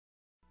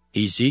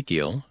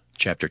Ezekiel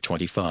chapter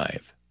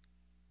 25.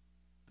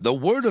 The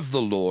word of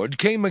the Lord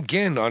came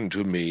again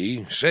unto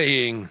me,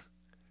 saying,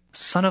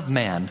 Son of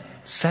man,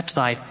 set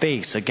thy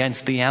face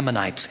against the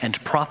Ammonites,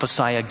 and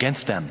prophesy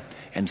against them,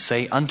 and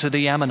say unto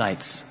the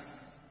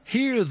Ammonites,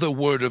 Hear the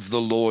word of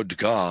the Lord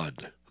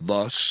God.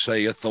 Thus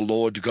saith the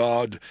Lord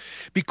God,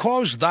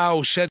 Because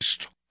thou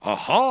saidst,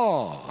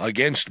 Aha,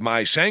 against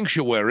my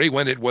sanctuary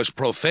when it was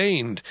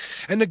profaned,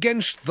 and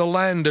against the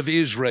land of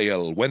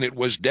Israel when it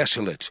was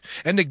desolate,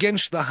 and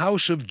against the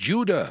house of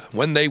Judah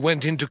when they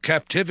went into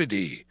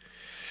captivity.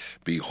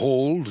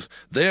 Behold,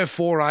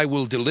 therefore I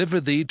will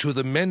deliver thee to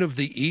the men of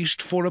the east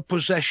for a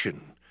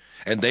possession,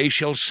 and they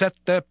shall set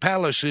their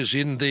palaces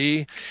in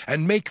thee,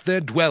 and make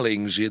their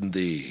dwellings in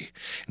thee.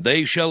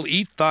 They shall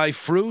eat thy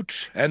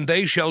fruit, and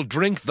they shall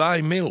drink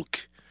thy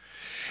milk.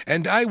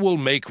 And I will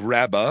make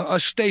Rabbah a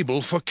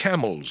stable for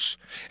camels,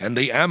 and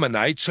the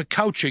Ammonites a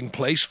couching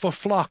place for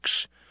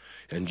flocks.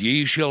 And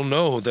ye shall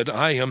know that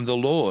I am the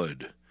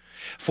Lord.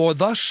 For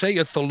thus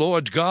saith the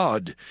Lord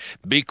God,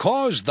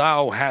 Because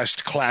thou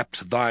hast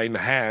clapped thine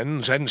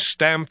hands, and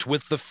stamped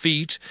with the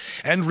feet,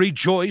 and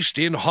rejoiced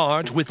in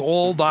heart with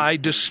all thy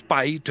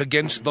despite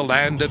against the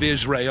land of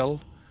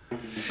Israel,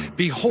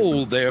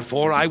 behold,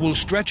 therefore, I will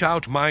stretch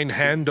out mine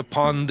hand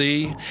upon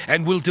thee,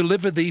 and will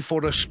deliver thee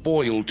for a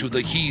spoil to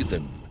the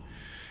heathen.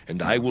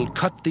 And I will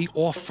cut thee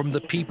off from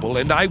the people,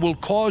 and I will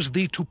cause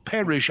thee to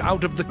perish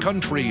out of the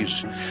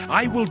countries.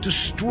 I will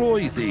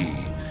destroy thee,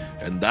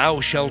 and thou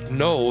shalt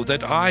know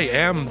that I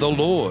am the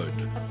Lord.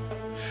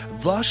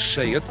 Thus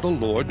saith the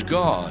Lord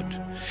God,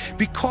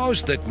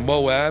 Because that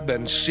Moab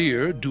and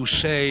Seir do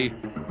say,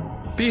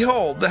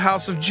 Behold, the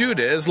house of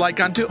Judah is like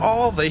unto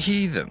all the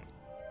heathen.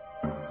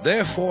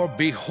 Therefore,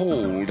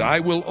 behold, I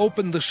will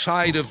open the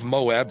side of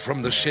Moab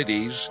from the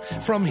cities,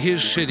 from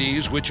his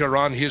cities which are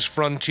on his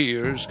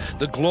frontiers,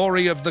 the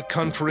glory of the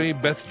country,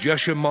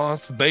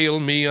 Beth-Jeshimoth,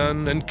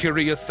 Baal-meon, and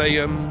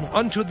Kiriathaim,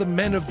 unto the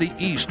men of the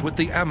east with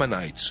the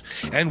Ammonites,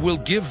 and will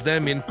give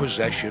them in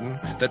possession,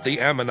 that the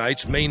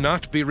Ammonites may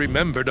not be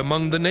remembered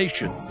among the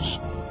nations.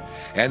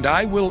 And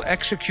I will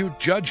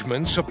execute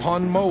judgments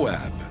upon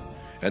Moab,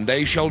 and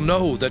they shall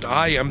know that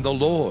I am the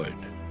Lord.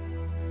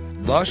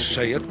 Thus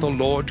saith the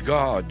Lord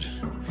God,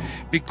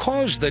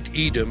 Because that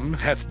Edom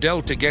hath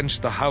dealt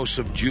against the house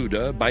of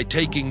Judah by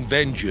taking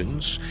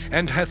vengeance,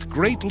 and hath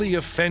greatly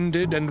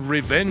offended and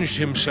revenged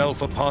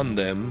himself upon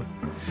them,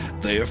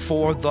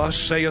 therefore thus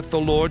saith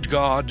the Lord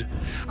God,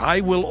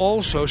 I will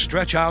also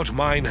stretch out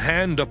mine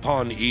hand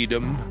upon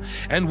Edom,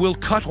 and will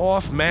cut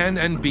off man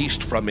and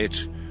beast from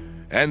it,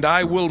 and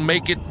I will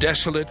make it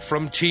desolate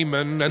from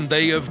Teman, and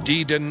they of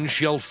Dedan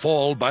shall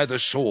fall by the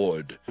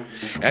sword.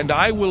 And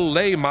I will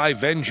lay my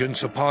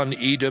vengeance upon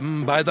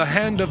Edom by the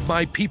hand of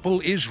my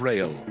people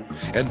Israel,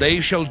 and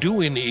they shall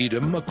do in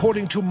Edom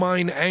according to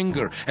mine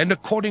anger, and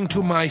according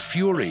to my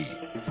fury.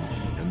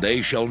 And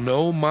they shall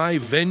know my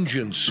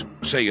vengeance,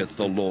 saith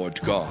the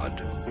Lord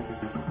God.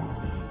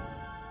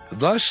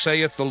 Thus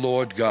saith the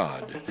Lord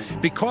God,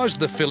 Because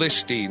the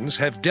Philistines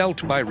have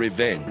dealt by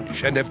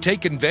revenge, and have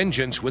taken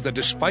vengeance with a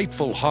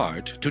despiteful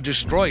heart, to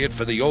destroy it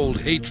for the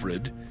old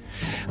hatred,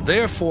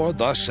 therefore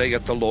thus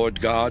saith the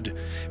Lord God,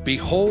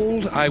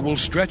 Behold, I will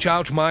stretch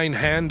out mine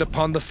hand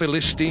upon the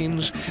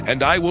Philistines,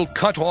 and I will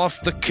cut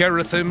off the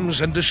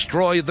Cherethims, and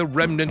destroy the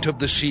remnant of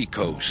the sea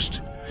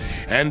coast.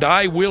 And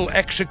I will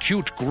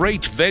execute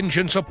great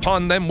vengeance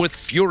upon them with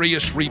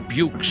furious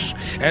rebukes,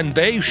 and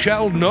they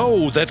shall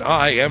know that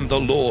I am the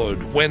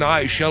Lord, when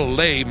I shall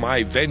lay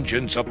my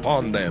vengeance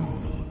upon them.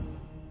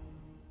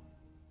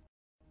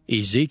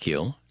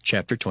 Ezekiel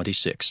chapter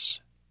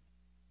 26.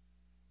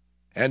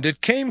 And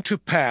it came to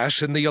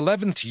pass in the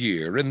 11th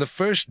year, in the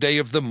first day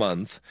of the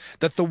month,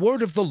 that the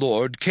word of the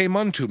Lord came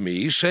unto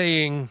me,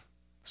 saying,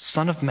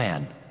 Son of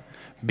man,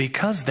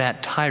 because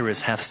that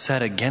Tyrus hath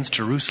said against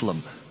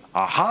Jerusalem,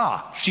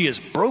 Aha, she is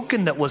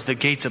broken that was the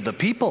gates of the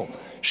people.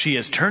 She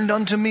is turned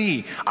unto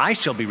me. I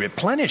shall be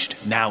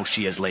replenished. Now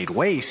she is laid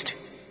waste.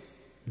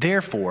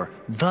 Therefore,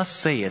 thus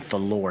saith the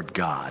Lord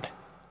God,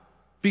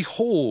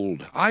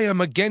 Behold, I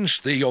am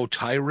against thee, O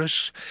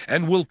Tyrus,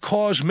 and will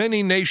cause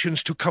many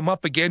nations to come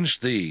up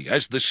against thee,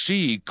 as the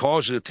sea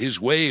causeth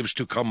his waves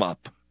to come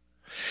up.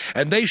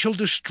 And they shall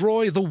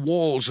destroy the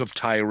walls of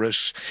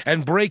Tyrus,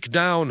 and break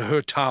down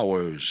her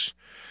towers.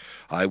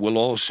 I will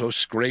also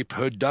scrape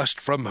her dust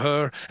from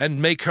her,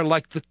 and make her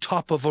like the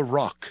top of a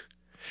rock.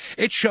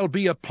 It shall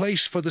be a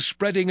place for the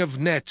spreading of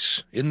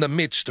nets in the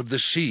midst of the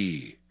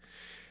sea.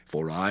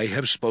 For I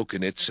have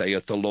spoken it,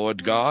 saith the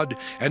Lord God,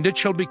 and it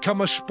shall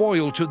become a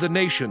spoil to the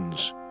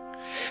nations.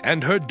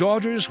 And her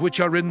daughters which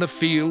are in the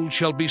field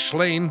shall be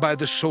slain by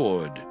the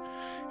sword,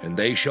 and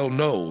they shall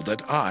know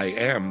that I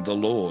am the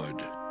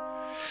Lord.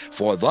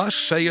 For thus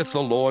saith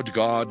the Lord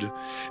God,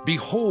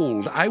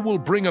 Behold, I will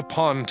bring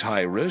upon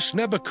Tyrus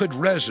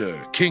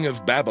Nebuchadrezzar, king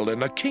of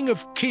Babylon, a king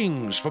of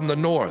kings from the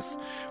north,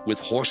 with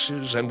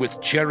horses and with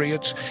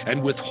chariots,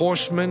 and with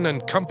horsemen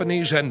and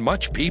companies and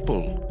much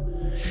people.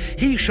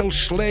 He shall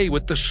slay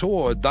with the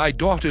sword thy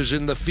daughters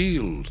in the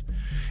field,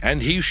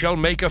 And he shall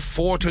make a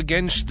fort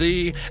against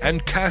thee,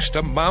 and cast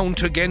a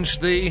mount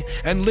against thee,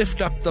 and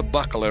lift up the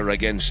buckler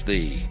against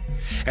thee.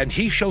 And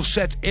he shall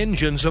set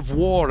engines of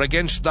war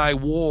against thy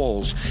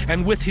walls,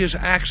 and with his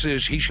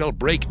axes he shall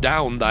break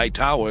down thy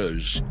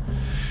towers.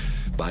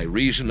 By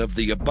reason of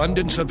the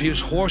abundance of his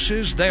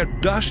horses, their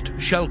dust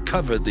shall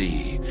cover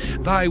thee.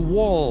 Thy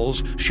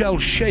walls shall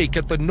shake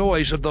at the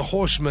noise of the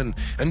horsemen,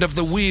 and of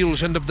the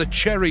wheels, and of the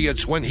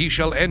chariots, when he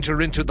shall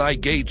enter into thy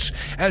gates,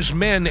 as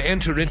men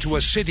enter into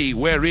a city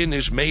wherein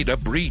is made a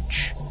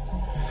breach.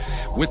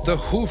 With the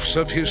hoofs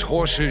of his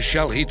horses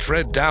shall he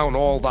tread down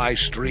all thy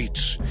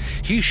streets.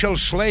 He shall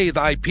slay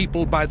thy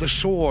people by the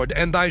sword,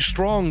 and thy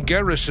strong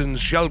garrisons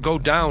shall go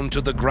down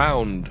to the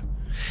ground.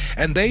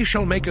 And they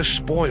shall make a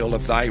spoil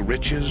of thy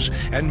riches,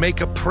 and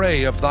make a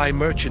prey of thy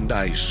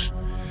merchandise.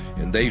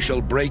 And they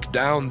shall break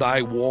down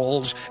thy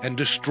walls, and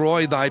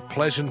destroy thy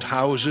pleasant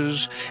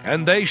houses,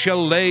 and they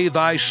shall lay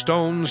thy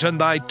stones, and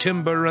thy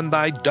timber, and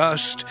thy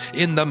dust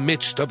in the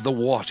midst of the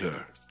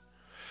water.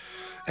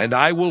 And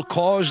I will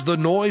cause the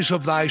noise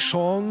of thy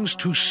songs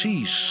to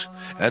cease,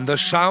 and the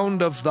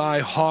sound of thy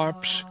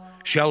harps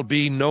shall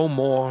be no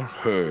more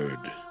heard.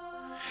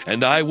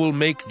 And I will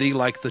make thee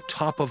like the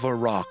top of a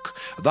rock.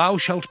 Thou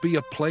shalt be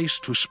a place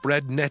to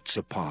spread nets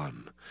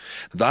upon.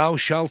 Thou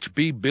shalt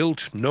be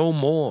built no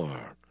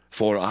more,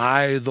 for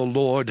I, the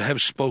Lord,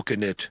 have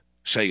spoken it,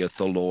 saith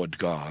the Lord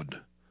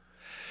God.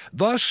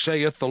 Thus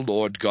saith the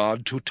Lord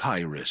God to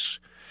Tyrus,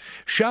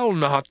 Shall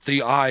not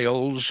the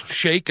isles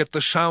shake at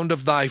the sound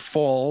of thy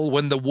fall,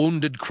 when the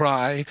wounded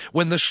cry,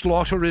 when the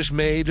slaughter is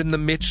made in the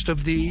midst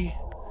of thee?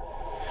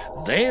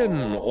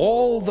 Then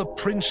all the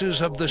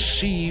princes of the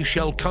sea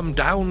shall come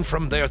down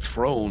from their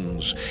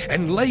thrones,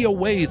 and lay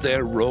away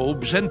their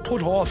robes, and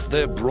put off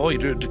their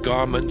broidered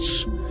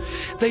garments.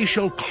 They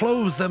shall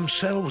clothe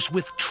themselves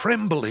with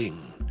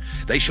trembling.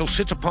 They shall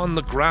sit upon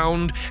the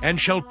ground, and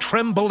shall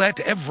tremble at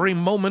every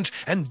moment,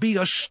 and be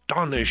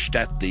astonished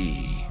at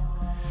thee.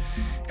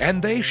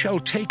 And they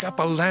shall take up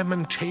a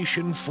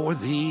lamentation for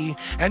thee,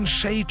 and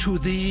say to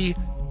thee,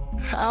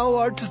 How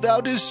art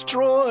thou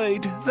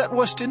destroyed, that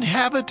wast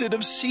inhabited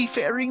of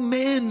seafaring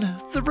men,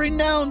 the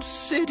renowned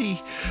city,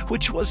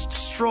 which was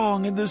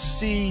strong in the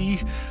sea,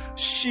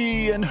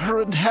 she and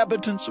her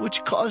inhabitants,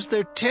 which caused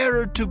their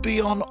terror to be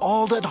on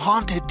all that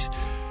haunt it.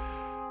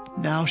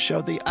 Now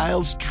shall the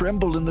isles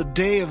tremble in the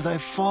day of thy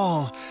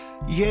fall.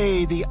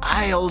 Yea, the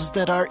isles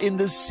that are in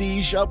the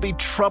sea shall be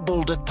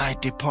troubled at thy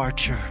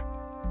departure.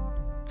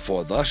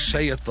 For thus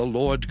saith the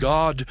Lord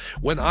God,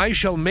 When I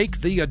shall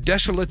make thee a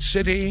desolate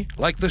city,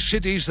 like the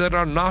cities that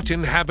are not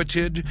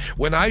inhabited,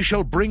 when I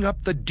shall bring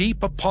up the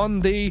deep upon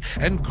thee,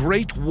 and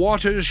great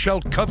waters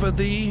shall cover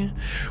thee,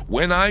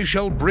 when I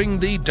shall bring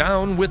thee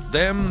down with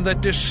them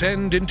that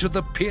descend into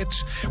the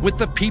pit, with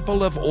the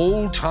people of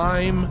old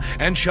time,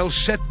 and shall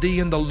set thee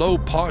in the low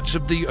parts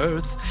of the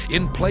earth,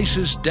 in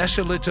places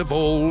desolate of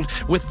old,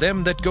 with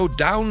them that go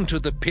down to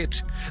the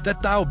pit,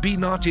 that thou be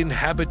not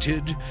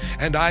inhabited,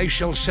 and I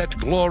shall set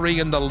glory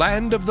in the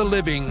land of the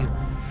living,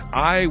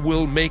 I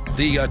will make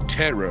thee a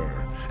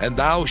terror, and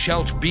thou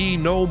shalt be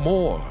no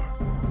more.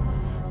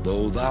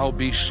 Though thou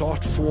be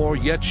sought for,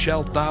 yet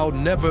shalt thou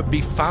never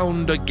be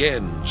found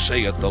again,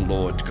 saith the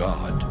Lord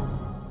God.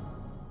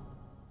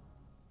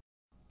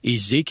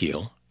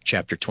 Ezekiel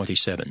chapter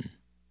 27.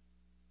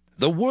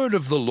 The word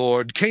of the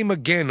Lord came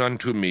again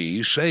unto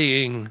me,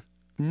 saying,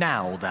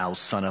 Now, thou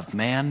son of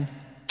man,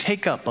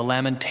 take up a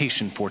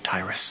lamentation for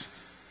Tyrus,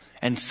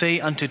 and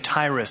say unto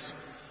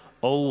Tyrus,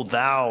 O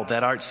thou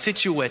that art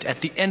situate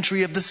at the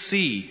entry of the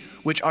sea,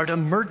 which art a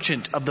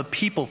merchant of the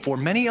people for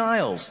many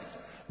isles,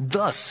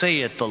 thus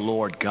saith the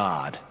Lord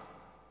God.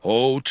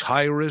 O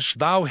Tyrus,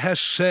 thou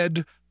hast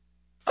said,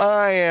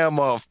 I am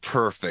of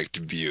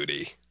perfect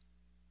beauty.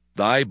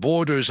 Thy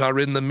borders are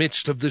in the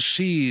midst of the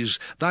seas,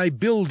 thy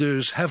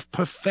builders have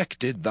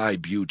perfected thy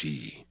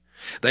beauty.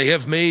 They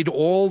have made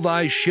all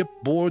thy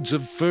shipboards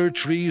of fir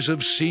trees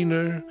of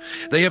Senir.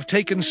 They have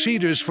taken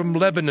cedars from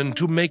Lebanon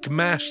to make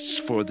masts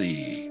for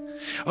thee.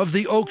 Of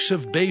the oaks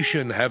of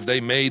Bashan have they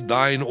made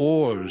thine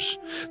oars.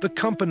 The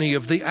company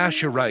of the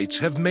Asherites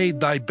have made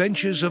thy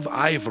benches of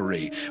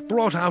ivory,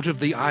 brought out of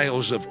the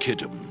isles of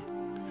Kittim.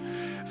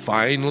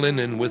 Fine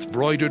linen with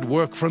broidered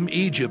work from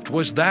Egypt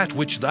was that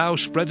which thou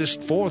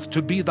spreadest forth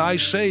to be thy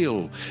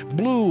sail.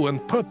 Blue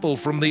and purple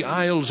from the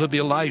isles of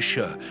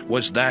Elisha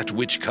was that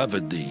which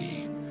covered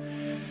thee.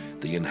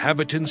 The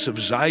inhabitants of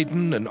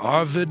Zidon and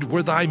Arvad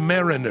were thy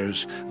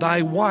mariners.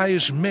 Thy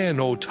wise men,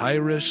 O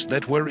Tyrus,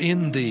 that were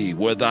in thee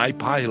were thy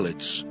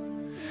pilots.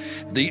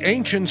 The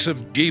ancients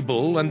of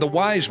Gebal and the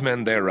wise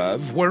men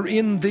thereof were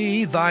in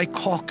thee thy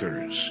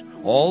caulkers.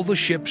 All the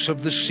ships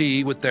of the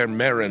sea with their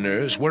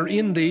mariners were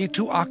in thee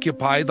to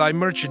occupy thy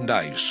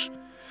merchandise.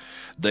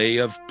 They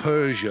of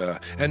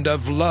Persia and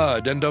of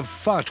Lud and of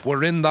Phut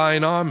were in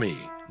thine army,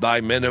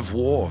 thy men of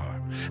war.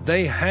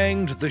 They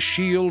hanged the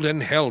shield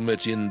and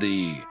helmet in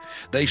thee.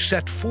 They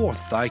set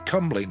forth thy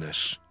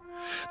comeliness.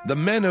 The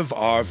men of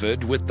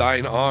Arvad with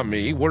thine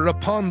army were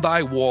upon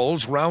thy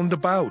walls round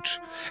about,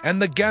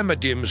 and the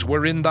Gammadims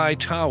were in thy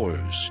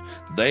towers.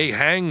 They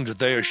hanged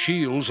their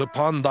shields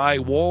upon thy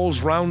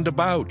walls round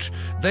about.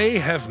 They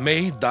have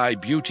made thy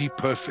beauty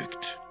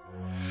perfect.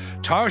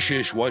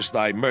 Tarshish was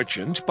thy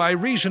merchant by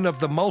reason of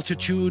the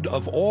multitude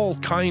of all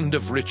kind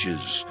of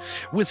riches.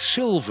 With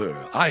silver,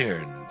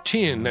 iron,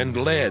 tin, and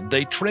lead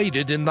they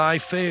traded in thy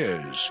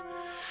fairs.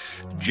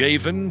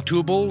 Javan,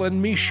 Tubal,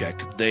 and Meshech,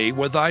 they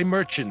were thy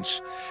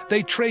merchants.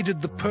 They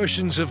traded the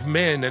persons of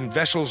men and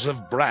vessels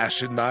of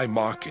brass in thy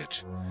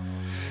market.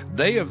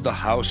 They of the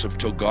house of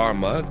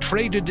Togarmah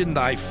traded in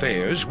thy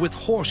fairs with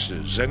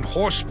horses and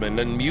horsemen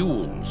and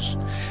mules.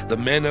 The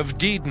men of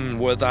Dedan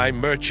were thy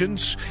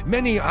merchants.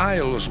 Many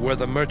isles were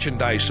the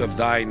merchandise of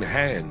thine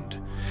hand.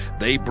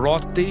 They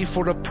brought thee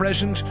for a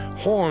present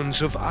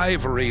horns of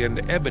ivory and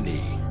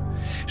ebony.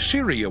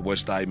 Syria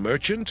was thy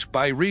merchant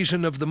by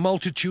reason of the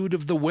multitude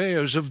of the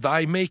wares of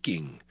thy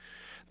making.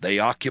 They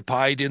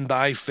occupied in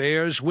thy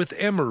fairs with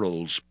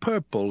emeralds,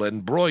 purple,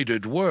 and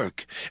broidered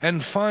work,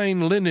 and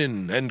fine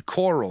linen, and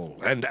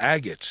coral, and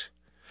agate.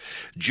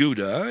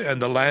 Judah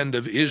and the land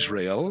of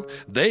Israel,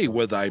 they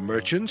were thy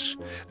merchants.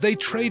 They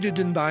traded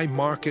in thy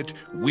market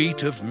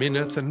wheat of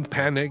Minnith and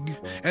Panig,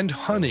 and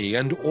honey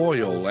and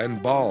oil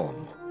and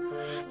balm.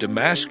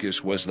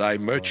 Damascus was thy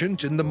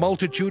merchant in the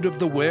multitude of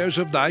the wares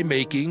of thy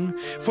making,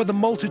 for the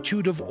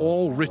multitude of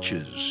all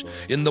riches,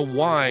 in the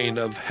wine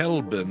of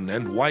Helbon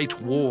and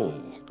white wool.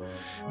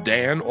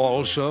 Dan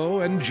also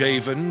and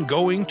Javan,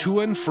 going to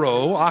and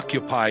fro,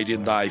 occupied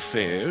in thy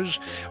fairs.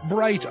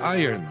 Bright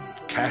iron,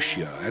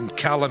 cassia, and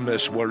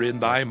calamus were in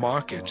thy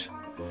market.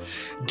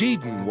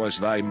 Dedan was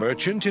thy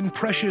merchant in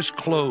precious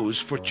clothes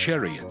for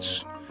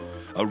chariots.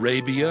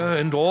 Arabia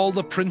and all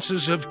the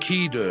princes of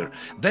Kedar,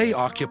 they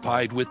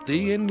occupied with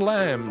thee in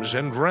lambs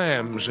and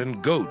rams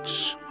and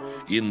goats.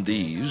 In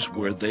these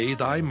were they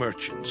thy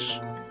merchants.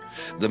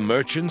 The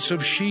merchants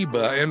of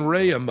Sheba and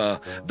Raamah,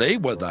 they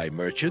were thy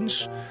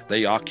merchants.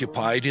 They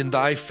occupied in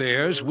thy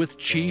fairs with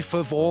chief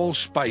of all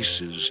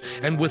spices,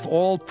 and with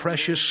all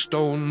precious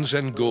stones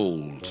and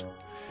gold.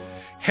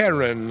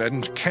 Haran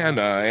and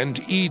Cana and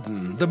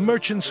Eden, the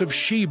merchants of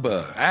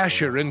Sheba,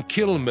 Asher and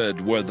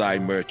Kilmad were thy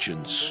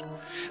merchants.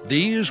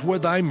 These were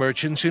thy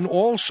merchants in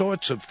all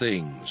sorts of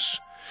things,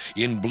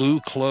 in blue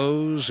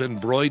clothes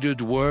and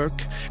broidered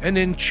work, and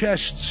in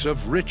chests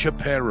of rich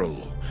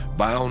apparel,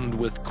 bound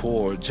with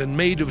cords and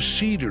made of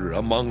cedar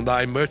among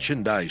thy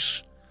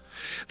merchandise.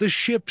 The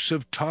ships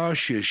of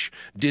Tarshish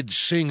did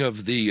sing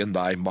of thee in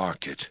thy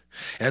market,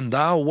 and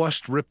thou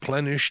wast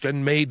replenished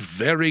and made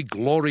very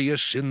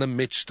glorious in the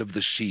midst of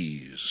the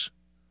seas.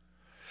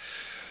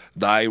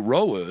 Thy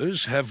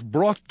rowers have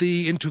brought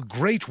thee into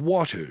great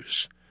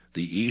waters.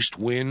 The east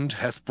wind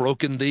hath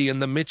broken thee in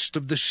the midst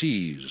of the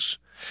seas.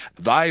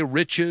 Thy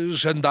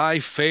riches and thy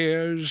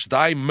fairs,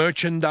 thy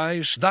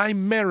merchandise, thy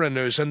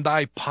mariners and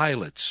thy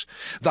pilots,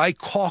 thy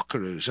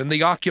caulkers and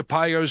the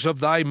occupiers of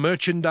thy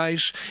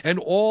merchandise, and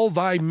all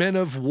thy men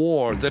of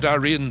war that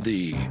are in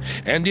thee,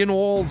 and in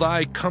all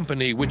thy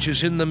company which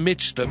is in the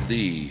midst of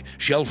thee,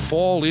 shall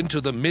fall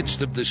into the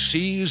midst of the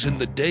seas in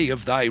the day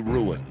of thy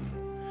ruin.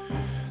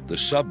 The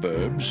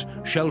suburbs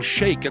shall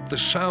shake at the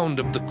sound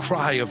of the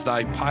cry of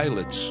thy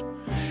pilots.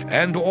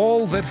 And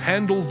all that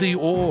handle the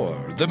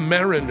oar, the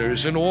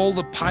mariners and all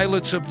the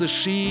pilots of the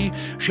sea,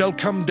 shall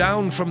come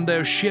down from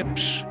their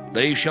ships.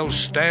 They shall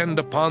stand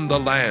upon the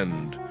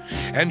land,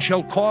 and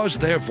shall cause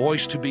their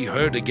voice to be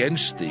heard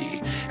against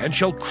thee, and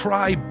shall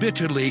cry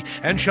bitterly,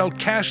 and shall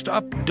cast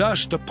up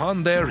dust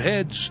upon their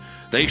heads.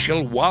 They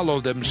shall wallow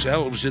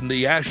themselves in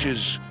the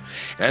ashes,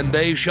 and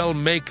they shall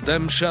make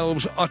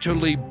themselves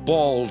utterly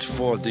bald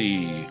for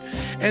thee,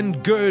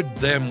 and gird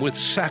them with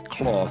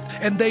sackcloth,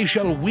 and they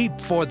shall weep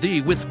for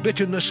thee with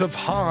bitterness of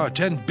heart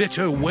and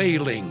bitter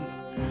wailing.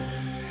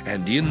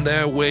 And in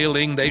their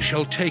wailing they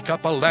shall take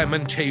up a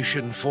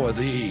lamentation for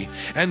thee,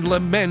 and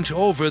lament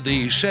over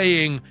thee,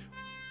 saying,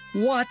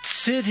 What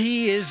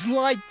city is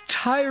like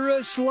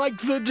Tyrus, like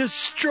the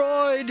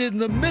destroyed in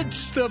the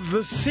midst of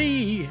the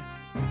sea?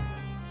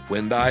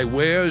 When thy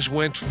wares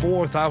went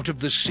forth out of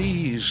the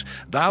seas,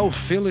 thou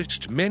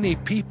filledst many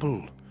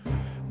people.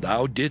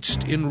 Thou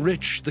didst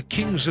enrich the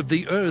kings of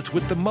the earth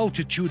with the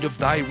multitude of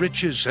thy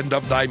riches and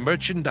of thy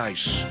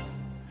merchandise.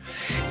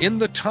 In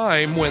the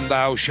time when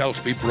thou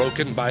shalt be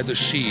broken by the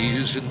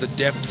seas in the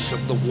depths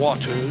of the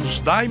waters,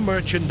 thy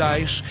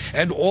merchandise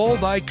and all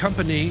thy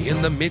company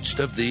in the midst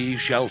of thee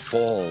shall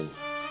fall.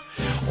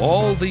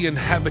 All the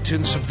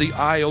inhabitants of the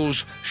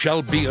isles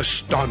shall be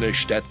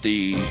astonished at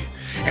thee,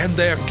 and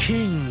their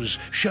kings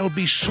shall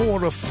be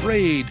sore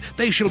afraid.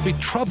 They shall be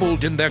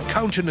troubled in their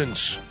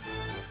countenance.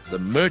 The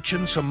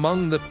merchants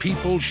among the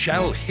people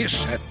shall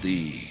hiss at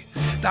thee.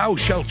 Thou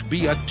shalt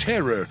be a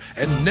terror,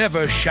 and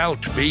never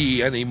shalt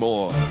be any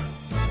more.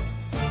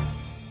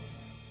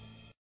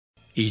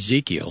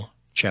 Ezekiel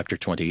chapter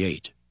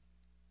 28.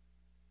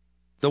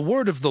 The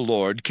word of the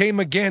Lord came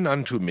again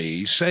unto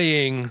me,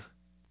 saying,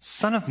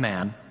 Son of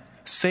man,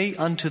 say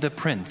unto the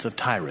prince of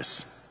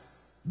Tyrus,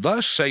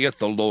 Thus saith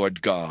the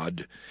Lord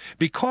God,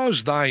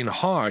 because thine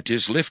heart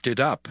is lifted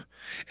up,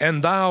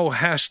 and thou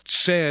hast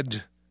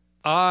said,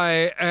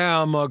 I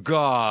am a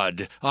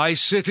God. I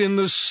sit in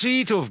the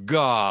seat of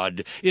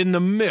God, in the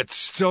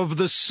midst of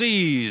the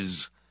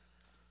seas.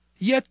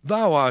 Yet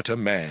thou art a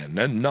man,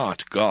 and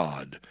not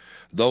God,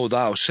 though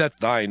thou set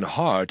thine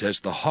heart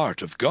as the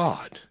heart of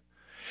God.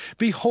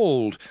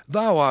 Behold,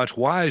 thou art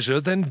wiser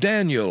than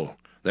Daniel.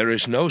 There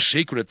is no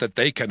secret that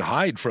they can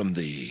hide from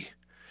thee.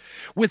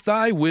 With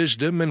thy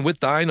wisdom and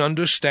with thine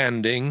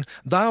understanding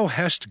thou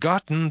hast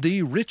gotten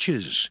thee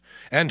riches,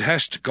 and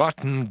hast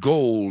gotten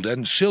gold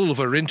and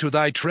silver into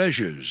thy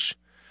treasures.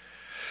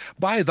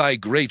 By thy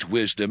great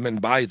wisdom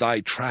and by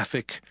thy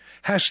traffic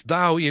hast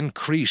thou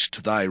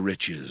increased thy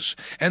riches,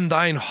 and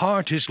thine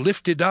heart is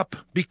lifted up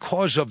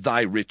because of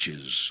thy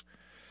riches.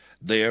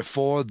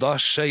 Therefore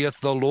thus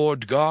saith the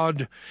Lord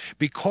God,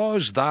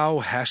 because thou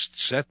hast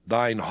set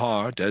thine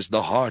heart as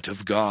the heart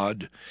of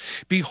God,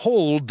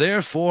 behold,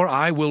 therefore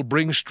I will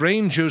bring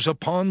strangers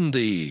upon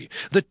thee,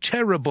 the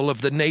terrible of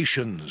the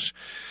nations.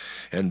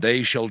 And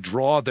they shall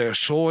draw their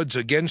swords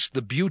against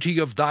the beauty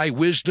of thy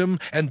wisdom,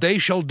 and they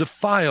shall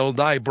defile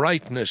thy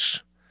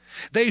brightness.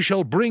 They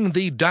shall bring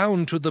thee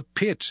down to the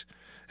pit,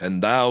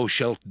 and thou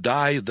shalt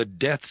die the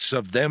deaths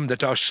of them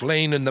that are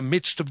slain in the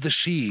midst of the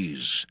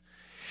seas.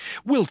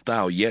 Wilt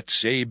thou yet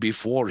say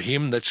before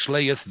him that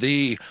slayeth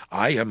thee,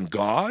 I am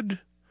God?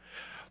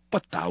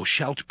 But thou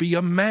shalt be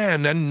a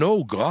man, and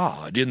no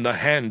God, in the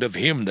hand of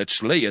him that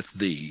slayeth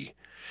thee.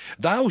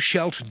 Thou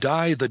shalt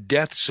die the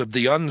deaths of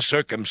the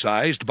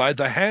uncircumcised by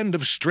the hand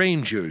of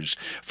strangers,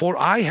 for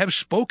I have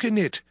spoken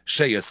it,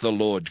 saith the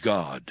Lord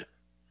God.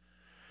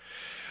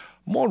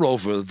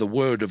 Moreover the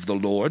word of the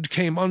Lord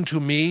came unto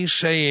me,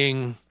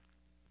 saying,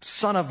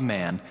 Son of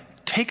man,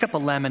 take up a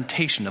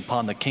lamentation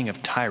upon the king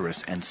of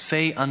Tyrus, and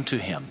say unto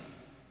him,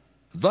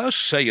 Thus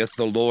saith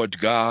the Lord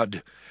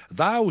God,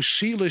 Thou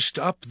sealest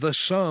up the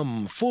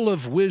sum, full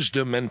of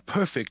wisdom and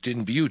perfect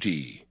in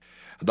beauty.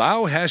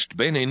 Thou hast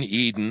been in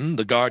Eden,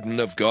 the garden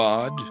of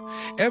God.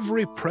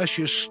 Every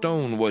precious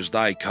stone was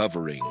thy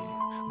covering,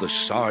 the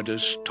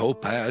sardius,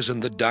 topaz,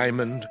 and the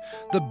diamond,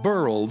 the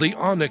beryl, the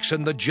onyx,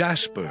 and the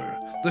jasper,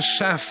 the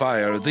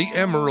sapphire, the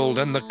emerald,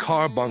 and the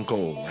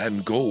carbuncle,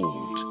 and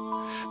gold.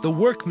 The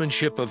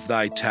workmanship of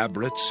thy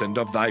tabrets and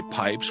of thy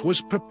pipes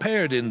was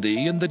prepared in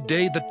thee in the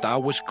day that thou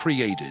wast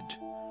created.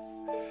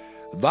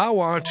 Thou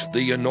art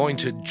the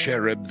anointed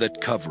cherub that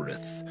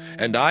covereth,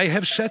 and I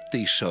have set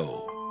thee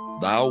so.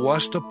 Thou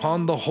wast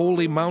upon the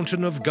holy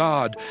mountain of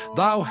God.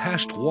 Thou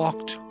hast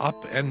walked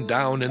up and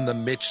down in the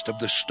midst of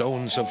the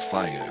stones of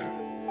fire.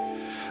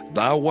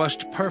 Thou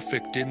wast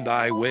perfect in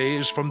thy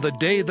ways from the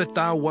day that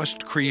thou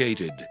wast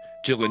created,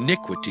 till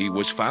iniquity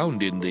was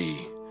found in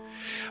thee.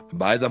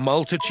 By the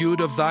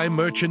multitude of thy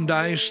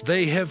merchandise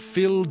they have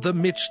filled the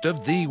midst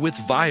of thee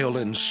with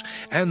violence,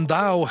 and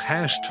thou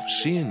hast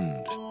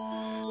sinned.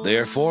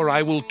 Therefore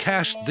I will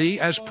cast thee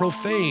as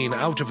profane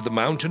out of the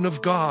mountain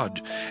of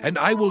God, and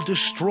I will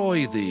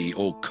destroy thee,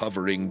 O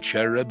covering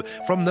cherub,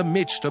 from the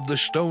midst of the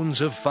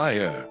stones of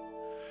fire.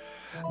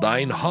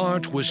 Thine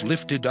heart was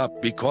lifted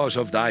up because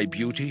of thy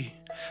beauty.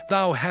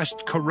 Thou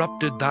hast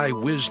corrupted thy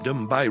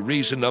wisdom by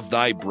reason of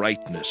thy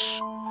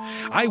brightness.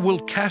 I will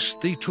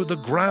cast thee to the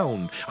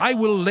ground. I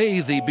will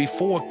lay thee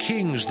before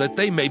kings, that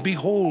they may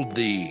behold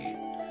thee.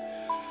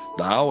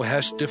 Thou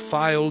hast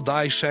defiled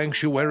thy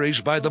sanctuaries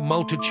by the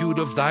multitude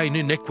of thine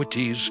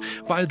iniquities,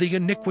 by the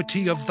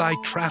iniquity of thy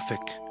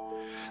traffic.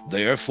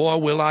 Therefore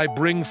will I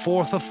bring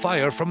forth a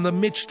fire from the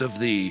midst of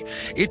thee.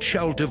 It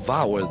shall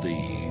devour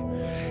thee.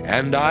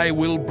 And I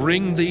will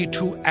bring thee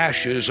to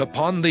ashes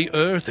upon the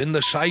earth in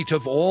the sight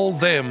of all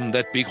them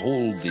that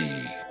behold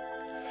thee.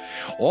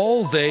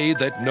 All they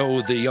that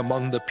know thee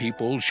among the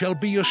people shall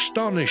be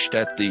astonished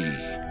at thee.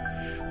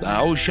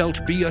 Thou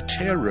shalt be a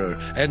terror,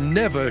 and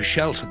never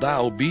shalt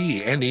thou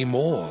be any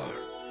more.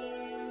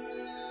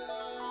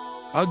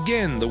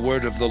 Again the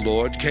word of the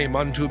Lord came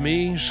unto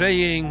me,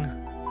 saying,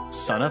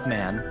 Son of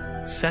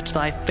man, set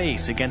thy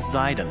face against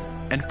Zidon,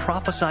 and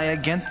prophesy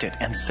against it,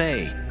 and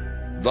say,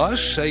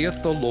 Thus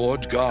saith the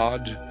Lord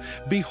God,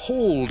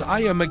 Behold,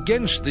 I am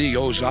against thee,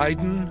 O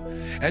Zidon,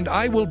 and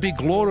I will be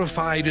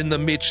glorified in the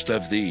midst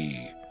of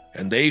thee.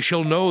 And they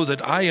shall know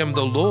that I am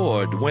the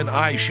Lord, when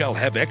I shall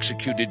have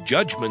executed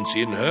judgments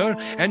in her,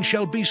 and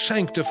shall be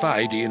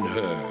sanctified in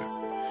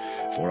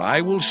her. For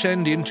I will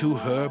send into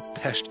her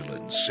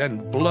pestilence,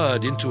 and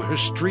blood into her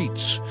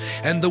streets,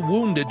 and the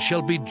wounded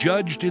shall be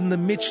judged in the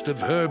midst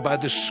of her by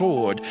the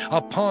sword,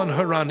 upon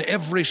her on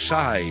every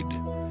side.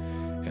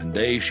 And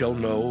they shall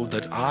know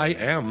that I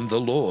am the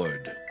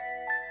Lord.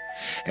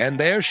 And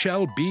there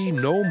shall be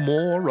no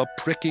more a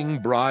pricking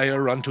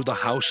briar unto the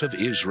house of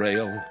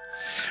Israel,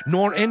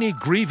 nor any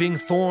grieving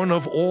thorn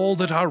of all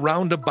that are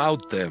round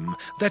about them,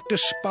 that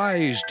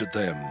despised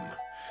them.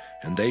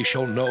 And they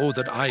shall know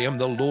that I am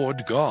the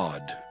Lord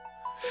God.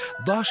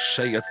 Thus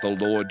saith the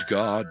Lord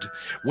God,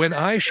 When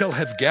I shall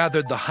have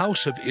gathered the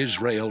house of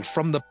Israel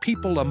from the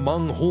people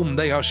among whom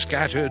they are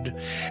scattered,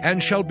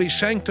 and shall be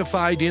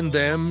sanctified in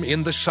them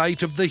in the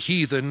sight of the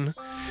heathen,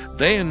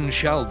 then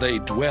shall they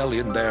dwell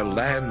in their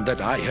land that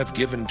I have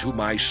given to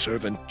my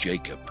servant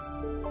Jacob.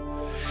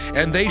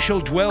 And they shall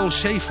dwell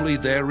safely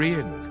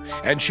therein,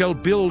 and shall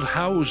build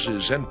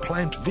houses and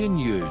plant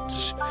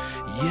vineyards.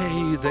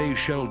 Yea, they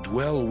shall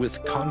dwell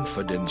with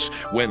confidence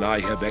when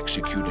I have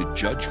executed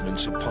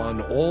judgments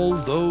upon all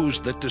those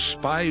that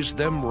despise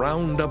them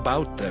round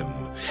about them.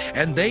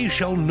 And they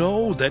shall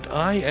know that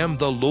I am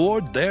the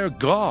Lord their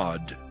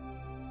God.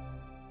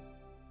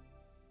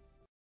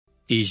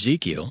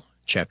 Ezekiel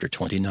chapter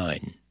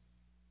 29.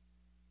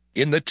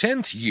 In the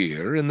 10th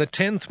year, in the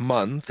 10th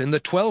month, in the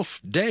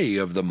 12th day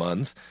of the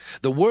month,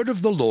 the word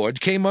of the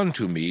Lord came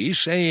unto me,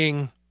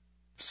 saying,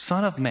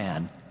 Son of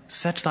man,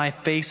 set thy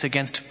face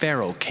against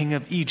Pharaoh, king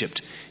of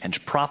Egypt,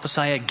 and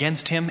prophesy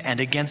against him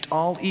and against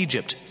all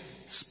Egypt.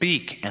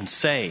 Speak and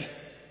say,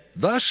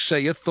 Thus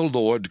saith the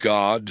Lord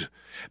God,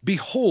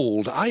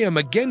 Behold, I am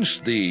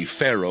against thee,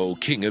 Pharaoh,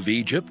 king of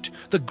Egypt,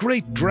 the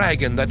great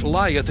dragon that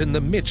lieth in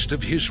the midst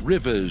of his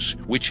rivers,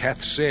 which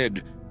hath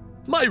said,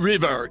 My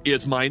river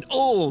is mine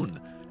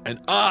own, and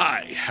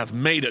I have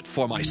made it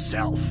for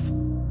myself.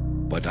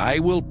 But I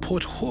will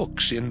put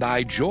hooks in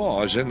thy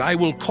jaws, and I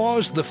will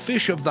cause the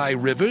fish of thy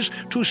rivers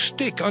to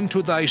stick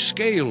unto thy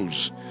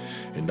scales.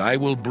 And I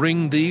will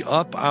bring thee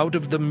up out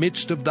of the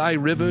midst of thy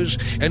rivers,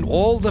 and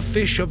all the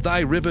fish of thy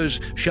rivers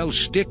shall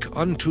stick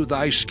unto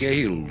thy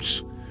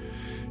scales.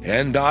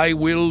 And I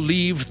will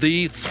leave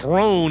thee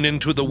thrown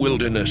into the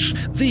wilderness,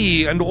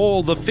 thee and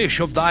all the fish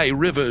of thy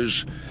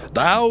rivers.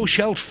 Thou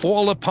shalt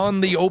fall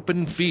upon the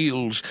open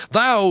fields,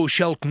 thou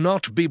shalt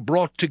not be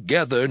brought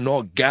together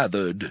nor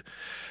gathered.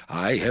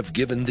 I have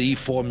given thee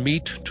for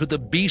meat to the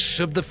beasts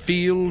of the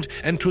field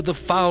and to the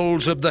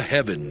fowls of the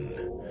heaven.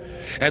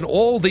 And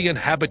all the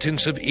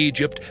inhabitants of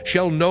Egypt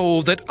shall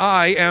know that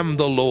I am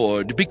the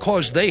Lord,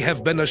 because they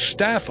have been a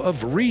staff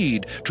of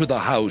reed to the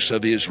house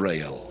of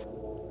Israel.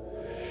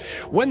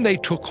 When they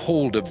took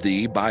hold of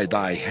thee by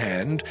thy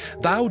hand,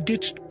 thou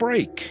didst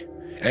break,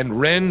 and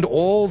rend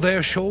all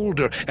their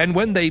shoulder. And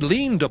when they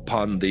leaned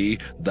upon thee,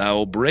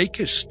 thou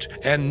breakest,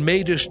 and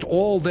madest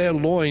all their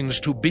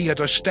loins to be at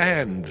a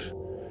stand.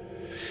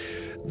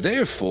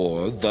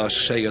 Therefore, thus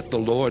saith the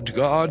Lord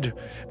God,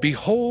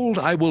 Behold,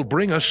 I will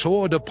bring a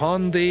sword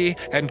upon thee,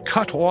 and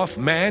cut off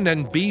man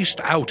and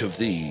beast out of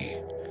thee.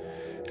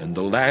 And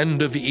the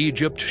land of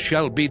Egypt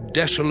shall be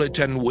desolate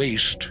and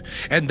waste,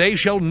 and they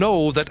shall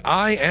know that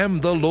I am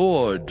the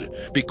Lord,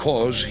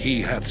 because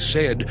he hath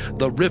said,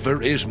 The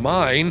river is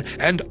mine,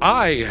 and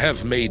I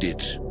have made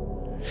it.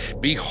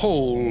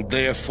 Behold,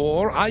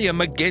 therefore, I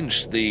am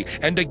against thee,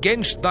 and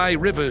against thy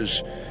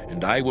rivers,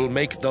 and I will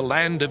make the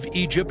land of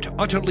Egypt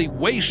utterly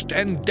waste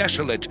and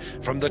desolate,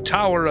 from the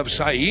tower of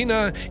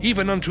Syene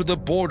even unto the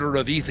border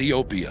of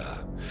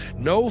Ethiopia.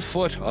 No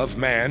foot of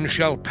man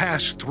shall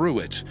pass through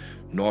it,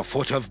 nor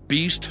foot of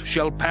beast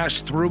shall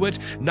pass through it,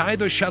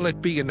 neither shall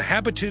it be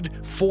inhabited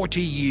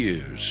 40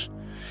 years.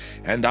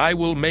 And I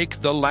will make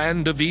the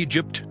land of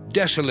Egypt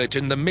desolate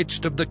in the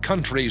midst of the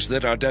countries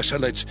that are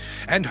desolate,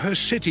 and her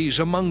cities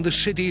among the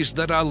cities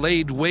that are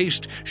laid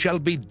waste shall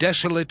be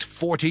desolate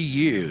 40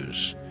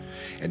 years.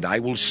 And I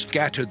will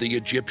scatter the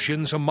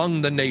Egyptians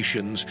among the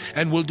nations,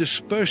 and will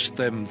disperse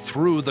them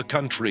through the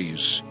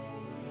countries.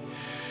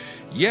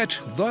 Yet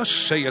thus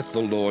saith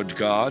the Lord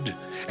God,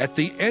 At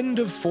the end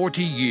of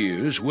 40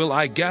 years will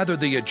I gather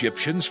the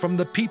Egyptians from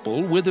the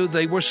people whither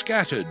they were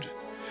scattered.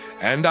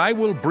 And I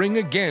will bring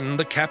again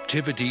the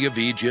captivity of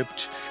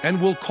Egypt,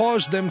 and will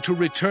cause them to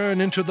return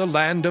into the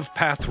land of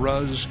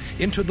Pathros,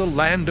 into the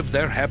land of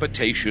their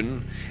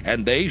habitation,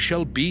 and they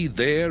shall be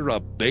there a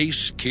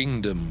base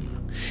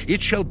kingdom.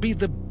 It shall be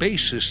the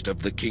basest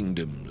of the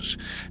kingdoms,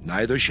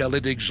 neither shall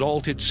it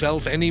exalt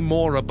itself any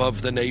more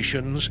above the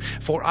nations,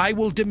 for I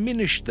will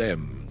diminish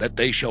them, that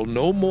they shall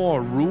no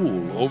more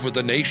rule over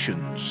the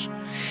nations.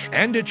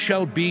 And it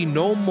shall be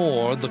no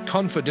more the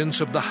confidence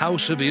of the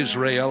house of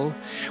Israel,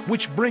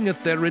 which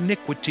bringeth their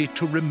iniquity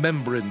to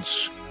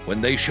remembrance,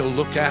 when they shall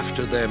look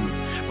after them,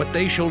 but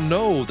they shall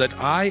know that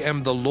I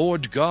am the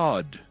Lord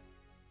God.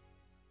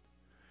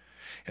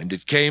 And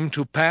it came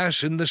to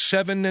pass in the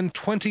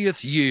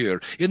 27th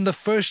year, in the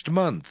 1st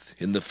month,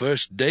 in the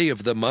 1st day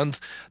of the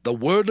month, the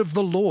word of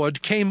the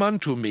Lord came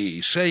unto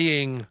me,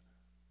 saying,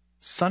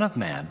 Son of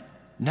man,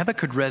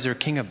 Nebuchadrezzar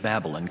king of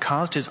Babylon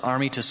caused his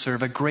army to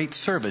serve a great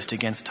service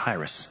against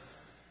Tyrus.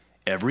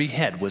 Every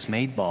head was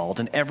made bald,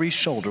 and every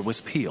shoulder was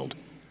peeled.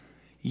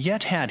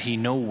 Yet had he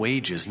no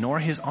wages nor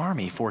his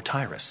army for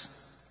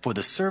Tyrus, for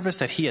the service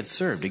that he had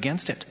served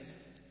against it.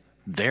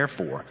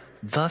 Therefore,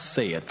 thus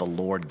saith the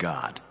Lord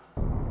God,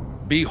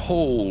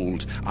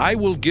 Behold, I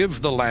will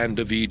give the land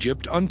of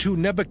Egypt unto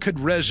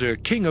Nebuchadrezzar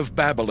king of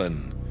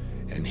Babylon,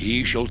 and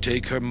he shall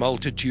take her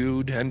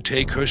multitude, and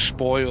take her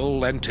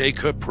spoil, and take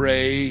her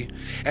prey,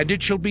 and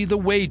it shall be the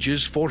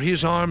wages for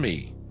his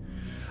army.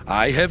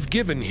 I have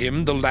given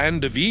him the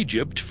land of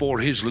Egypt for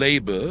his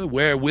labor,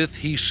 wherewith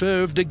he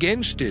served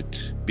against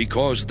it,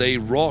 because they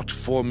wrought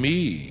for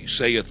me,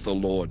 saith the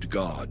Lord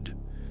God.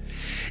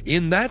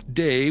 In that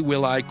day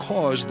will I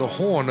cause the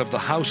horn of the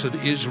house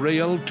of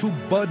Israel to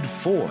bud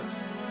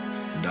forth,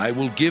 And I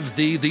will give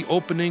thee the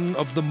opening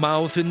of the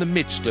mouth in the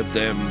midst of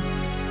them,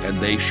 and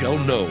they shall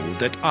know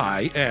that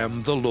I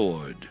am the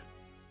Lord.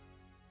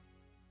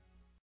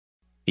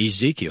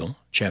 Ezekiel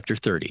chapter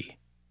 30.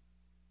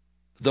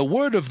 The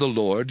word of the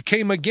Lord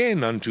came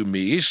again unto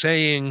me,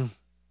 saying,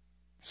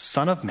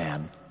 Son of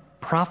man,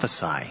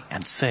 prophesy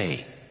and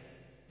say,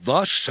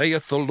 Thus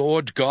saith the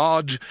Lord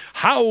God,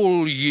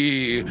 Howl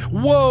ye,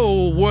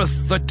 woe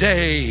worth the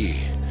day!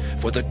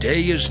 For the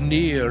day is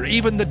near,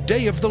 even the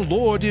day of the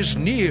Lord is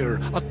near,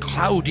 a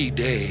cloudy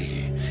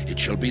day. It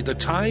shall be the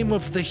time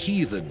of the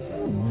heathen.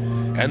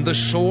 And the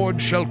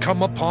sword shall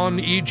come upon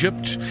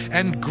Egypt,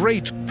 and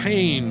great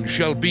pain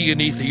shall be in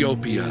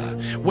Ethiopia,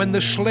 when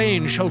the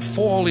slain shall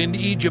fall in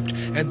Egypt,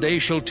 and they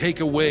shall take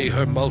away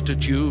her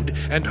multitude,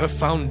 and her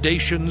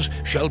foundations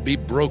shall be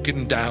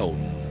broken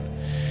down.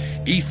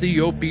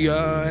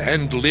 Ethiopia,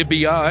 and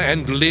Libya,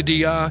 and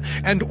Lydia,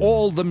 and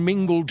all the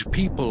mingled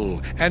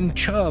people, and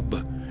Chub,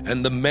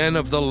 and the men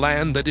of the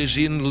land that is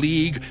in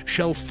league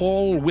shall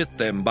fall with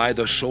them by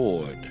the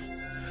sword.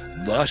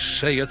 Thus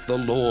saith the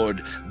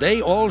Lord,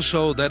 They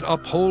also that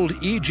uphold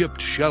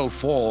Egypt shall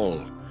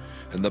fall,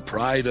 and the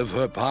pride of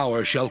her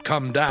power shall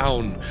come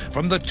down.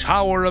 From the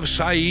tower of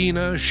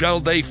Syene shall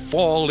they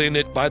fall in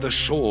it by the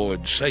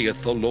sword,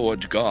 saith the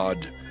Lord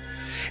God.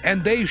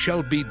 And they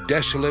shall be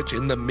desolate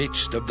in the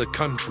midst of the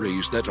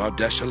countries that are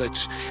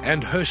desolate,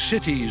 and her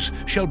cities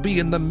shall be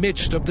in the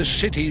midst of the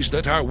cities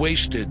that are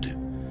wasted.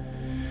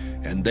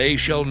 And they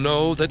shall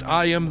know that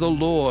I am the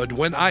Lord,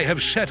 when I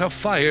have set a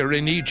fire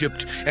in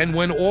Egypt, and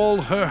when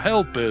all her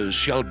helpers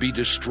shall be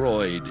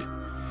destroyed.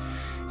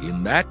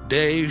 In that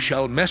day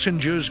shall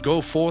messengers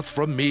go forth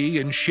from me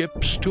in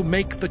ships to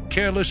make the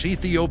careless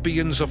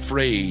Ethiopians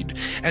afraid,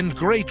 and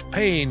great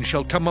pain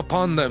shall come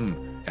upon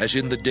them, as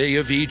in the day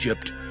of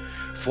Egypt.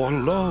 For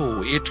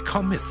lo, it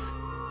cometh.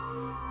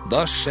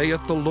 Thus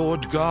saith the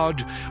Lord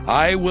God,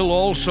 I will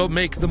also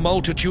make the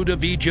multitude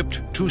of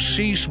Egypt to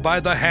cease by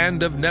the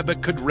hand of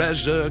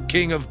Nebuchadrezzar,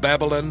 king of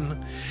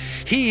Babylon.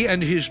 He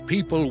and his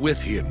people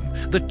with him,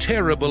 the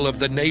terrible of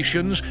the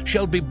nations,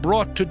 shall be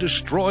brought to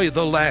destroy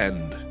the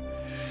land.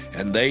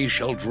 And they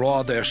shall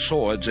draw their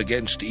swords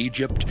against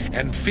Egypt,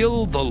 and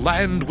fill the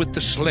land with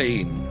the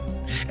slain.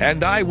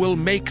 And I will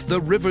make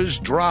the rivers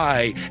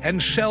dry,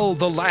 and sell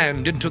the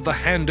land into the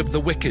hand of the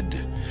wicked.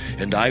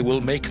 And I will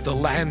make the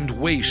land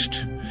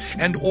waste,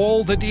 and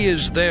all that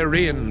is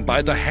therein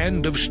by the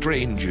hand of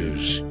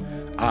strangers.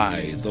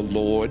 I, the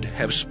Lord,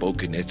 have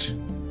spoken it.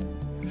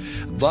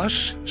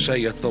 Thus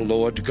saith the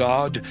Lord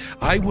God,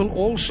 I will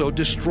also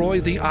destroy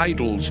the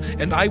idols,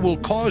 and I will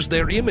cause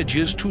their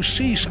images to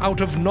cease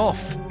out of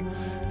Noph.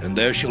 And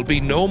there shall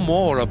be no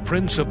more a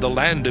prince of the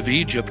land of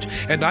Egypt,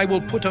 and I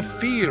will put a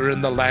fear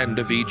in the land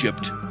of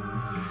Egypt.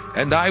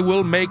 And I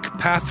will make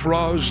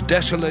Pathros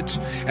desolate,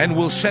 and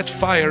will set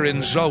fire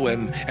in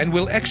Zoan, and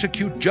will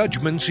execute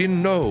judgments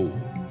in No.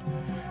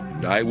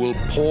 And I will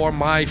pour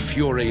my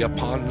fury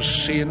upon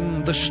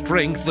Sin, the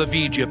strength of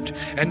Egypt,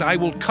 and I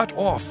will cut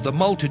off the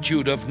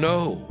multitude of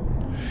No.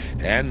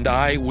 And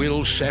I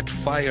will set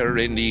fire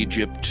in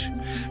Egypt.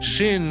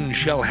 Sin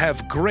shall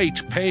have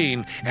great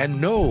pain, and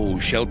No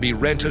shall be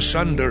rent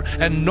asunder,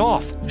 and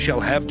Noph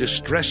shall have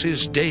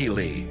distresses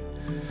daily.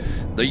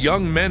 The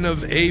young men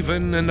of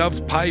Avon and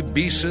of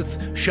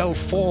Pibeseth shall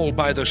fall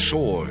by the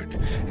sword,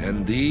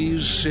 and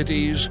these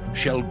cities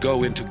shall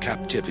go into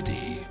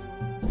captivity.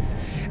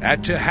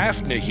 At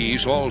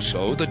Tehaphnehes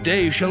also the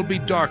day shall be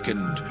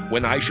darkened,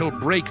 when I shall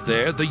break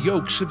there the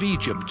yokes of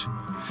Egypt,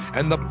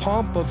 and the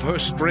pomp of her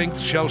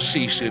strength shall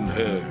cease in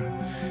her.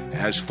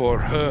 As for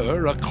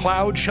her, a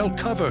cloud shall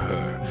cover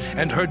her,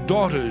 and her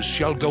daughters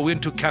shall go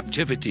into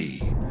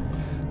captivity.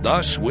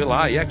 Thus will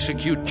I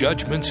execute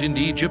judgments in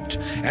Egypt,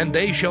 and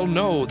they shall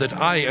know that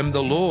I am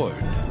the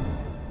Lord.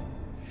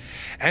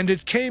 And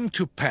it came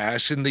to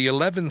pass in the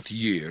 11th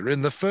year,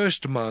 in the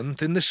 1st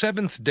month, in the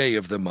 7th day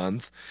of the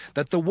month,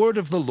 that the word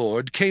of the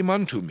Lord came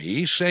unto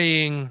me,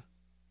 saying,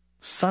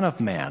 Son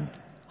of man,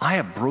 I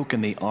have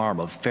broken the arm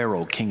of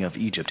Pharaoh king of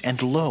Egypt,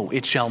 and lo,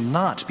 it shall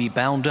not be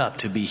bound up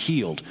to be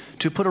healed,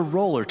 to put a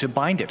roller to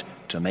bind it,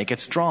 to make it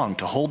strong,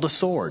 to hold the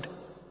sword.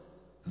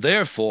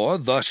 Therefore,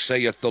 thus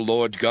saith the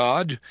Lord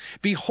God,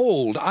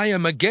 Behold, I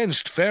am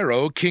against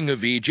Pharaoh king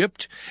of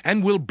Egypt,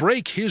 and will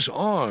break his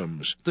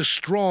arms, the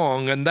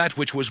strong and that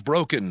which was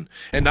broken,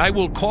 and I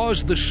will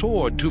cause the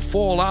sword to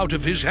fall out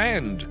of his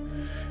hand.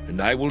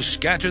 And I will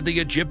scatter the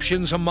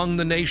Egyptians among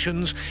the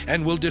nations,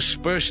 and will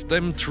disperse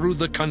them through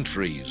the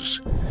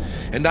countries.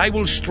 And I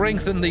will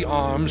strengthen the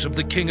arms of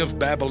the king of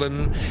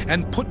Babylon,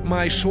 and put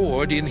my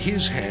sword in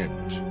his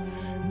hand.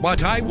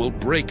 But I will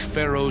break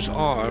Pharaoh's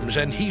arms,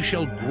 and he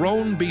shall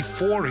groan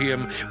before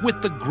him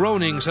with the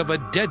groanings of a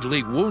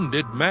deadly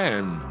wounded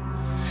man.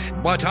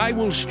 But I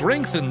will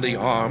strengthen the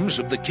arms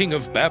of the king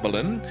of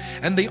Babylon,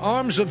 and the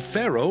arms of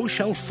Pharaoh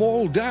shall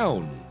fall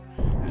down.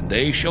 And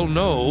they shall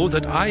know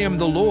that I am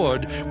the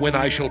Lord, when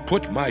I shall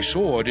put my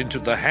sword into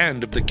the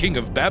hand of the king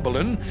of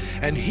Babylon,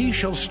 and he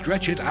shall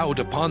stretch it out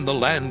upon the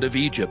land of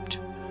Egypt.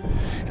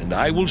 And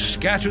I will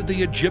scatter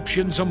the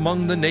Egyptians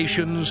among the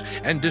nations,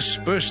 and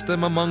disperse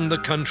them among the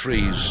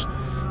countries,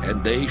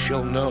 and they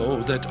shall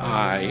know that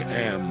I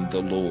am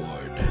the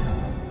Lord.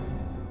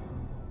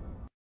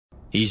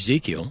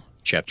 Ezekiel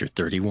chapter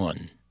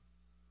 31.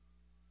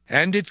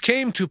 And it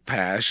came to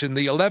pass in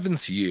the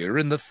 11th year,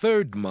 in the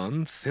 3rd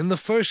month, in the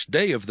 1st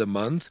day of the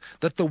month,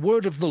 that the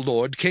word of the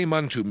Lord came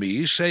unto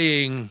me,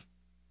 saying,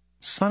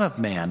 Son of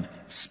man,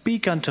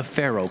 speak unto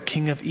Pharaoh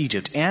king of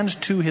Egypt, and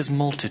to his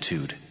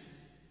multitude.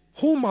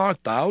 Whom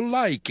art thou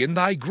like in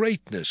thy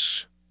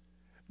greatness?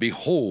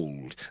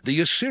 Behold,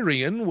 the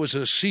Assyrian was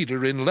a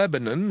cedar in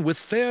Lebanon, with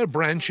fair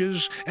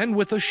branches, and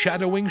with a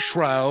shadowing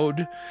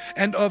shroud,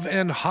 and of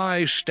an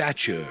high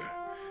stature,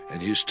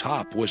 and his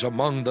top was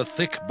among the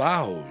thick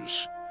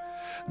boughs.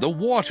 The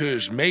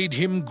waters made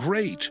him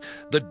great,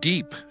 the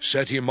deep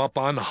set him up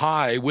on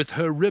high, with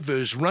her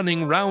rivers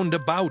running round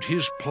about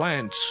his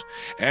plants,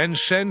 and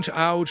sent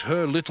out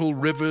her little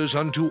rivers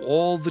unto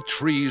all the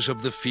trees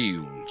of the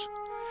field.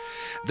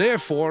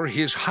 Therefore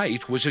his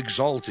height was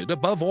exalted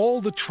above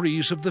all the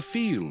trees of the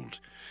field,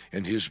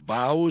 and his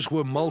boughs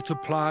were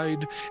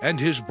multiplied, and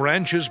his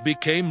branches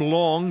became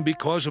long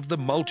because of the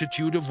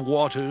multitude of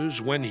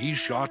waters when he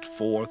shot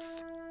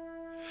forth.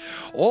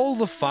 All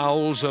the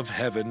fowls of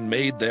heaven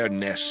made their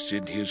nests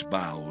in his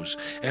boughs,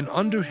 and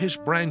under his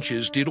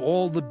branches did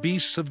all the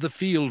beasts of the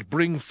field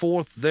bring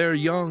forth their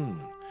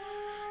young.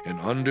 And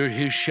under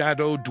his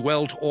shadow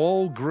dwelt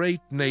all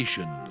great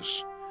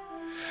nations.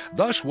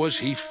 Thus was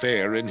he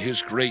fair in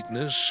his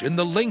greatness, in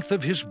the length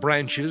of his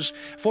branches,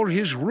 for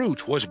his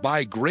root was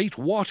by great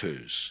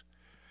waters.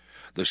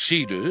 The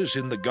cedars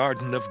in the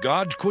garden of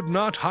God could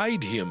not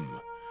hide him.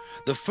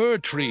 The fir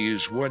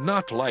trees were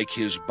not like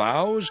his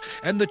boughs,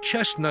 and the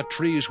chestnut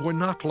trees were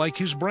not like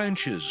his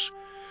branches.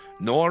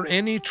 Nor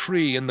any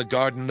tree in the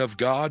garden of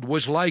God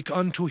was like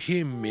unto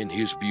him in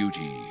his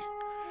beauty.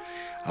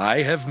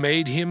 I have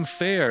made him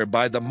fair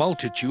by the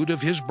multitude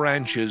of his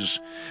branches,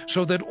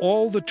 so that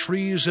all the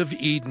trees of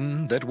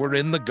Eden that were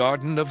in the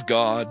garden of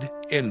God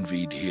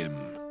envied him.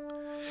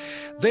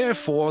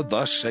 Therefore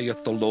thus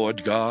saith the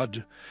Lord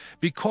God,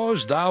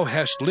 Because thou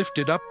hast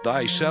lifted up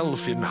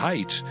thyself in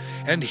height,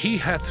 and he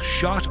hath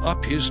shot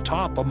up his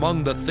top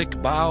among the thick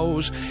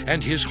boughs,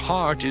 and his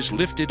heart is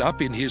lifted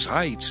up in his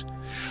height,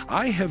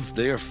 I have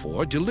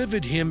therefore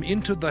delivered him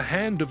into the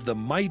hand of the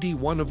mighty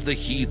one of the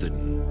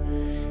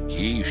heathen.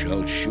 He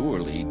shall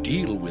surely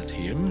deal with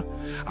him.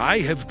 I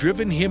have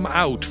driven him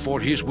out for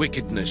his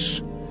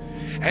wickedness.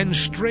 And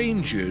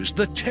strangers,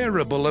 the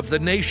terrible of the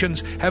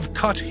nations, have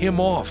cut him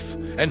off,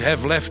 and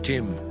have left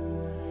him.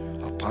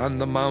 Upon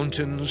the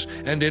mountains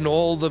and in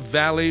all the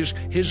valleys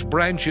his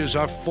branches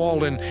are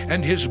fallen,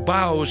 and his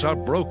boughs are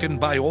broken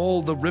by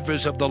all the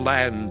rivers of the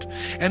land,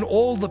 and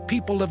all the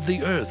people of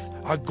the earth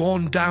are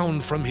gone down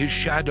from his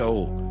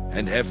shadow,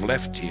 and have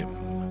left him.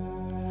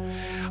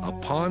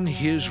 Upon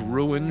his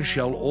ruin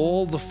shall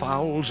all the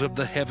fowls of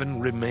the heaven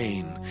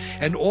remain,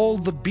 and all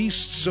the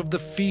beasts of the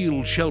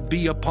field shall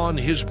be upon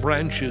his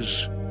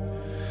branches,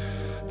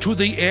 to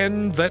the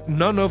end that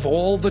none of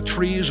all the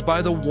trees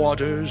by the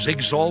waters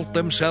exalt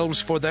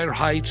themselves for their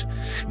height,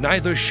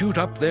 neither shoot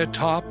up their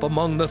top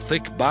among the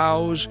thick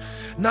boughs,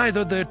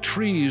 neither their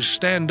trees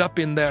stand up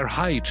in their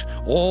height,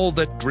 all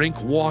that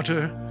drink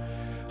water.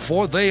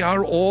 For they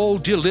are all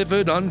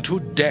delivered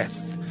unto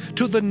death,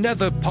 to the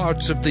nether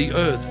parts of the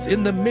earth,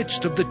 in the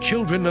midst of the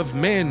children of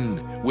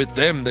men, with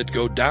them that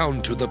go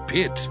down to the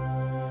pit.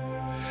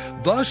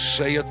 Thus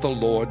saith the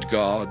Lord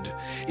God,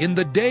 In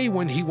the day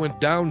when he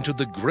went down to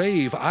the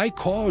grave, I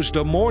caused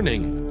a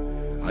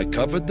mourning. I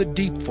covered the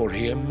deep for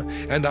him,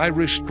 and I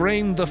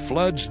restrained the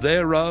floods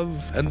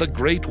thereof, and the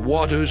great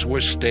waters were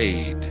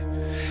stayed.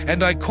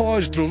 And I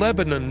caused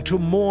Lebanon to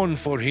mourn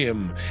for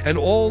him, and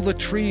all the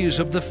trees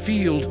of the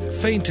field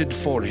fainted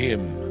for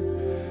him.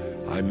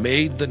 I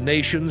made the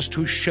nations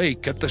to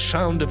shake at the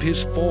sound of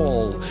his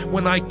fall,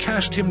 when I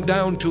cast him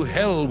down to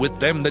hell with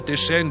them that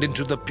descend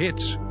into the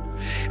pits.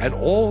 And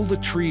all the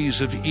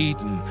trees of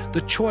Eden,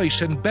 the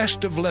choice and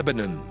best of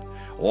Lebanon,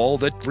 all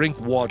that drink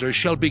water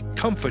shall be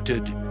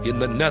comforted in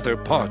the nether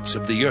parts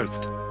of the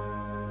earth.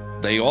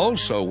 They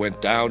also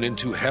went down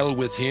into hell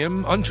with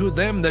him, unto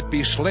them that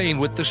be slain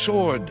with the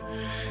sword,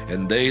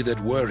 and they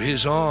that were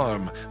his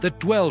arm, that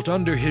dwelt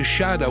under his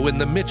shadow in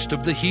the midst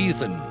of the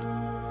heathen.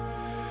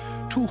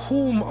 To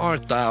whom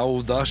art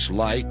thou thus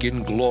like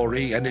in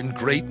glory and in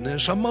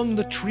greatness among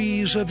the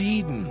trees of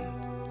Eden?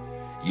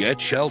 Yet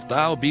shalt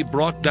thou be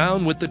brought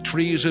down with the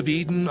trees of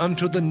Eden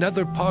unto the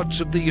nether parts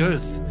of the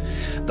earth.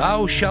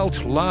 Thou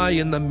shalt lie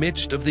in the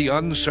midst of the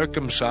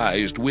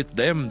uncircumcised with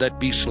them that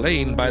be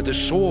slain by the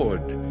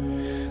sword.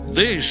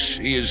 This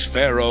is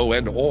Pharaoh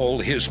and all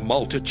his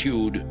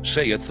multitude,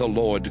 saith the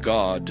Lord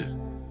God.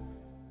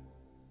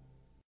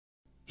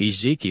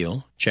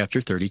 Ezekiel chapter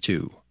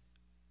 32.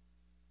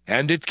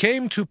 And it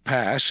came to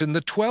pass in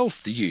the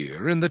 12th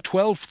year, in the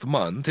 12th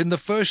month, in the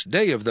 1st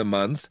day of the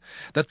month,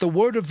 that the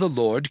word of the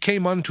Lord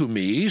came unto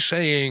me,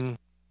 saying,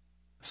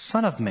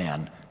 Son of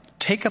man,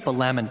 take up a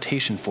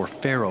lamentation for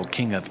Pharaoh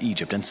king of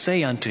Egypt, and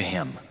say unto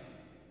him,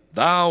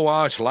 Thou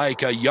art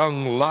like a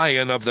young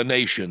lion of the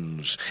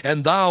nations,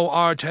 and thou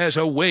art as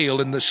a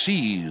whale in the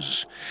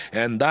seas.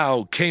 And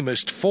thou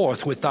camest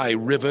forth with thy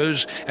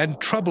rivers, and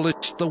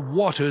troublest the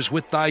waters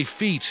with thy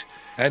feet,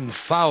 and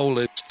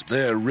foulest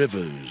their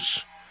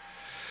rivers.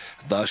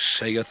 Thus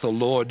saith the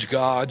Lord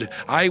God,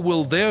 I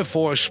will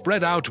therefore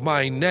spread out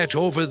my net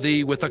over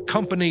thee with a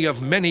company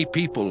of many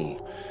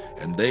people,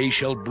 and they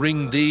shall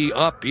bring thee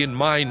up in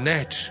my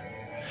net.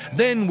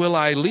 Then will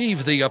I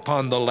leave thee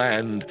upon the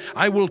land,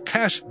 I will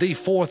cast thee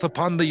forth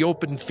upon the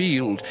open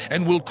field,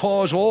 and will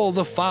cause all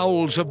the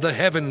fowls of the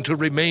heaven to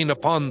remain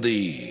upon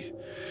thee.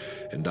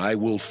 And I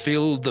will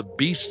fill the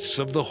beasts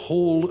of the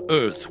whole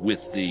earth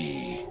with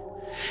thee.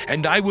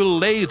 And I will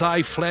lay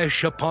thy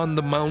flesh upon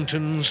the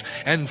mountains,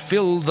 and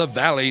fill the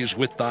valleys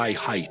with thy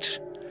height.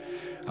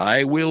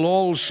 I will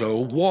also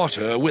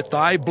water with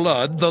thy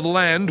blood the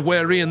land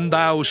wherein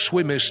thou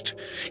swimmest,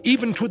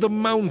 even to the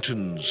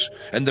mountains,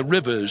 and the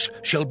rivers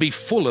shall be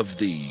full of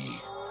thee.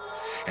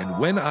 And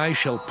when I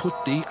shall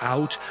put thee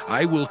out,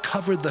 I will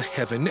cover the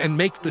heaven, and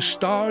make the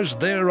stars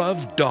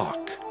thereof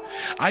dark.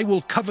 I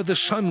will cover the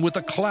sun with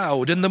a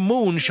cloud, and the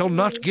moon shall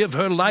not give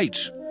her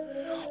light.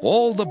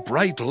 All the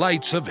bright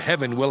lights of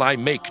heaven will I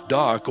make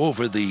dark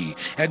over thee,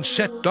 and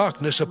set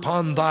darkness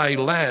upon thy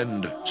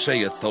land,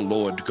 saith the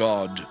Lord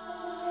God.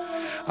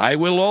 I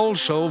will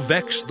also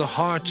vex the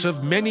hearts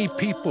of many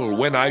people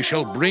when I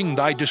shall bring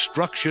thy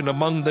destruction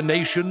among the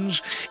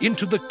nations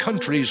into the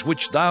countries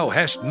which thou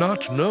hast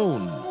not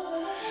known.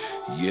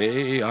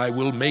 Yea, I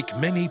will make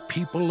many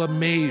people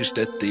amazed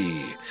at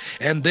thee,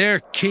 and their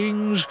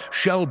kings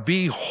shall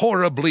be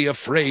horribly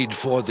afraid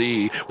for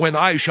thee, when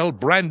I shall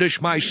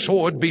brandish my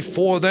sword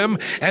before them,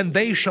 and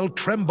they shall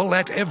tremble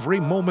at every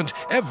moment,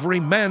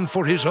 every man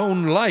for his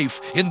own life,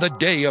 in the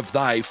day of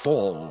thy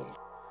fall.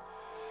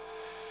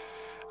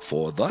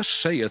 For thus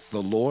saith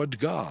the Lord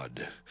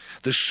God,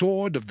 the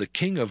sword of the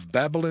king of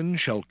Babylon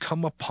shall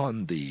come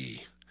upon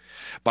thee.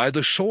 By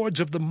the swords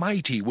of the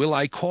mighty will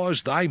I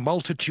cause thy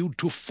multitude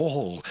to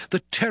fall,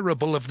 the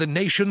terrible of the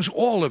nations,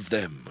 all of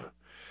them.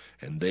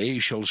 And they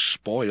shall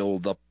spoil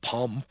the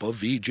pomp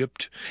of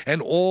Egypt,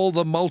 and all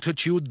the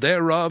multitude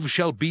thereof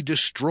shall be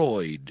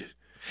destroyed.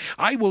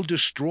 I will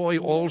destroy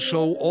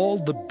also all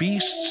the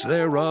beasts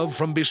thereof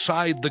from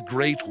beside the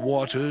great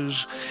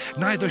waters,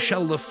 neither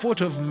shall the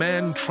foot of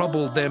man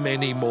trouble them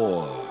any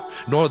more,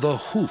 nor the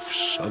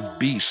hoofs of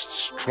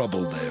beasts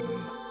trouble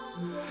them.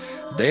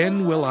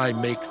 Then will I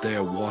make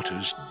their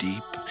waters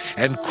deep,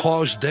 and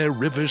cause their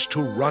rivers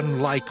to run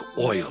like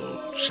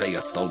oil,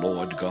 saith the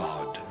Lord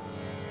God.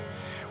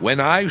 When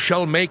I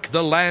shall make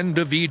the land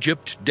of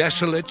Egypt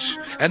desolate,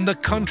 and the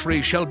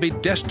country shall be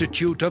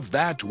destitute of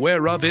that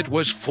whereof it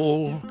was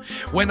full,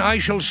 when I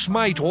shall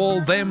smite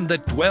all them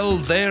that dwell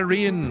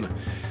therein,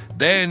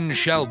 then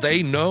shall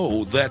they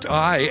know that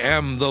I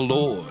am the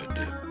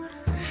Lord.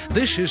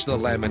 This is the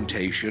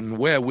lamentation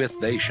wherewith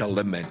they shall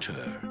lament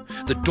her.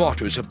 The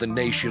daughters of the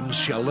nations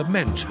shall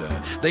lament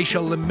her. They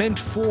shall lament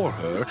for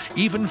her,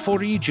 even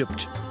for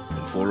Egypt,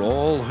 and for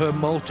all her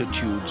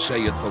multitude,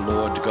 saith the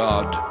Lord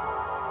God.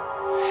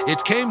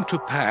 It came to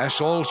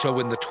pass also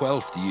in the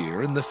 12th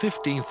year, in the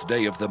 15th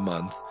day of the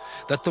month,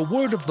 that the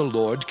word of the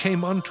Lord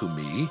came unto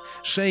me,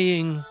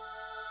 saying,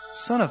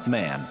 Son of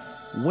man,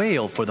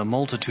 wail for the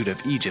multitude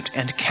of Egypt,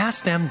 and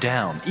cast them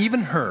down,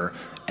 even her,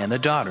 and the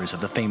daughters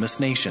of the famous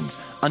nations,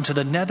 unto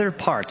the nether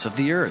parts of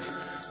the earth,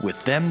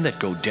 with them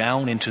that go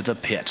down into the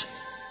pit.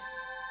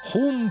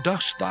 Whom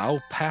dost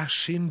thou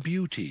pass in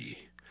beauty?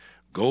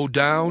 Go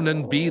down,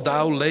 and be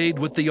thou laid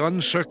with the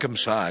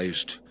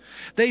uncircumcised.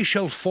 They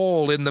shall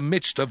fall in the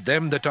midst of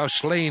them that are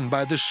slain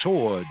by the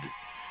sword.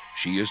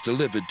 She is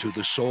delivered to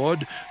the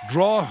sword.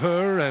 Draw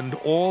her and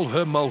all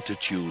her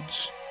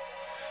multitudes.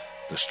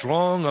 The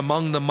strong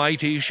among the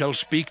mighty shall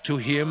speak to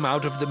him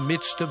out of the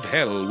midst of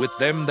hell with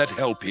them that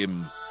help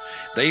him.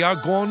 They are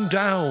gone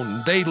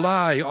down, they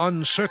lie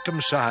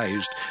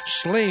uncircumcised,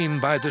 slain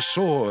by the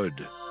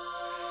sword.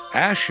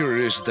 Asher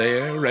is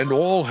there, and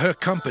all her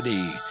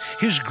company.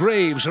 His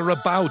graves are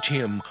about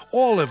him,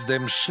 all of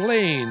them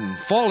slain,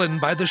 fallen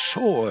by the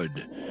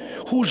sword.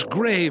 Whose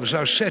graves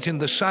are set in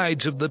the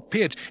sides of the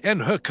pit,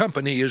 and her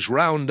company is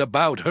round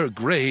about her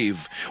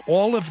grave,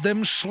 all of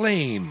them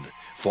slain,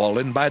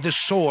 fallen by the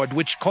sword,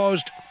 which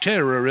caused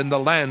terror in the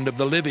land of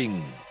the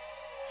living.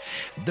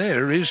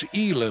 There is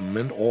Elam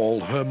and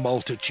all her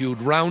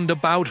multitude round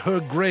about her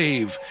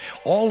grave,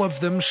 all of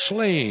them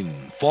slain,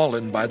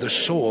 fallen by the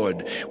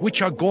sword,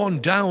 which are gone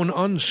down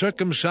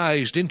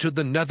uncircumcised into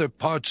the nether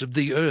parts of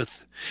the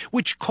earth,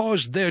 which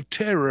caused their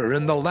terror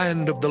in the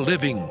land of the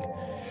living.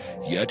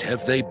 Yet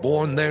have they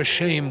borne their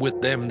shame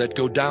with them that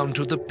go down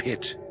to the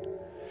pit.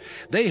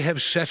 They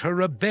have set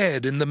her a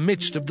bed in the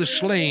midst of the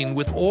slain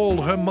with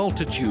all her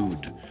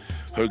multitude.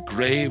 Her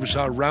graves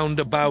are round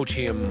about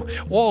him,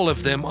 all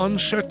of them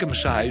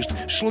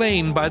uncircumcised,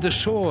 slain by the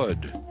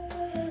sword.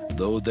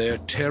 Though their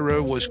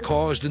terror was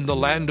caused in the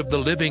land of the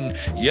living,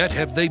 yet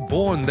have they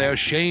borne their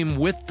shame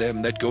with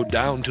them that go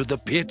down to the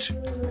pit.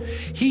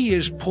 He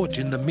is put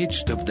in the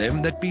midst of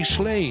them that be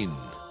slain.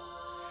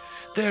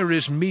 There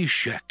is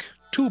Meshech,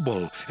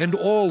 Tubal and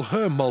all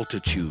her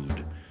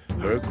multitude.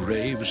 Her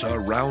graves are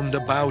round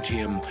about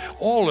him,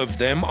 all of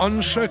them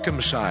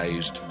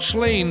uncircumcised,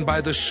 slain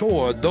by the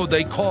sword, though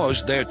they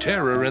caused their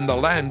terror in the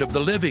land of the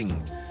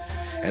living.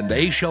 And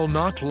they shall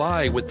not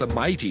lie with the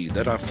mighty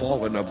that are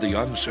fallen of the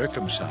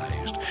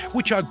uncircumcised,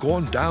 which are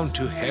gone down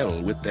to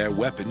hell with their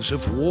weapons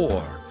of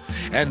war.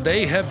 And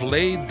they have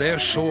laid their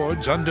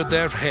swords under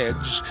their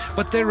heads,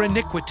 but their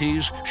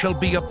iniquities shall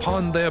be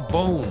upon their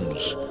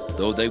bones,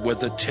 though they were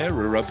the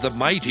terror of the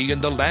mighty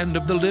in the land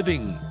of the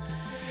living.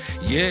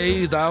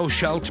 Yea, thou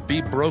shalt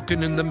be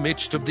broken in the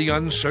midst of the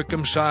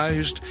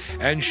uncircumcised,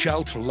 and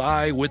shalt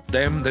lie with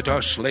them that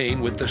are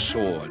slain with the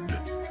sword.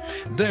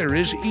 There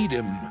is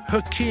Edom,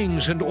 her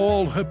kings and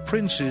all her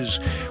princes,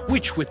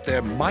 which with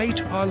their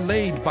might are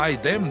laid by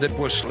them that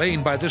were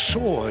slain by the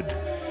sword.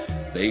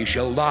 They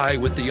shall lie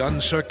with the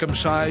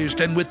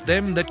uncircumcised, and with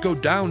them that go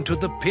down to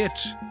the pit.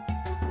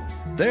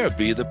 There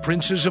be the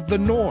princes of the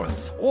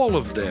north, all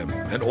of them,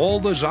 and all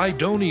the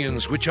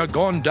Zidonians which are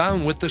gone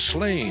down with the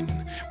slain.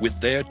 With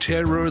their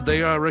terror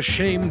they are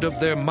ashamed of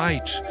their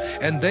might,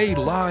 and they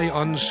lie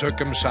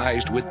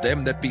uncircumcised with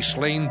them that be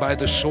slain by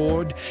the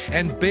sword,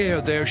 and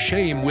bear their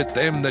shame with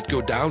them that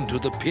go down to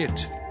the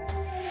pit.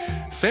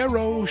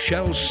 Pharaoh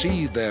shall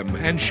see them,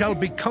 and shall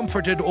be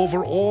comforted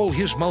over all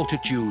his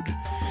multitude,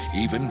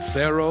 even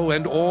Pharaoh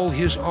and all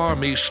his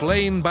army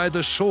slain by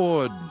the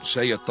sword,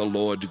 saith the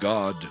Lord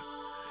God.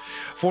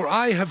 For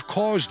I have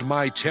caused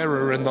my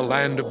terror in the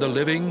land of the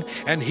living,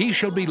 and he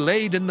shall be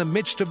laid in the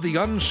midst of the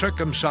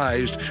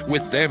uncircumcised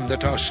with them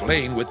that are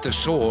slain with the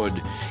sword,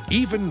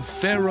 even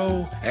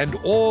Pharaoh and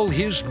all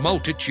his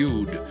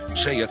multitude,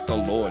 saith the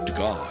Lord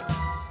God.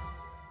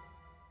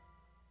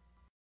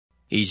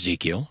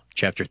 Ezekiel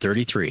chapter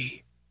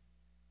 33.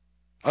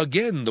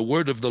 Again the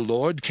word of the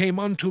Lord came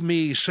unto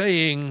me,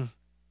 saying,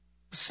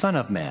 Son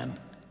of man,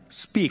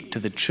 speak to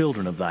the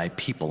children of thy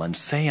people, and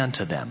say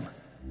unto them,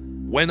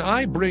 When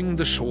I bring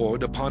the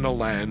sword upon a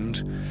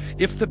land,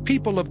 if the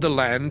people of the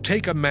land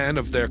take a man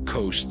of their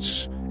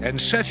coasts, and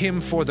set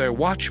him for their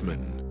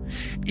watchman,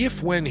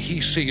 if when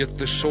he seeth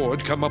the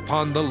sword come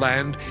upon the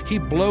land, he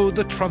blow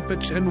the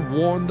trumpet and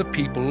warn the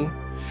people,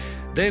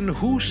 then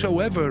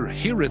whosoever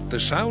heareth the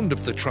sound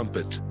of the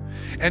trumpet,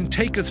 and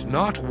taketh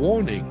not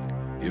warning,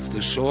 if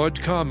the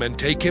sword come and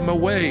take him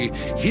away,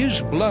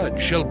 his blood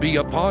shall be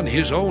upon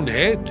his own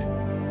head.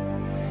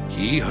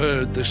 He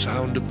heard the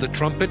sound of the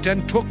trumpet,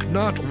 and took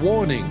not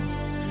warning.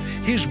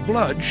 His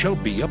blood shall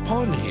be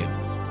upon him.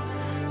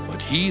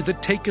 But he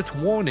that taketh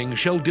warning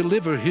shall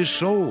deliver his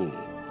soul.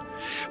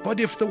 But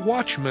if the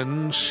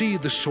watchman see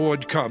the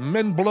sword come,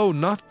 and blow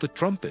not the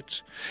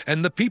trumpet,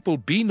 and the people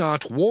be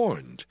not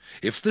warned,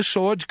 if the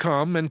sword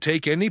come and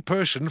take any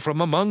person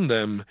from among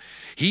them,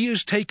 he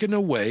is taken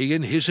away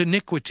in his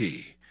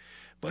iniquity.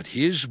 But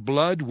his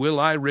blood will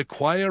I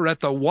require at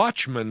the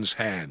watchman's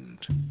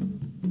hand.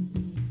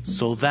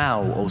 So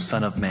thou, O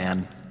son of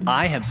man,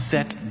 I have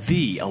set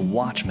thee a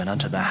watchman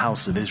unto the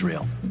house of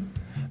Israel.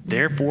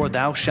 Therefore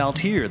thou shalt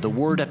hear the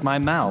word at my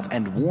mouth,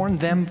 and warn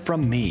them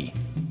from me.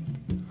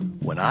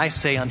 When I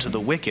say unto the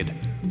wicked,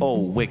 O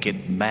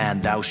wicked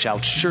man, thou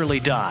shalt surely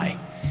die,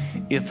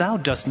 if thou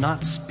dost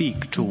not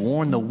speak to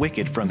warn the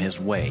wicked from his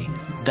way,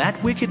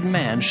 that wicked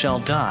man shall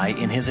die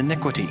in his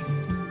iniquity,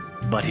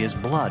 but his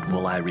blood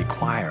will I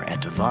require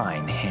at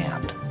thine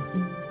hand.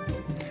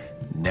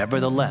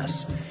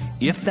 Nevertheless,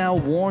 if thou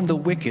warn the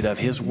wicked of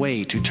his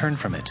way to turn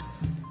from it,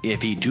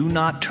 if he do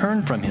not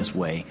turn from his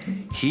way,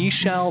 he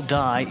shall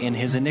die in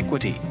his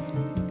iniquity,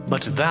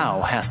 but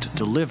thou hast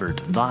delivered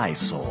thy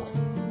soul.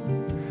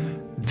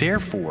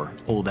 Therefore,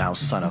 O thou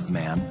son of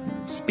man,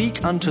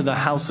 speak unto the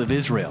house of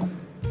Israel.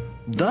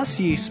 Thus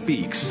ye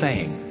speak,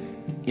 saying,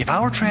 If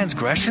our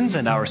transgressions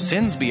and our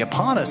sins be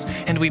upon us,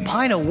 and we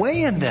pine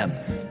away in them,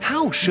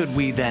 how should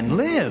we then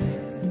live?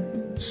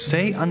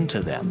 Say unto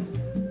them,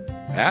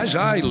 As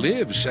I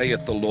live,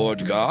 saith the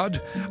Lord God,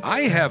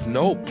 I have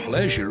no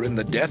pleasure in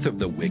the death of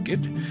the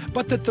wicked,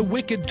 but that the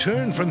wicked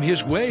turn from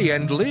his way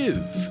and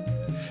live.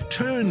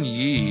 Turn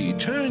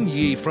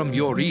ye from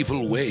your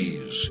evil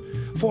ways.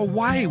 For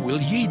why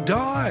will ye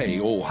die,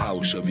 O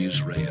house of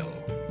Israel?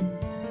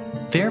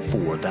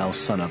 Therefore, thou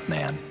son of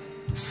man,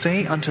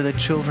 say unto the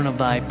children of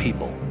thy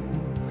people,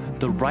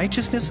 The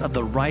righteousness of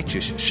the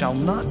righteous shall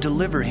not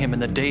deliver him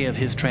in the day of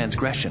his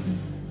transgression.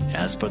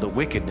 As for the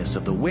wickedness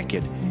of the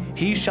wicked,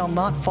 he shall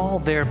not fall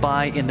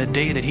thereby in the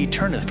day that he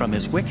turneth from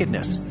his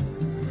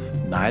wickedness.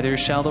 Neither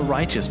shall the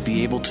righteous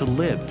be able to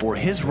live for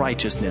his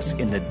righteousness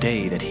in the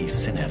day that he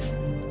sinneth.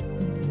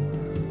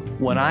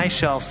 When I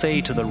shall say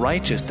to the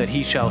righteous that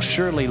he shall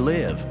surely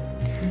live,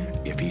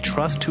 if he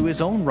trust to his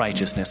own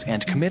righteousness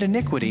and commit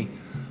iniquity,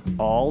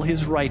 all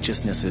his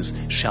righteousnesses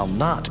shall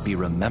not be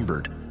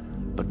remembered.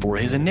 But for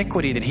his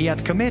iniquity that he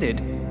hath committed,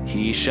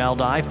 he shall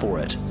die for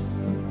it.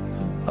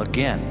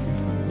 Again,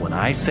 when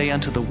I say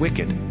unto the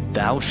wicked,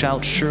 Thou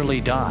shalt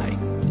surely die,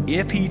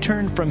 if he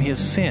turn from his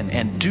sin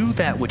and do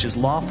that which is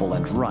lawful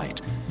and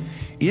right,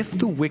 if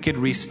the wicked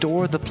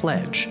restore the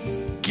pledge,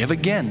 give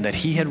again that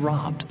he had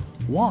robbed,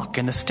 walk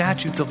in the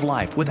statutes of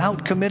life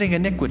without committing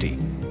iniquity,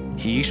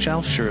 he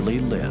shall surely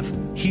live,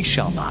 he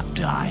shall not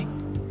die.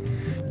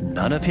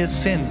 None of his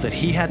sins that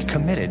he hath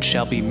committed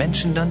shall be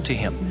mentioned unto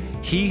him.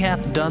 He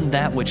hath done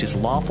that which is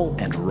lawful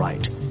and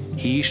right.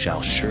 He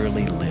shall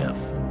surely live.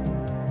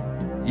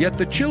 Yet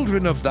the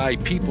children of thy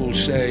people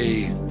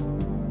say,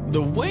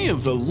 The way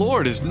of the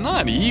Lord is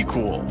not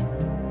equal.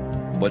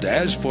 But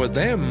as for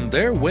them,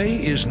 their way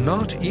is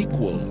not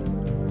equal.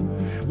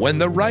 When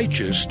the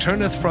righteous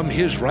turneth from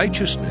his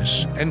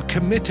righteousness, and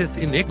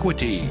committeth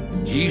iniquity,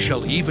 he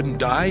shall even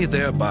die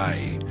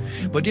thereby.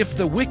 But if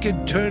the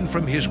wicked turn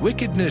from his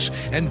wickedness,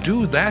 and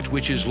do that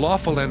which is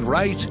lawful and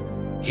right,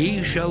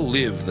 he shall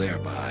live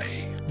thereby.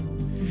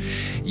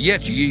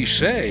 Yet ye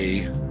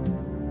say,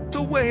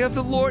 The way of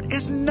the Lord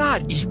is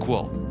not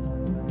equal.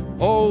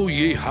 O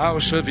ye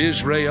house of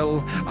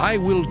Israel, I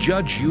will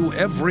judge you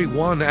every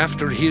one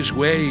after his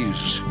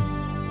ways.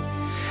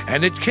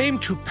 And it came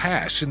to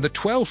pass in the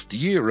 12th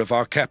year of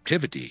our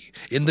captivity,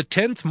 in the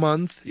 10th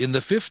month, in the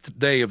 5th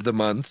day of the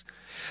month,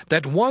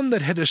 that one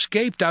that had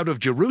escaped out of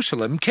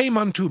Jerusalem came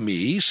unto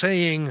me,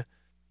 saying,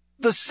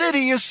 The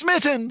city is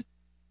smitten.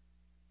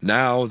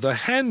 Now the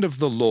hand of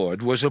the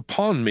Lord was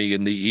upon me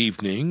in the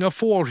evening,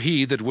 afore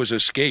he that was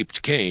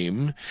escaped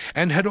came,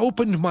 and had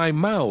opened my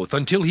mouth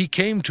until he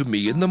came to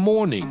me in the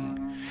morning.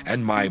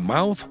 And my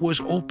mouth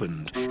was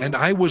opened, and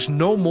I was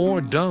no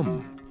more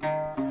dumb.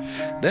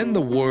 Then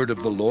the word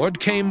of the Lord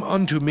came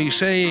unto me,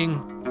 saying,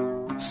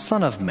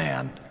 Son of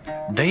man,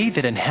 they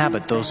that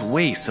inhabit those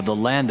wastes of the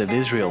land of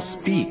Israel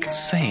speak,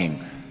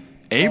 saying,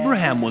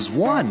 Abraham was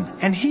one,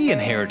 and he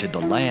inherited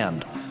the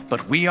land.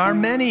 But we are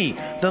many,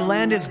 the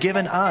land is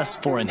given us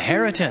for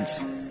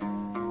inheritance.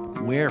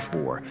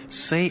 Wherefore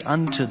say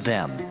unto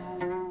them,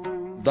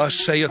 Thus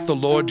saith the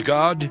Lord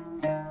God,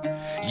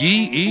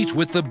 Ye eat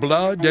with the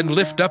blood, and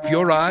lift up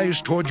your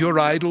eyes toward your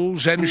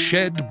idols, and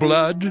shed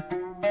blood.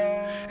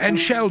 And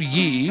shall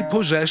ye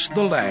possess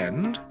the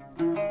land?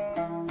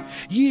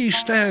 Ye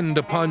stand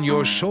upon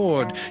your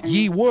sword,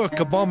 ye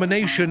work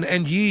abomination,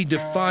 and ye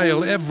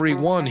defile every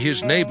one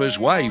his neighbor's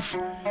wife.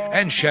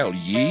 And shall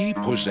ye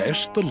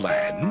possess the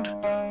land?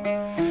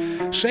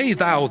 Say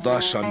thou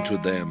thus unto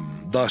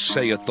them, Thus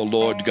saith the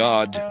Lord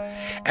God,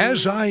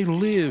 As I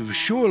live,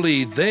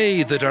 surely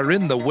they that are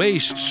in the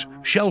wastes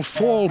shall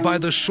fall by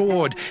the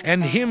sword,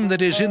 and him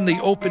that is in the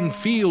open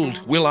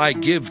field will I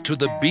give to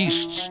the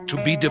beasts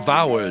to be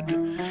devoured.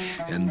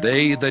 And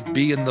they that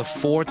be in the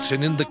forts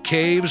and in the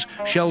caves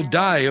shall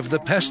die of the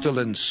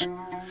pestilence.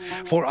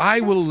 For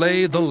I will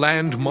lay the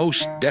land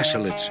most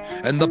desolate,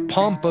 and the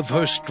pomp of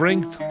her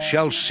strength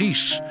shall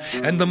cease,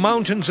 and the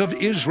mountains of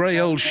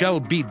Israel shall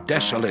be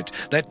desolate,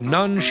 that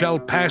none shall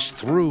pass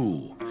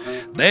through.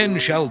 Then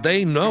shall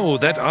they know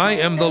that I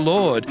am the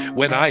Lord,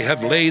 when I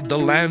have laid the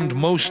land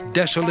most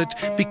desolate,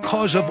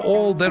 because of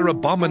all their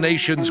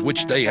abominations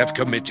which they have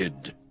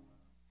committed.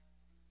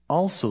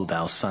 Also,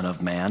 thou son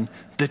of man,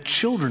 the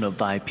children of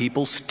thy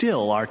people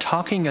still are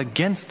talking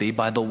against thee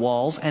by the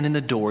walls and in the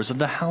doors of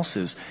the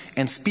houses,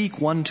 and speak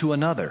one to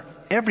another,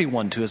 every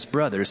one to his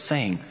brother,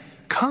 saying,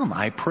 Come,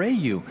 I pray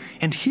you,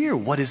 and hear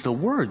what is the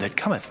word that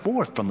cometh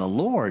forth from the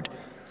Lord.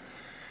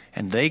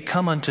 And they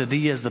come unto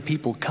thee as the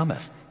people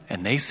cometh,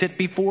 and they sit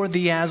before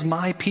thee as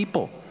my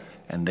people,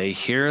 and they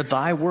hear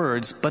thy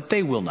words, but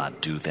they will not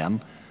do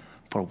them.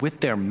 For with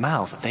their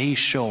mouth they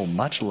show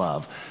much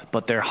love,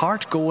 but their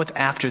heart goeth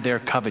after their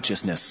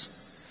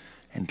covetousness.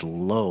 And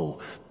lo,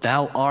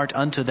 thou art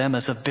unto them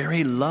as a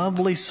very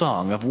lovely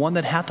song of one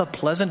that hath a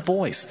pleasant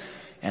voice,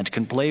 and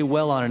can play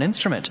well on an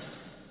instrument.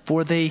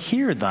 For they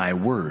hear thy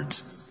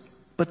words,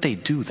 but they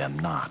do them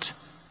not.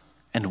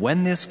 And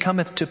when this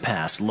cometh to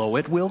pass, lo,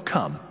 it will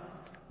come,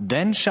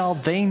 then shall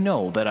they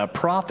know that a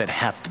prophet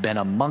hath been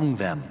among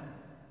them.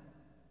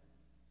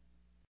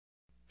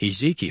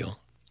 Ezekiel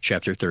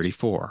chapter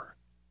 34.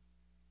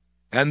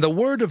 And the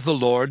word of the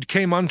Lord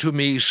came unto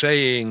me,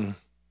 saying,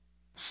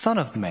 Son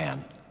of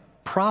man,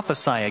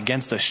 prophesy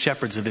against the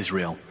shepherds of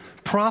Israel.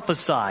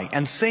 Prophesy,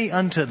 and say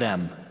unto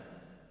them,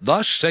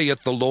 Thus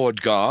saith the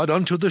Lord God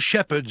unto the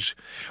shepherds,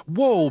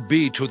 Woe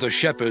be to the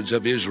shepherds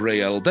of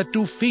Israel that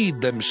do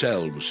feed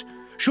themselves.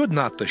 Should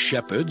not the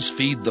shepherds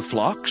feed the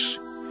flocks?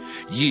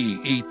 Ye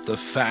eat the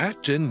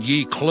fat, and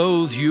ye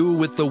clothe you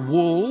with the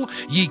wool.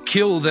 Ye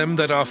kill them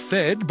that are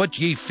fed, but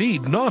ye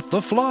feed not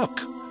the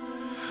flock.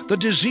 The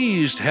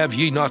diseased have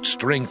ye not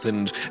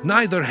strengthened,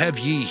 neither have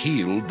ye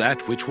healed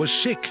that which was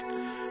sick.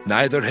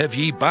 Neither have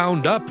ye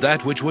bound up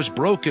that which was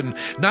broken,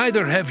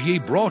 neither have ye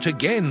brought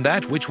again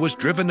that which was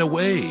driven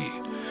away.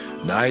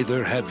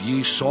 Neither have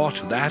ye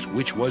sought that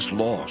which was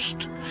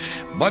lost.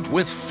 But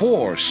with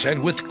force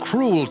and with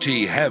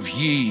cruelty have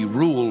ye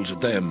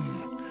ruled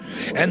them.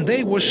 And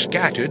they were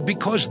scattered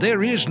because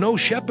there is no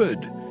shepherd.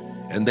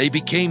 And they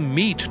became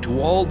meat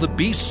to all the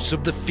beasts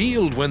of the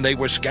field when they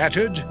were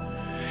scattered.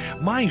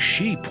 My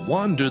sheep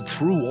wandered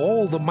through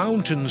all the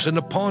mountains and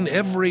upon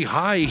every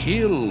high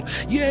hill.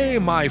 Yea,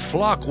 my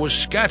flock was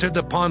scattered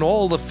upon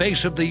all the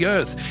face of the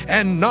earth,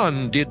 and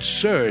none did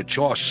search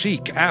or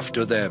seek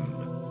after them.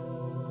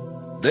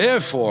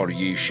 Therefore,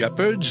 ye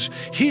shepherds,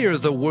 hear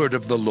the word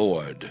of the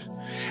Lord.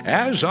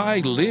 As I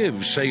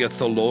live, saith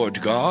the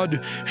Lord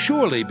God,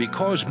 surely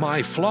because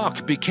my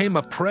flock became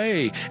a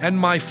prey, and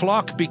my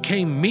flock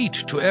became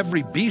meat to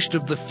every beast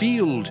of the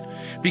field,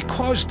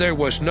 because there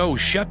was no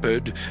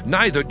shepherd,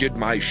 neither did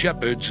my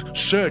shepherds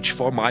search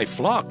for my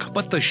flock,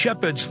 but the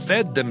shepherds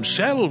fed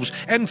themselves,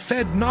 and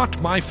fed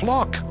not my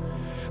flock.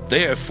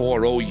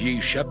 Therefore, O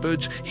ye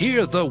shepherds,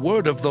 hear the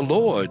word of the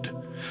Lord.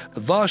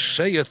 Thus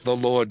saith the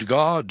Lord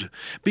God,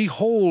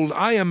 Behold,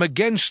 I am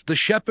against the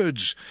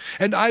shepherds,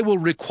 and I will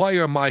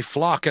require my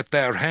flock at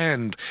their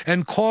hand,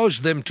 and cause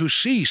them to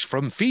cease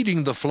from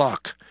feeding the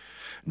flock.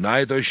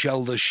 Neither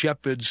shall the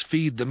shepherds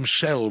feed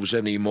themselves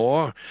any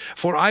more,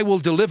 for I will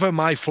deliver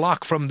my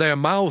flock from their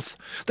mouth,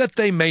 that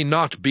they may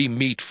not be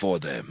meat for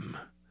them.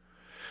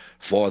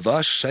 For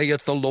thus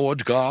saith the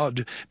Lord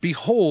God,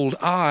 Behold,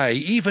 I,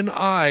 even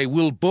I,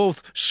 will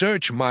both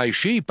search my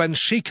sheep and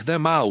seek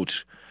them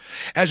out.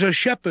 As a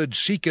shepherd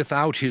seeketh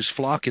out his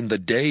flock in the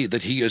day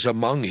that he is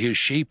among his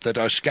sheep that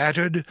are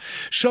scattered,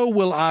 so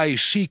will I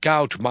seek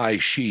out my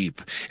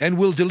sheep, and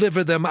will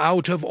deliver them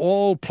out of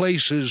all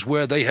places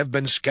where they have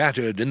been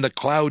scattered in the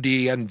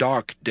cloudy and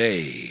dark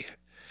day.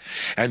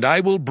 And I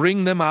will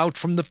bring them out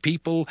from the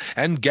people,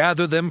 and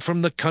gather them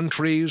from the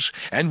countries,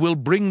 and will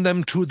bring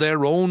them to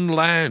their own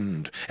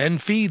land, and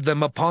feed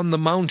them upon the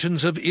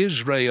mountains of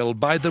Israel,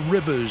 by the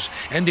rivers,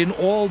 and in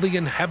all the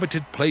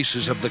inhabited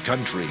places of the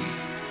country.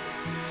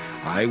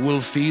 I will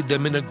feed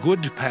them in a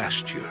good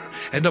pasture,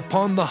 and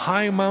upon the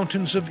high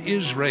mountains of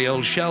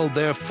Israel shall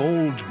their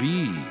fold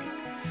be.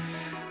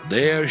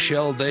 There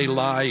shall they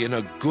lie in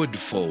a good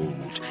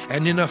fold,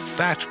 and in a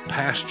fat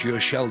pasture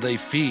shall they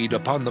feed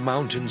upon the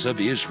mountains of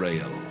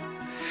Israel.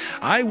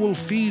 I will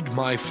feed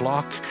my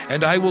flock,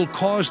 and I will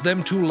cause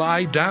them to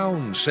lie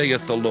down,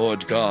 saith the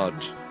Lord God.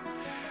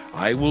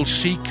 I will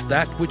seek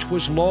that which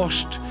was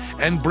lost,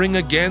 and bring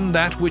again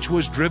that which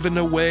was driven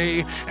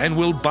away, and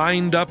will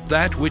bind up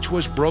that which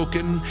was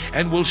broken,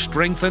 and will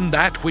strengthen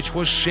that which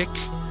was sick.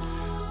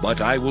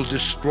 But I will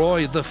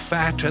destroy the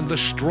fat and the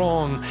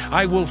strong,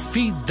 I will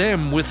feed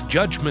them with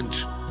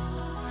judgment.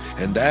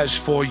 And as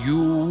for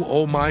you,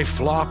 O my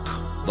flock,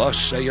 thus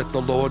saith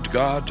the Lord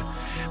God,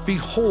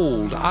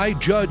 Behold, I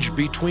judge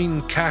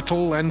between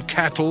cattle and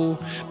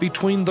cattle,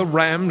 between the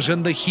rams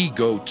and the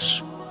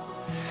he-goats.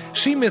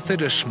 Seemeth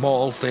it a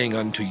small thing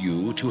unto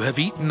you to have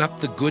eaten up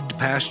the good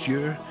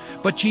pasture,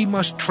 but ye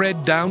must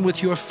tread down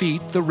with your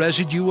feet the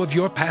residue of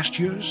your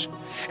pastures?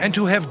 And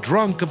to have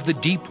drunk of the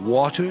deep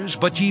waters,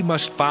 but ye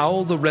must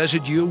foul the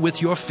residue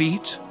with your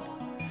feet?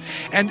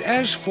 And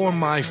as for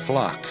my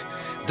flock,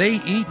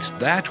 they eat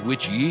that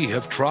which ye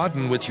have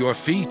trodden with your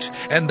feet,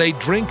 and they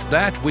drink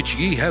that which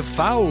ye have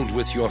fouled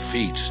with your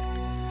feet.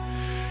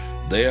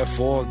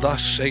 Therefore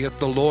thus saith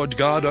the Lord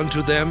God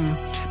unto them,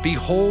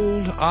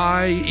 Behold,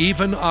 I,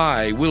 even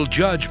I, will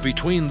judge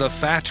between the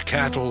fat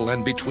cattle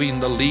and between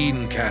the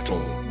lean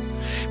cattle.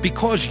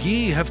 Because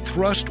ye have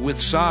thrust with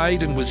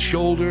side and with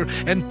shoulder,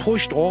 and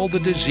pushed all the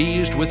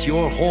diseased with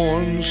your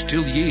horns,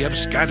 till ye have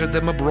scattered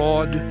them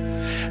abroad,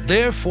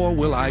 therefore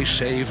will I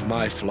save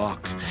my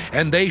flock,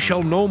 and they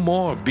shall no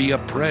more be a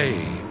prey.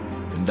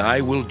 And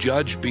I will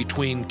judge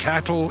between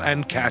cattle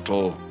and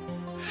cattle.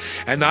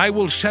 And I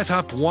will set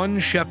up one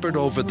shepherd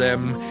over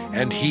them,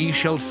 and he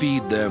shall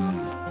feed them,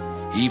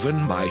 even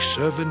my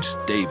servant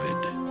David.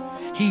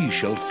 He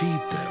shall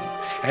feed them,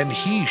 and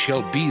he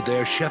shall be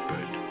their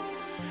shepherd.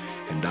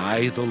 And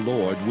I, the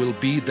Lord, will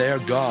be their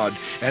God,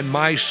 and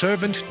my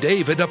servant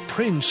David a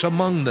prince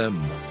among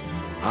them.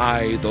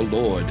 I, the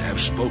Lord, have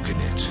spoken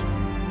it.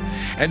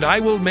 And I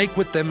will make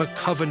with them a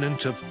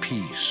covenant of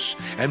peace,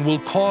 and will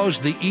cause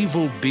the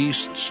evil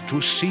beasts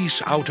to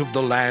cease out of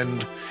the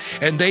land,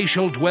 and they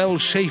shall dwell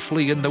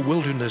safely in the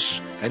wilderness,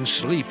 and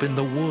sleep in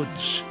the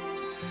woods.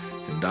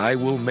 And I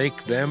will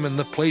make them and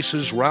the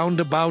places round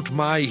about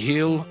my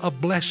hill a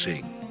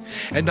blessing,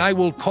 and I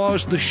will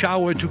cause the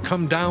shower to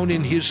come down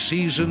in his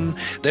season.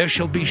 There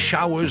shall be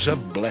showers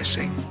of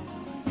blessing.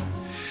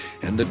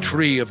 And the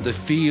tree of the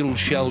field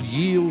shall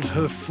yield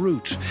her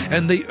fruit,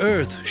 and the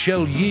earth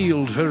shall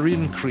yield her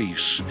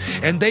increase.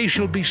 And they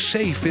shall be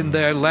safe in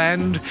their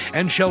land,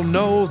 and shall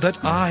know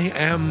that I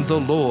am the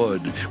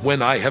Lord,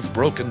 when I have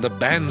broken the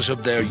bands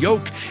of their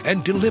yoke,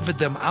 and delivered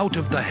them out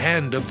of the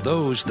hand of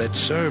those that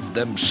served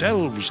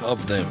themselves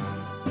of them.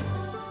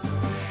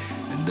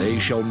 And they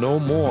shall no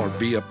more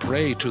be a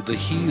prey to the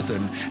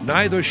heathen,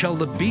 neither shall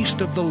the beast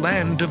of the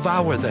land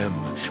devour them,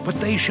 but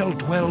they shall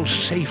dwell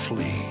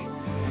safely,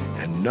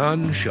 and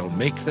none shall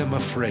make them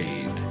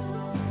afraid.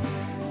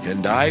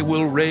 And I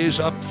will raise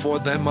up for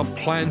them a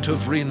plant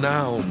of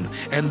renown,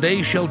 and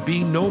they shall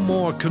be no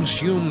more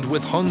consumed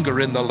with hunger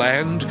in the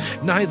land,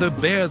 neither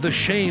bear the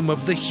shame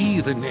of the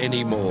heathen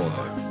any more.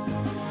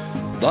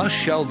 Thus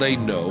shall they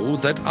know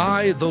that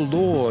I, the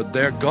Lord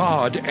their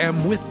God,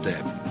 am with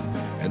them,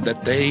 and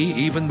that they,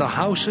 even the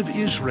house of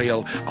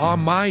Israel, are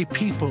my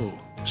people,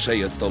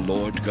 saith the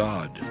Lord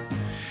God.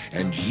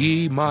 And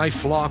ye, my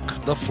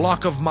flock, the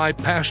flock of my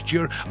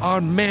pasture,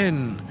 are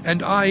men,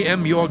 and I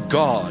am your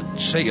God,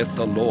 saith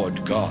the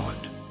Lord God.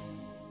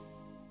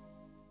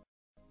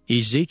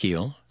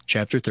 Ezekiel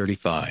Chapter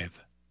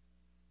 35.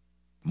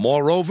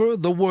 Moreover,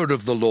 the word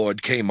of the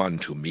Lord came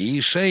unto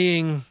me,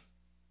 saying,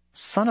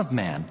 Son of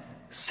man,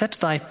 set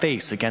thy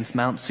face against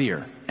Mount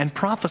Seir, and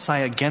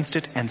prophesy against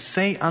it, and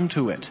say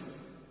unto it,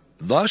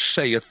 Thus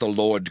saith the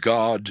Lord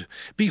God,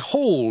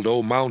 Behold,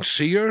 O Mount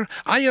Seir,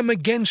 I am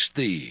against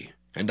thee,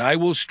 and I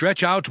will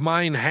stretch out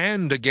mine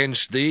hand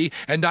against thee,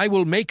 and I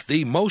will make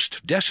thee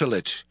most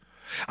desolate.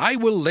 I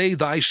will lay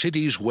thy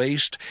cities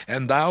waste,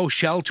 and thou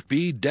shalt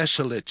be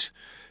desolate,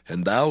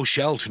 and thou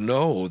shalt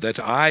know that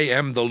I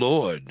am the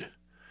Lord.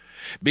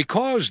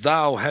 Because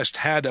thou hast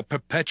had a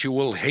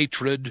perpetual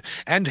hatred,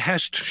 and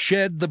hast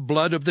shed the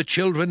blood of the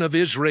children of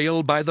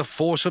Israel by the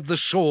force of the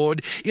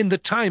sword in the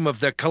time of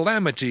their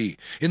calamity,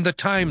 in the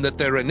time that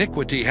their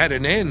iniquity had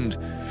an end,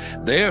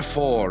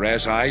 therefore,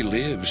 as I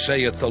live,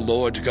 saith the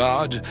Lord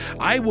God,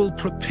 I will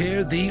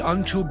prepare thee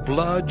unto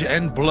blood,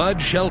 and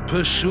blood shall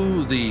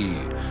pursue thee.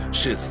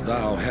 Sith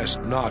thou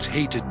hast not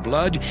hated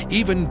blood,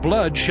 even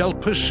blood shall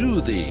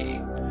pursue thee.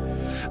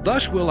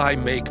 Thus will I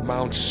make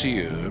Mount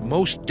Seir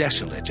most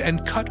desolate,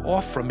 and cut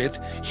off from it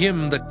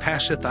him that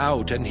passeth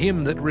out, and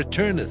him that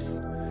returneth.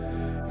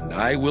 And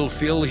I will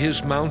fill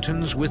his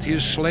mountains with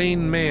his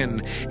slain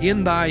men,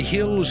 in thy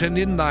hills and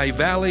in thy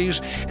valleys,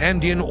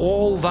 and in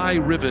all thy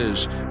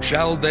rivers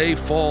shall they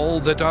fall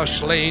that are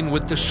slain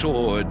with the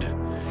sword.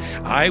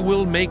 I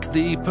will make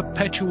thee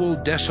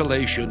perpetual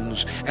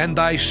desolations, and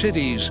thy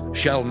cities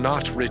shall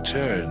not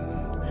return.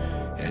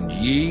 And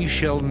ye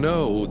shall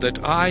know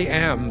that I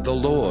am the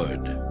Lord.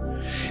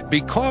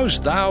 Because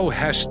thou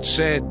hast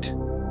said,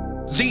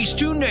 These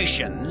two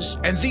nations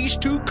and these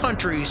two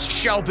countries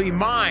shall be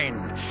mine,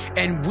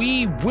 and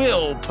we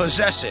will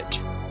possess it.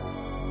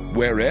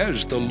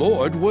 Whereas the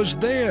Lord was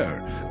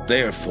there.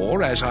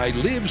 Therefore, as I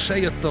live,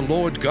 saith the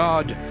Lord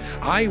God,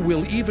 I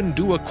will even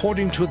do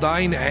according to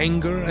thine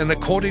anger, and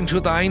according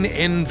to thine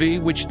envy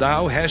which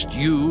thou hast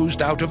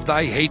used out of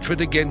thy hatred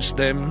against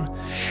them,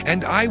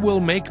 and I will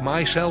make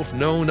myself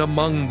known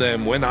among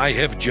them when I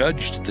have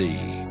judged thee.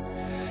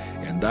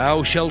 And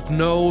thou shalt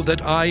know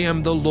that I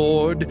am the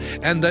Lord,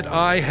 and that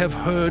I have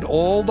heard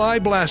all thy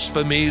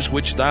blasphemies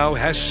which thou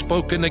hast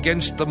spoken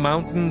against the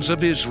mountains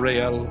of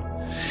Israel,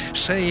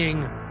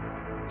 saying,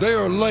 They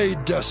are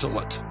laid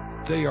desolate.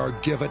 They are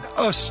given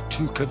us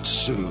to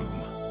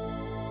consume.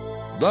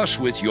 Thus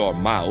with your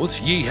mouth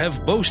ye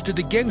have boasted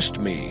against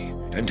me,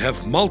 and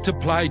have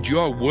multiplied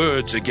your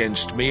words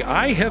against me.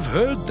 I have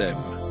heard them.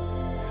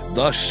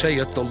 Thus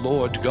saith the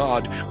Lord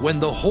God, When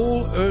the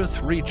whole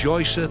earth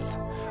rejoiceth,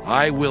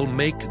 I will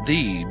make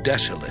thee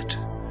desolate.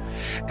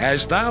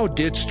 As thou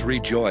didst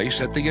rejoice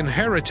at the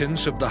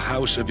inheritance of the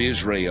house of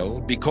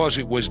Israel, because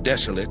it was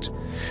desolate,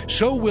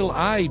 so will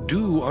I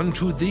do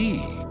unto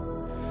thee.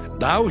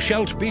 Thou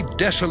shalt be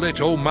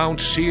desolate, O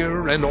Mount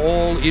Seir, and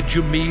all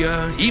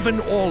Idumea, even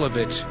all of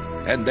it,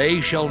 and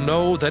they shall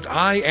know that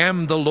I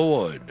am the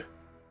Lord.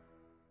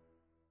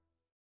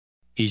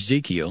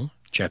 Ezekiel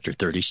chapter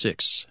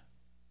 36.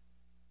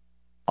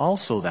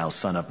 Also, thou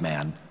son of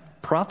man,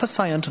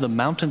 prophesy unto the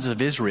mountains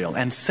of Israel,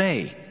 and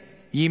say,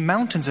 Ye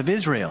mountains of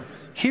Israel,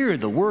 hear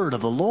the word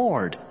of the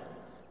Lord.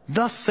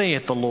 Thus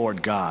saith the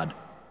Lord God,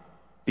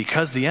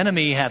 Because the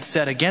enemy hath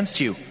said against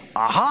you,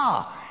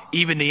 Aha!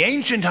 Even the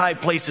ancient high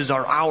places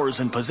are ours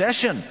in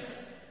possession.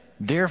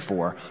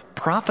 Therefore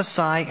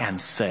prophesy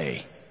and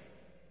say,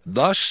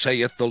 Thus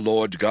saith the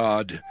Lord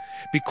God,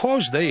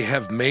 Because they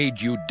have made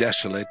you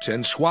desolate,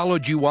 and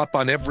swallowed you up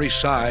on every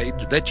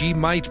side, that ye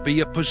might be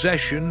a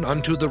possession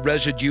unto the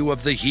residue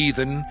of the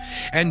heathen,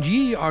 and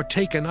ye are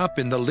taken up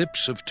in the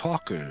lips of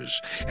talkers,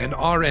 and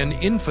are an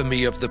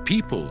infamy of the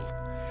people.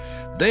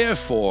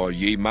 Therefore,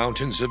 ye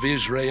mountains of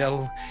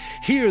Israel,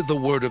 hear the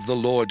word of the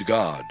Lord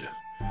God.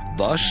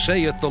 Thus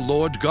saith the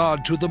Lord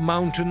God to the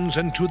mountains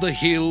and to the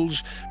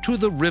hills, to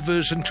the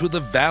rivers and to the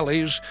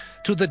valleys,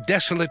 to the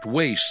desolate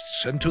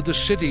wastes and to the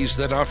cities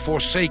that are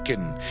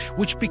forsaken,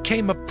 which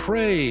became a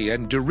prey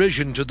and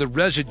derision to the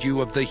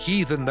residue of the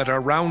heathen that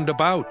are round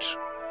about.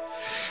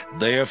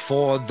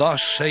 Therefore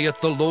thus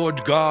saith the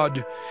Lord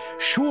God,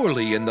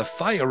 Surely in the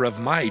fire of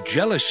my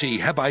jealousy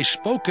have I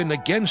spoken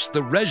against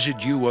the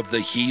residue of the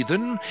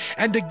heathen,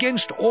 and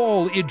against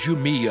all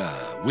Idumea,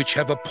 which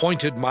have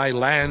appointed my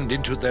land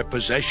into their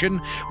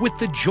possession, with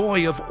the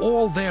joy of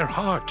all their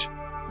heart,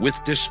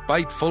 with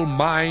despiteful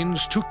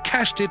minds to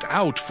cast it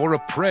out for a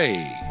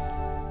prey.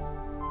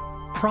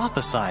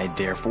 Prophesy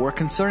therefore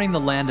concerning the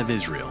land of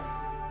Israel,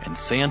 and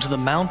say unto the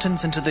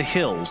mountains and to the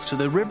hills, to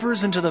the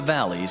rivers and to the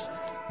valleys,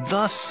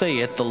 Thus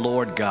saith the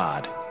Lord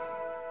God,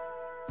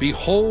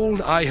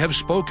 Behold, I have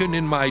spoken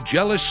in my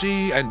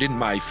jealousy and in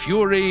my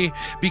fury,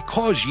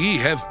 because ye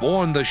have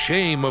borne the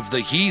shame of the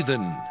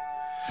heathen.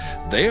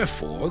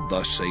 Therefore,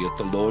 thus saith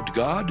the Lord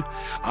God,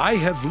 I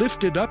have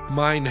lifted up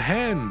mine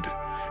hand.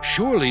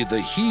 Surely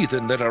the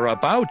heathen that are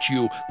about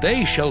you,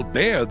 they shall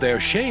bear their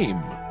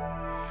shame.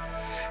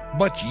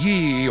 But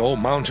ye, O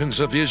mountains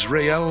of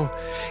Israel,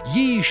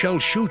 ye shall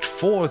shoot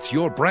forth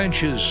your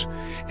branches,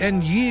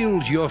 and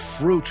yield your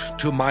fruit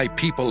to my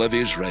people of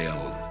Israel,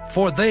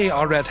 for they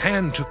are at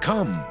hand to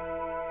come.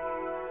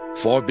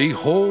 For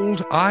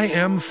behold, I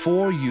am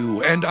for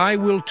you, and I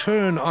will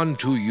turn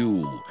unto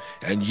you,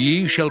 and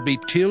ye shall be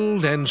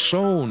tilled and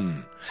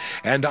sown.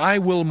 And I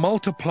will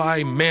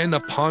multiply men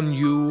upon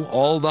you,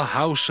 all the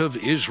house of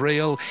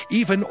Israel,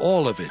 even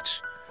all of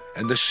it.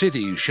 And the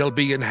cities shall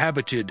be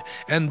inhabited,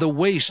 and the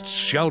wastes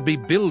shall be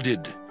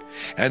builded.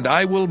 And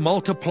I will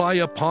multiply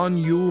upon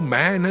you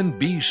man and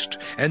beast,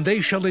 and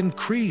they shall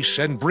increase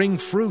and bring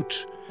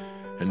fruit.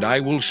 And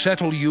I will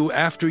settle you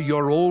after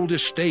your old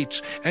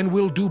estates, and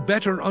will do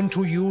better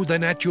unto you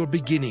than at your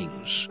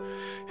beginnings.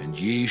 And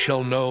ye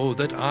shall know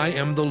that I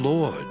am the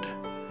Lord.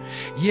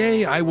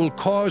 Yea, I will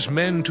cause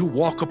men to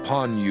walk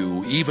upon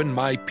you, even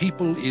my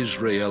people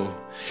Israel,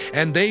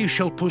 and they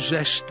shall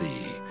possess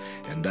thee,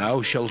 and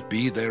thou shalt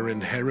be their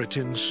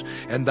inheritance,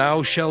 and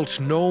thou shalt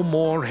no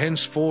more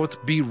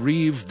henceforth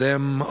bereave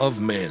them of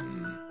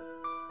men.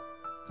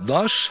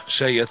 Thus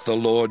saith the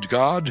Lord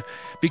God,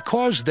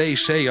 because they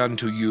say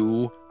unto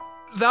you,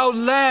 Thou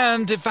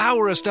land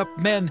devourest up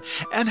men,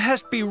 and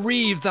hast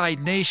bereaved thy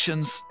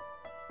nations.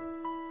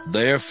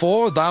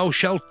 Therefore thou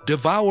shalt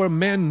devour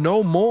men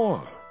no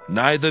more,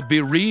 neither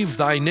bereave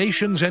thy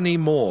nations any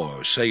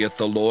more, saith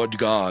the Lord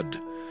God.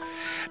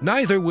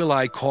 Neither will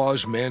I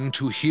cause men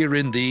to hear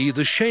in thee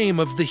the shame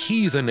of the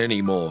heathen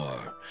any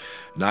more.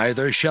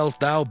 Neither shalt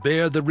thou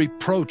bear the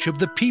reproach of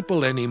the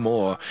people any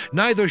more,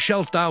 neither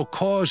shalt thou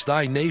cause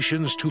thy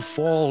nations to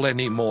fall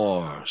any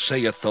more,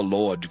 saith the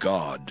Lord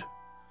God.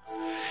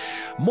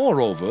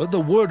 Moreover, the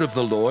word of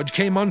the Lord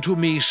came unto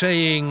me,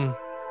 saying,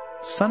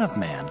 Son of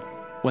man,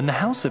 when the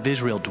house of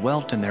Israel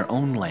dwelt in their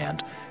own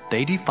land,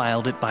 they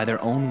defiled it by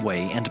their own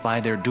way and by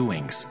their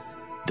doings.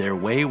 Their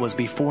way was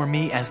before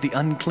me as the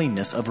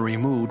uncleanness of a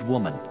removed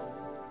woman.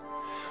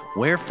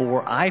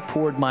 Wherefore I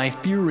poured my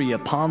fury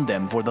upon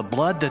them for the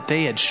blood that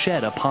they had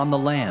shed upon the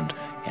land,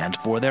 and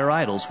for their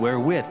idols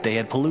wherewith they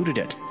had polluted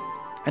it.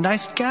 And I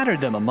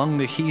scattered them among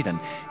the heathen,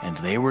 and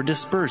they were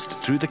dispersed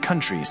through the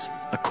countries.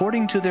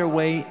 According to their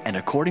way and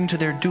according to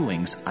their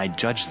doings I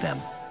judged them.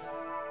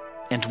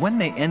 And when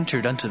they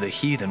entered unto the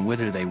heathen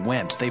whither they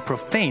went, they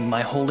profaned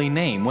my holy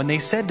name, when they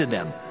said to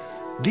them,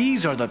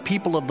 These are the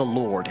people of the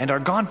Lord, and are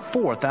gone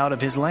forth out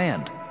of his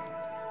land.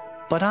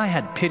 But I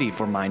had pity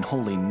for mine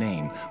holy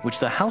name, which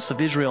the house of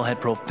Israel had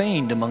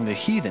profaned among the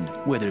heathen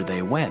whither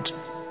they went.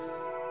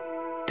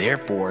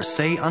 Therefore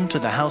say unto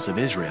the house of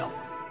Israel,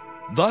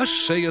 Thus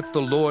saith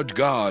the Lord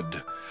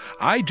God,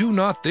 I do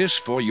not this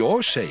for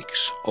your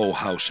sakes, O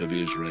house of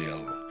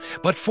Israel,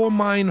 but for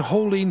mine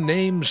holy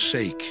name's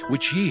sake,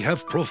 which ye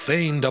have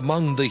profaned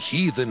among the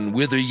heathen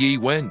whither ye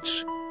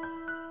went.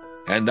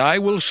 And I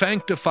will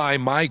sanctify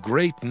my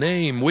great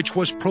name, which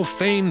was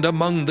profaned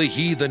among the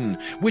heathen,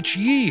 which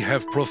ye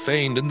have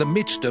profaned in the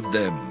midst of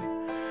them.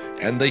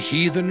 And the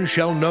heathen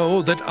shall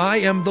know that I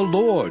am the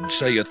Lord,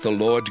 saith the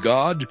Lord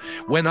God,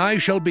 when I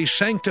shall be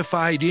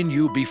sanctified in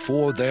you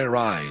before their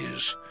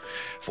eyes.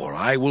 For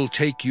I will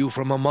take you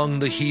from among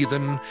the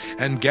heathen,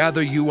 and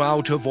gather you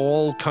out of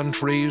all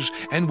countries,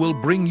 and will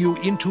bring you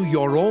into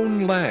your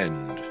own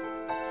land.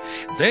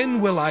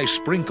 Then will I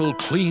sprinkle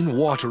clean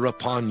water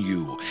upon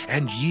you,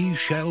 and ye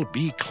shall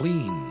be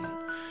clean.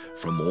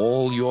 From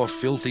all your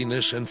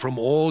filthiness and from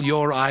all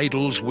your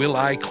idols will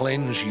I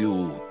cleanse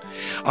you.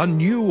 A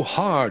new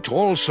heart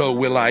also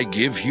will I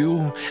give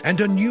you, and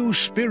a new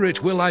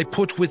spirit will I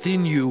put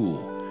within you.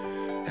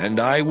 And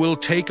I will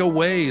take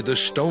away the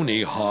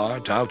stony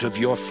heart out of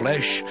your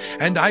flesh,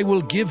 and I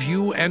will give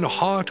you an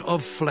heart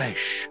of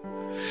flesh.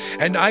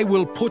 And I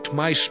will put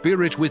my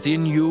spirit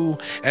within you,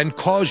 and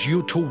cause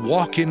you to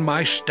walk in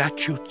my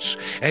statutes,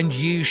 and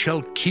ye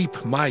shall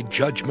keep my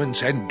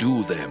judgments and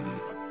do them.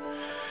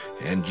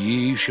 And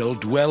ye shall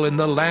dwell in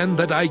the land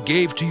that I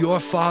gave to your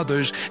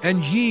fathers,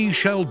 and ye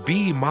shall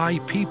be my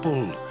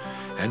people,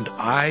 and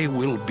I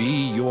will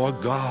be your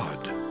God.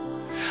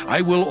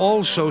 I will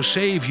also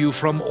save you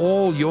from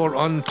all your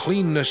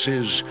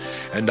uncleannesses,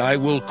 and I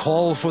will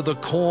call for the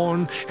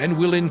corn, and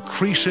will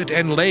increase it,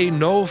 and lay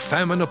no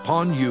famine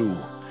upon you.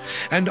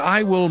 And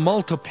I will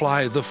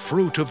multiply the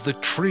fruit of the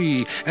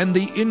tree, and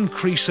the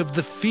increase of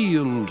the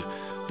field,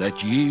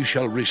 that ye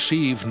shall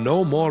receive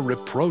no more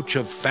reproach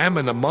of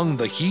famine among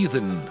the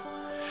heathen.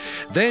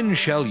 Then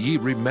shall ye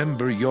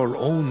remember your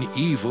own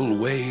evil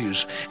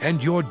ways,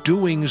 and your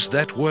doings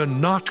that were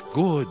not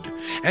good,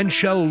 and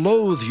shall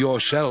loathe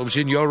yourselves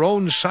in your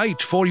own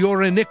sight for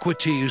your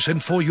iniquities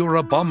and for your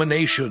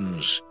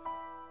abominations.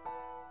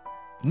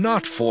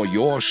 Not for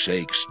your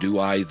sakes do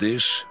I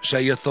this,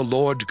 saith the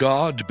Lord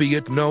God, be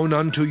it known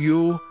unto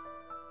you.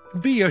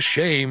 Be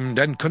ashamed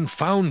and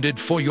confounded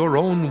for your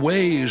own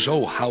ways,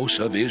 O house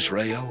of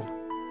Israel.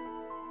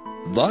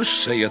 Thus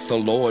saith the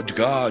Lord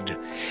God,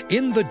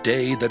 In the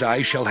day that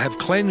I shall have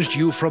cleansed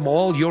you from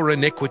all your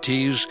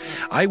iniquities,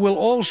 I will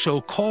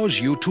also cause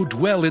you to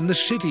dwell in the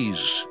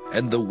cities,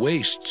 and the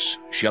wastes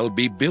shall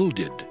be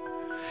builded.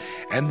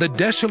 And the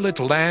desolate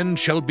land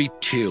shall be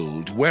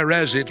tilled,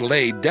 whereas it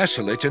lay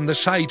desolate in the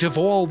sight of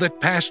all that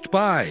passed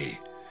by.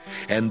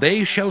 And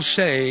they shall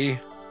say,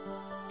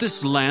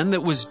 This land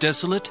that was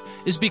desolate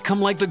is become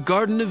like the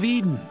Garden of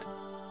Eden.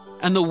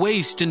 and the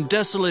waste and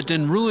desolate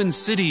and ruined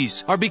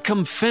cities are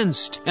become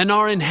fenced and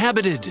are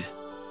inhabited.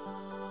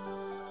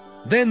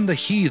 Then the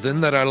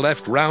heathen that are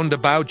left round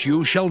about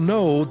you shall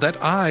know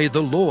that I,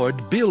 the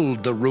Lord,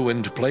 build the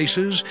ruined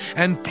places,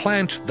 and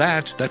plant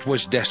that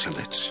was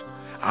desolate.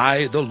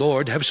 I, the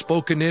Lord, have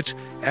spoken it,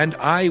 and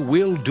I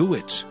will do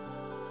it.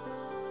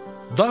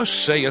 Thus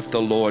saith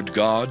the Lord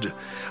God,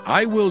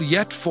 I will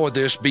yet for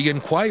this be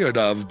inquired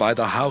of by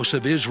the house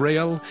of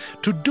Israel,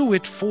 to do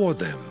it for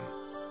them.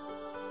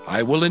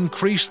 I will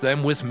increase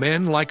them with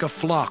men like a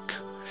flock,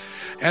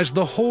 as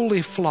the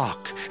holy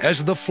flock,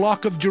 as the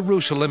flock of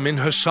Jerusalem in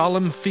her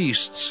solemn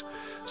feasts,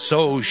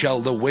 so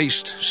shall the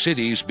waste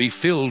cities be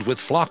filled with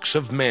flocks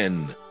of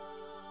men.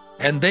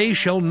 And they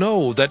shall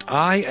know that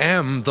I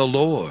am the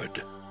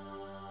Lord.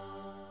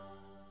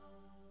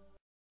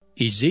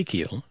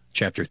 Ezekiel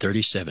chapter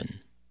 37.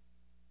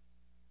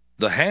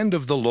 The hand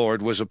of the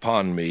Lord was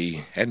upon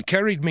me, and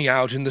carried me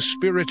out in the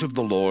spirit of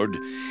the Lord,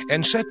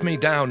 and set me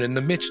down in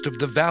the midst of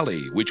the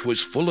valley, which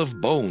was full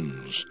of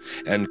bones,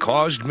 and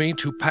caused me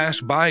to pass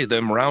by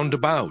them round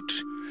about.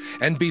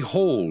 And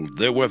behold,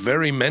 there were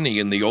very many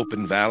in the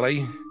open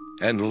valley,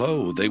 and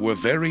lo, they were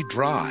very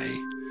dry.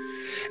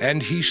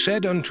 And he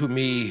said unto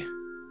me,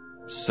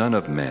 Son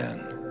of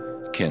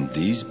man, can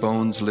these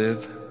bones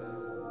live?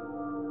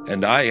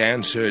 And I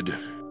answered,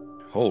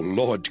 O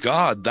Lord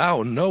God,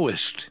 thou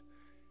knowest.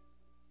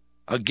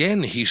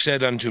 Again he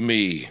said unto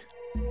me,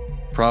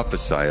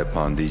 Prophesy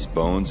upon these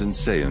bones, and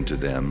say unto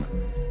them,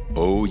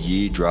 O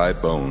ye dry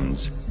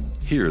bones,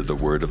 hear the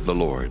word of the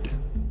Lord.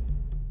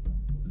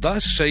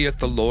 Thus saith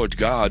the Lord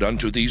God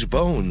unto these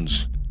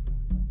bones,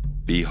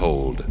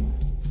 Behold,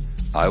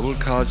 I will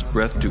cause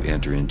breath to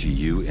enter into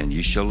you, and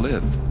ye shall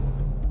live.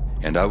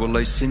 And I will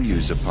lay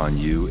sinews upon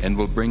you, and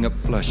will bring up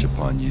flesh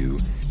upon you,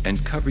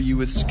 and cover you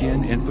with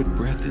skin, and put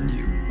breath in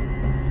you.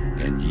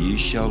 And ye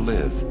shall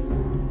live,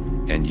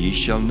 and ye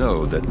shall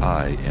know that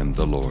I am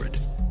the Lord.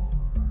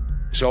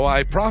 So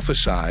I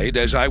prophesied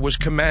as I was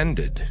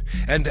commanded,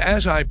 and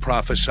as I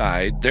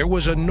prophesied there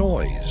was a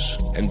noise,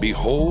 and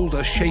behold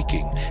a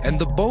shaking, and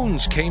the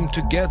bones came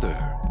together,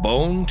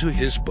 bone to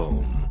his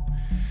bone.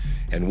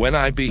 And when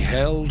I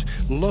beheld,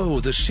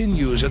 lo, the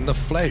sinews and the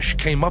flesh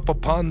came up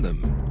upon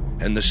them,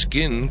 and the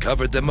skin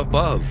covered them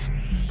above,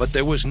 but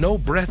there was no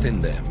breath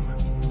in them.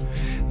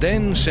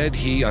 Then said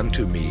he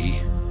unto me,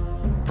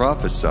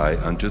 Prophesy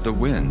unto the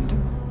wind.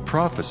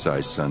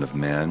 Prophesy, Son of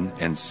man,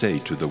 and say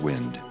to the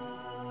wind,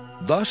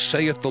 Thus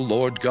saith the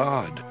Lord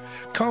God,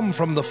 Come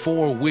from the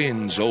four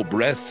winds, O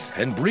breath,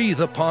 and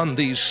breathe upon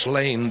these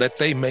slain, that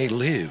they may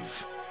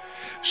live.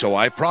 So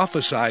I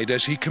prophesied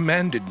as he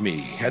commanded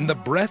me, and the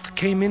breath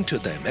came into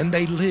them, and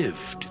they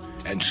lived,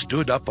 and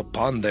stood up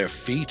upon their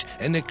feet,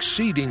 an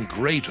exceeding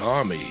great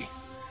army.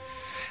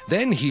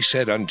 Then he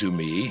said unto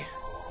me,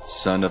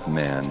 Son of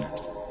man,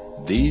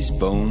 these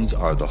bones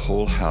are the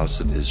whole house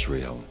of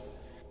Israel.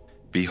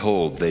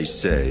 Behold, they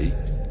say,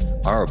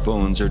 Our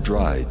bones are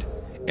dried,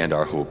 and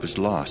our hope is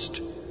lost.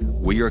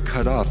 We are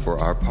cut off for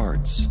our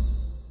parts.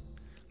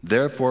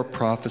 Therefore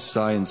prophesy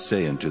and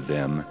say unto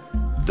them,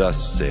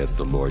 Thus saith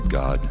the Lord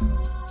God,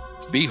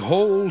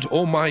 Behold,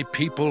 O my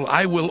people,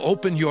 I will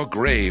open your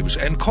graves,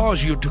 and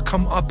cause you to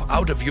come up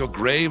out of your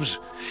graves,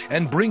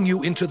 and bring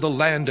you into the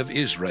land of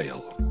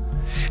Israel.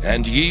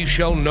 And ye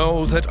shall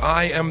know that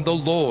I am the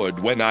Lord,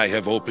 when I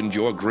have opened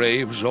your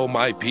graves, O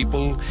my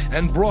people,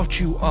 and brought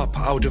you up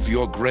out of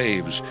your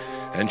graves,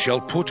 and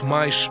shall put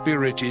my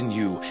spirit in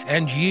you,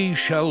 and ye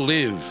shall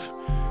live,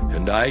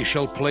 and I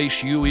shall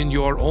place you in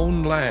your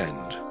own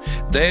land.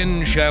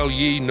 Then shall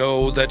ye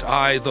know that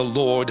I, the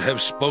Lord,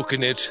 have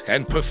spoken it,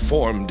 and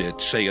performed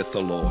it, saith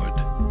the Lord.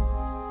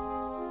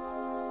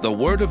 The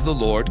word of the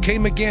Lord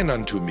came again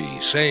unto me,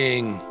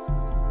 saying,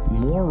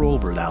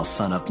 Moreover, thou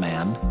son of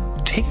man,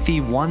 take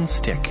thee one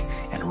stick,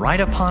 and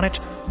write upon it,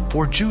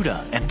 For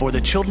Judah, and for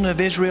the children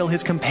of Israel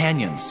his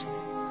companions.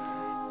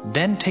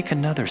 Then take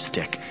another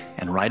stick,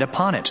 and write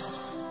upon it,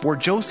 For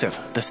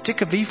Joseph, the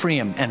stick of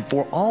Ephraim, and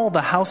for all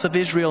the house of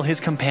Israel his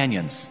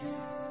companions.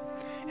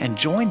 And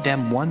join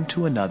them one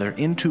to another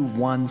into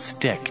one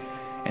stick,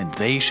 and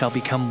they shall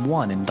become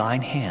one in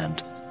thine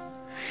hand.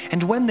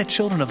 And when the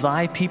children of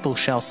thy people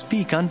shall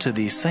speak unto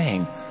thee,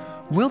 saying,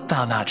 Wilt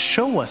thou not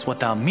show us what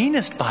thou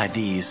meanest by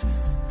these?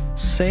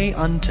 Say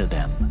unto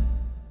them,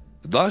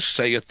 Thus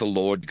saith the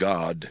Lord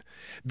God,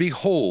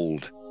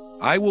 Behold,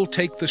 I will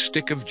take the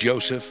stick of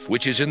Joseph,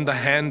 which is in the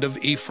hand of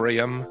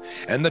Ephraim,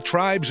 and the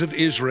tribes of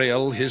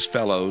Israel his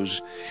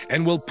fellows,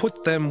 and will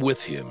put them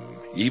with him,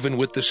 even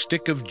with the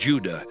stick of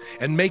Judah,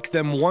 and make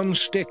them one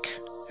stick,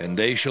 and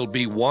they shall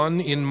be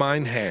one in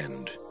mine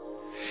hand.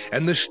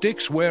 And the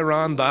sticks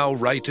whereon thou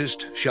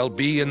writest shall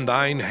be in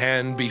thine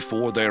hand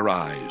before their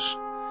eyes.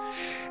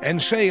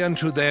 And say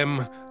unto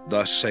them,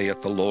 Thus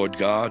saith the Lord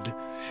God,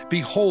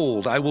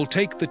 Behold, I will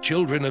take the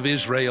children of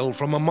Israel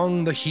from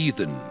among the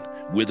heathen,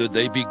 whither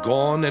they be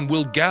gone, and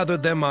will gather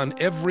them on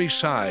every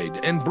side,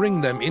 and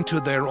bring them into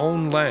their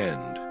own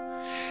land.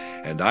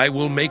 And I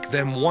will make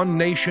them one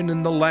nation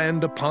in the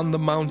land upon the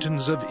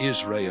mountains of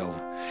Israel,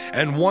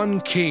 and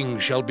one king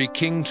shall be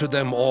king to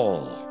them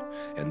all.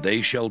 And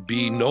they shall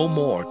be no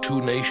more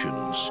two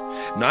nations,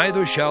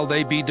 neither shall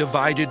they be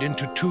divided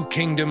into two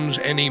kingdoms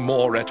any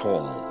more at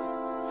all.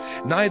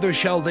 Neither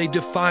shall they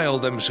defile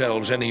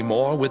themselves any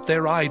more with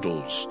their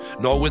idols,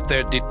 nor with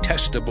their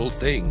detestable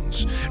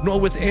things, nor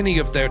with any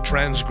of their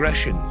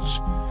transgressions.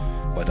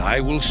 But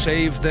I will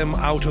save them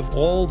out of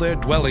all their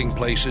dwelling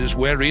places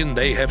wherein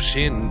they have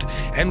sinned,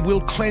 and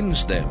will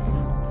cleanse them.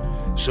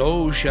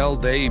 So shall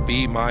they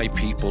be my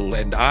people,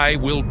 and I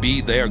will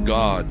be their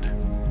God.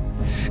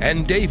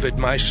 And David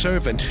my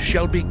servant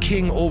shall be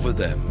king over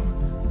them,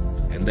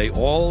 and they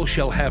all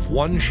shall have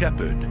one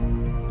shepherd.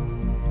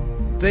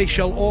 They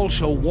shall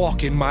also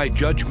walk in my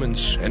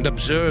judgments, and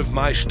observe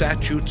my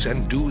statutes,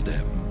 and do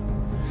them.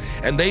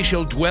 And they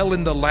shall dwell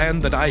in the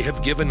land that I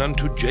have given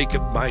unto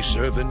Jacob my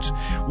servant,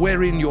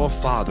 wherein your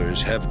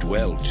fathers have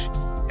dwelt.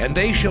 And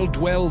they shall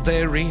dwell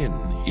therein,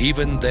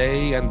 even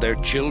they and their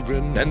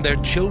children, and their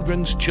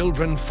children's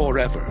children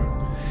forever.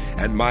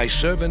 And my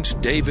servant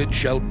David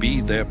shall be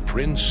their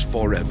prince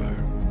forever.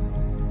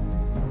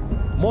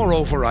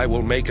 Moreover, I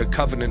will make a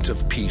covenant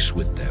of peace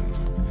with them.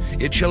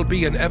 It shall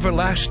be an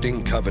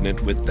everlasting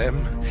covenant with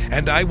them,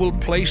 and I will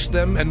place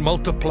them and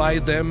multiply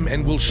them,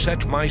 and will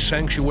set my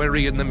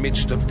sanctuary in the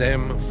midst of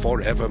them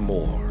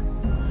forevermore.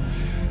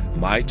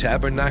 My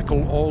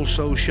tabernacle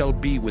also shall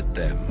be with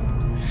them.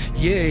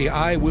 Yea,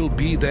 I will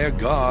be their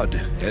God,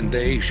 and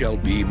they shall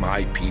be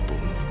my people.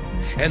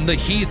 And the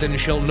heathen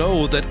shall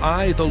know that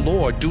I, the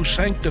Lord, do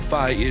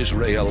sanctify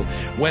Israel,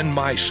 when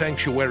my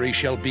sanctuary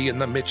shall be in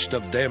the midst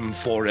of them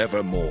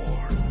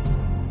forevermore.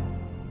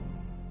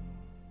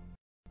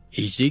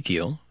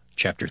 Ezekiel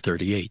chapter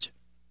 38.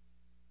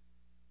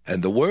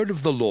 And the word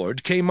of the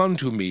Lord came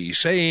unto me,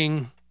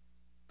 saying,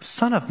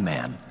 Son of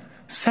man,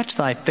 set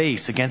thy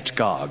face against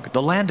Gog,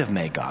 the land of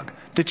Magog,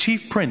 the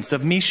chief prince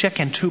of Meshech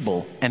and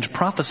Tubal, and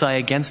prophesy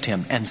against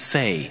him, and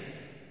say,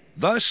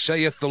 Thus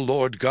saith the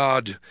Lord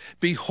God,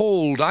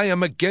 Behold, I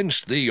am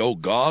against thee, O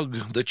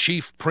Gog, the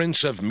chief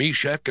prince of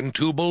Meshech and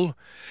Tubal,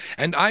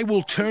 and I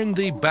will turn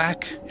thee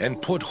back,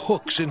 and put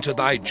hooks into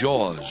thy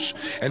jaws,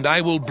 and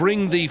I will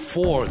bring thee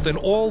forth, and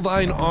all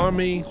thine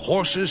army,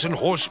 horses and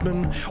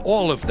horsemen,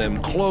 all of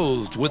them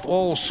clothed with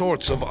all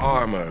sorts of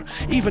armor,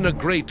 even a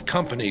great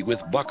company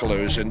with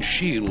bucklers and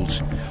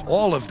shields,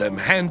 all of them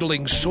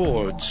handling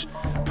swords,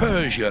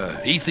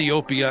 Persia,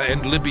 Ethiopia,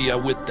 and Libya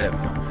with them,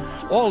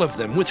 all of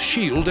them with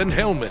shield and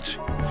helmet.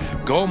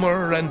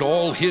 Gomer and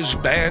all his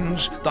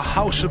bands, the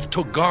house of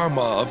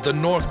Togarmah of the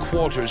north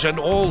quarters and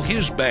all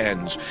his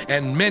bands,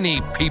 and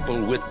many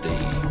people with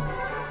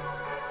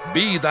thee.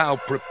 Be thou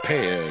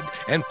prepared,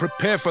 and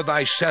prepare for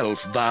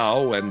thyself,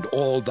 thou and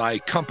all thy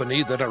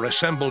company that are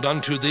assembled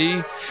unto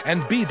thee,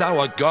 and be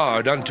thou a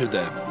guard unto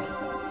them.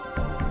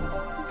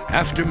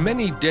 After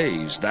many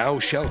days thou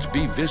shalt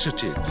be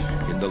visited.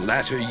 In the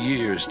latter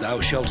years thou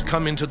shalt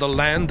come into the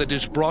land that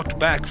is brought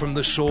back from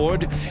the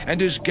sword,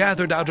 and is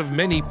gathered out of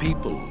many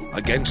people,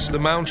 against the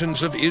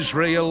mountains of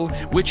Israel,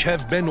 which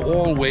have been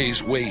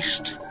always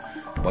waste.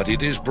 But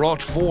it is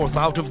brought forth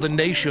out of the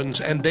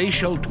nations, and they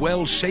shall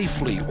dwell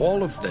safely,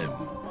 all of them.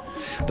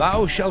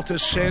 Thou shalt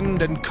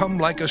ascend and come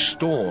like a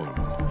storm.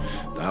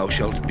 Thou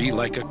shalt be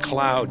like a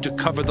cloud to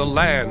cover the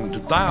land,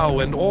 thou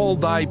and all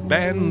thy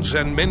bands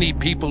and many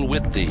people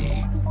with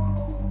thee.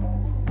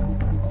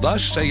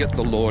 Thus saith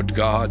the Lord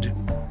God,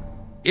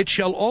 It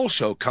shall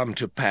also come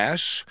to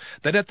pass,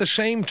 that at the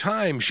same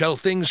time shall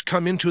things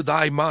come into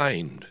thy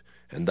mind,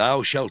 and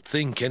thou shalt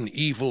think an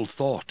evil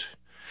thought.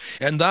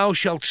 And thou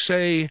shalt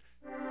say,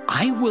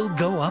 I will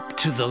go up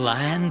to the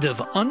land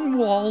of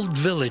unwalled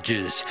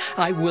villages.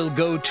 I will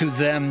go to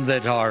them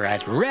that are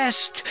at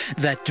rest,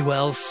 that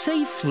dwell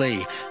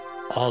safely,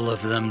 all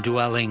of them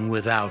dwelling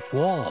without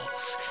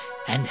walls,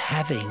 and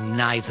having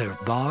neither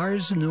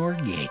bars nor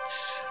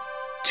gates.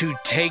 To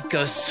take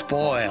a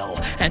spoil,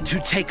 and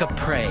to take a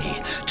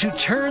prey, to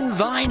turn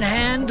thine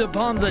hand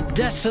upon the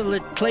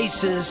desolate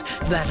places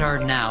that are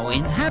now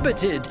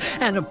inhabited,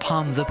 and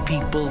upon the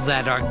people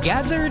that are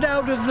gathered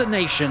out of the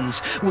nations,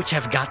 which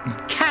have gotten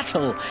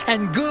cattle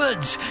and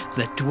goods,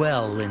 that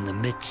dwell in the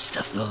midst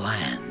of the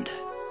land.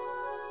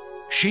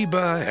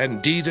 Sheba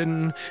and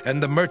Dedan,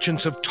 and the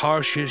merchants of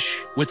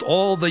Tarshish, with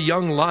all the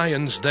young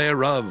lions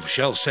thereof,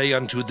 shall say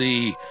unto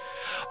thee,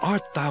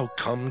 Art thou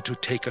come to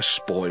take a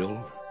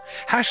spoil?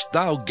 Hast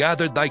thou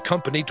gathered thy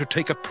company to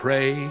take a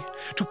prey,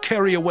 to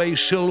carry away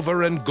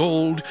silver and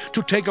gold,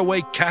 to take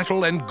away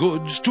cattle and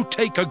goods, to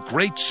take a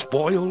great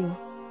spoil?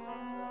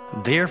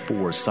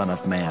 Therefore, Son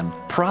of man,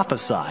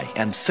 prophesy,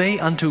 and say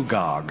unto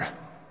Gog,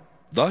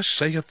 Thus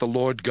saith the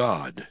Lord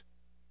God,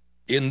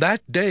 In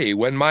that day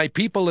when my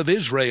people of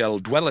Israel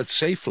dwelleth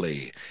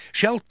safely,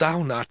 shalt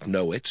thou not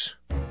know it?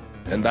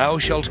 And thou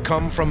shalt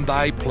come from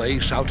thy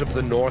place out of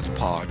the north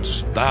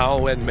parts,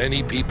 thou and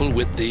many people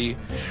with thee,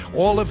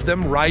 all of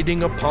them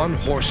riding upon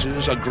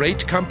horses, a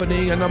great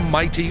company and a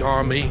mighty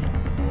army.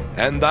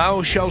 And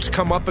thou shalt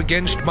come up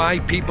against my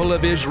people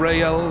of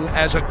Israel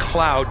as a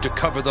cloud to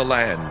cover the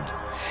land.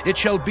 it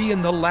shall be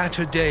in the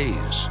latter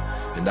days.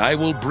 And I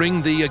will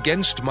bring thee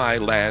against my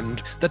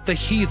land, that the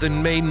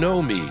heathen may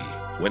know me,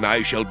 when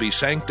I shall be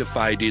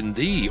sanctified in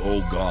thee,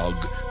 O Gog,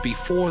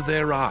 before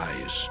their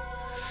eyes.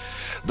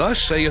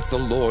 Thus saith the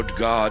Lord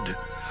God,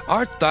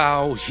 Art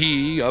thou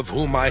he of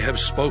whom I have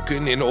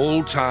spoken in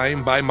old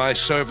time by my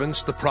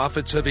servants the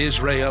prophets of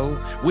Israel,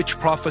 which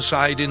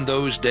prophesied in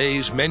those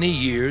days many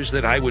years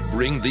that I would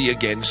bring thee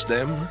against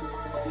them?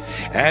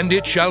 And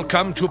it shall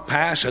come to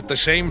pass at the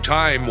same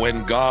time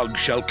when Gog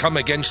shall come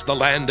against the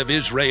land of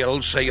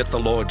Israel, saith the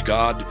Lord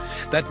God,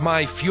 that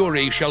my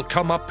fury shall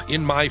come up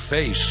in my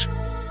face.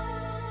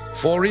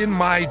 For in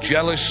my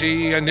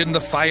jealousy and in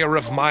the fire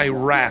of my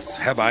wrath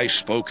have I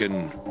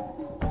spoken.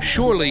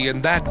 Surely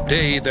in that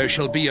day there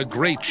shall be a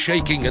great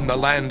shaking in the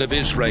land of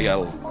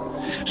Israel,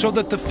 so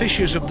that the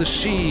fishes of the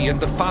sea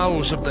and the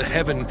fowls of the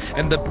heaven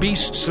and the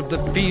beasts of the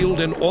field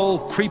and all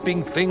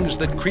creeping things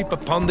that creep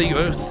upon the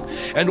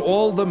earth and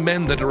all the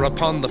men that are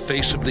upon the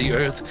face of the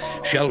earth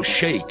shall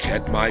shake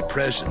at my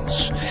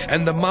presence,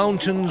 and the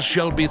mountains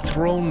shall be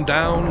thrown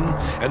down,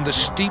 and the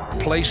steep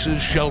places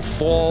shall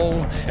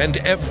fall, and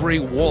every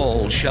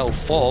wall shall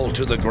fall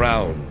to the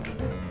ground.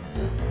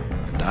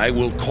 And I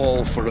will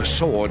call for a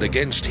sword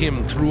against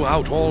him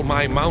throughout all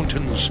my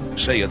mountains,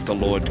 saith the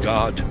Lord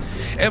God.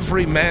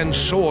 Every man's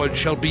sword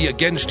shall be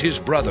against his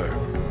brother.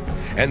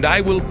 And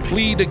I will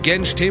plead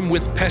against him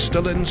with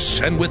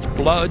pestilence and with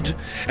blood,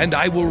 and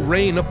I will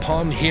rain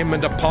upon him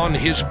and upon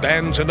his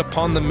bands and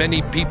upon the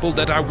many people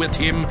that are with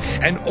him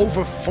an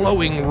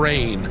overflowing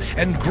rain,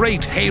 and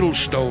great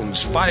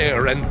hailstones,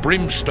 fire and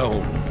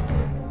brimstone.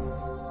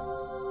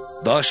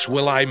 Thus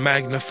will I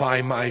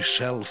magnify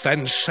myself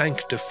and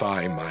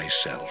sanctify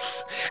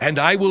myself, and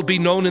I will be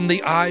known in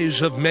the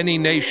eyes of many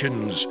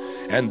nations,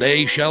 and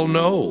they shall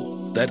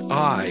know that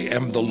I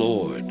am the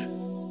Lord.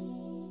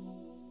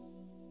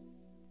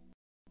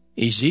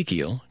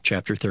 Ezekiel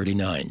chapter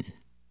 39.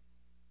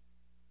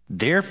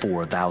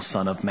 Therefore, thou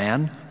son of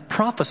man,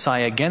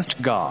 prophesy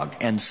against Gog,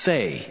 and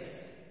say,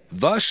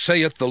 Thus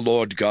saith the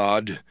Lord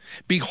God,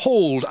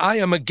 Behold, I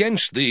am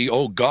against thee,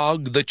 O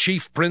Gog, the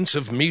chief prince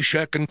of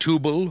Meshech and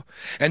Tubal,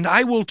 and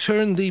I will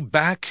turn thee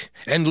back,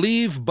 and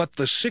leave but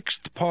the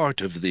 6th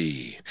part of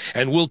thee,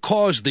 and will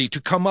cause thee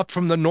to come up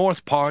from the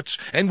north parts,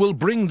 and will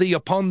bring thee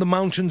upon the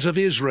mountains of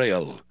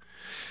Israel.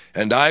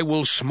 And I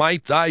will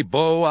smite thy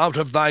bow out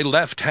of thy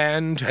left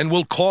hand, and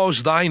will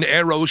cause thine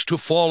arrows to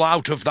fall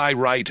out of thy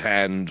right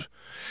hand.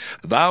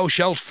 Thou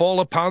shalt fall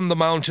upon the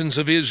mountains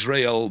of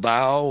Israel,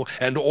 thou,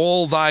 and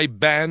all thy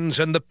bands,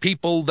 and the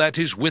people that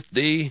is with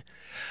thee.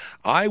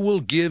 I will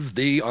give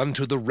thee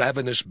unto the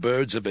ravenous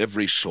birds of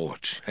every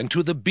sort, and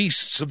to the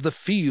beasts of the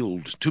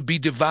field to be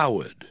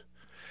devoured.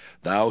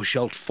 Thou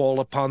shalt fall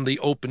upon the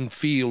open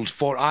field,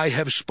 for I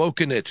have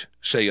spoken it,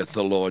 saith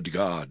the Lord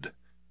God.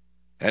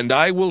 And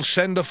I will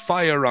send a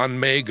fire on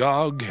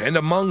Magog, and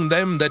among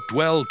them that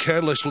dwell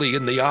carelessly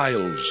in the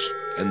isles,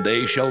 and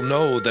they shall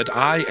know that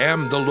I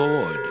am the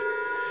Lord.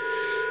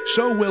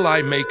 So will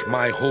I make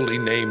my holy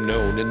name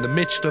known in the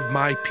midst of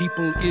my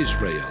people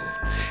Israel,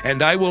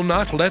 and I will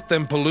not let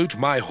them pollute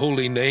my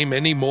holy name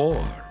any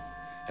more.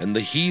 And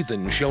the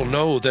heathen shall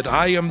know that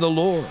I am the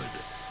Lord,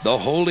 the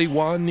Holy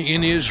One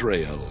in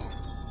Israel.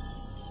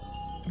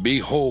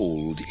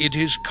 Behold, it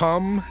is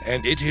come,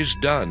 and it is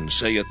done,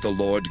 saith the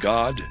Lord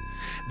God.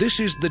 This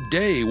is the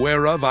day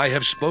whereof I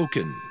have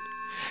spoken.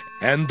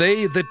 And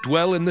they that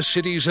dwell in the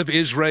cities of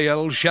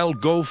Israel shall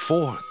go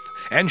forth,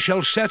 and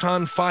shall set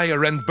on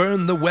fire and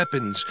burn the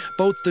weapons,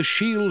 both the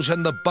shields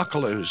and the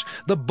bucklers,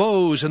 the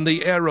bows and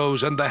the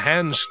arrows and the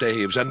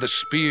handstaves and the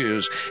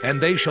spears, and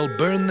they shall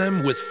burn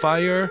them with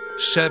fire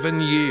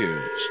 7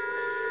 years.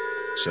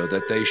 So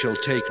that they shall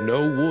take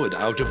no wood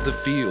out of the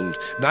field,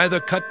 neither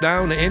cut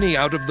down any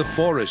out of the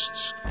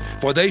forests.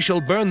 For they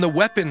shall burn the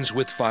weapons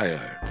with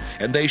fire,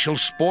 and they shall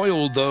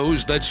spoil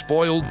those that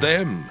spoiled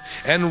them,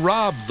 and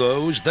rob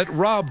those that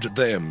robbed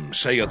them,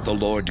 saith the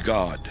Lord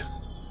God.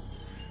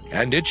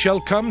 And it shall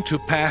come to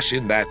pass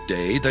in that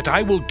day that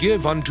I will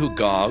give unto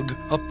Gog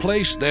a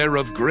place there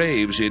of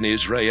graves in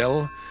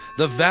Israel,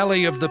 the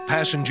valley of the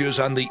passengers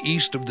on the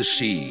east of the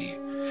sea.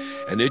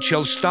 And it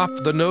shall stop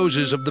the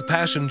noses of the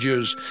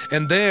passengers,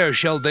 and there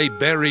shall they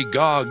bury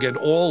Gog and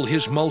all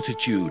his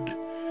multitude.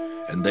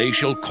 And they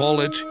shall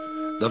call it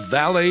the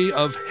valley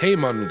of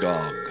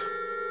Hamon-Gog.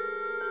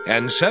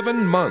 And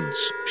 7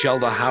 months shall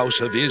the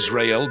house of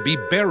Israel be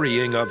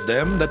burying of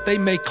them, that they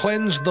may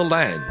cleanse the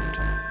land.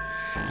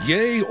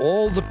 Yea,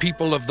 all the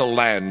people of the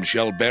land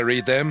shall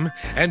bury them,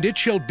 and it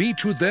shall be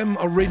to them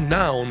a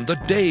renown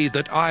the day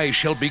that I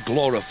shall be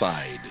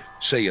glorified,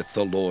 saith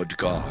the Lord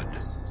God.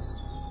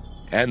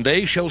 And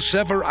they shall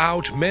sever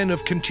out men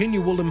of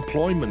continual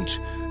employment,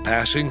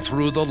 passing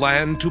through the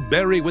land to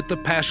bury with the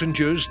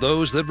passengers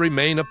those that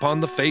remain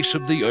upon the face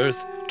of the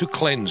earth, to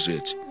cleanse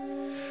it.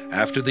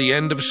 After the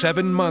end of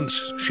 7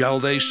 months shall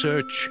they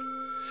search.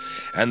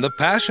 And the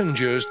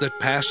passengers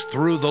that pass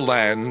through the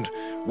land,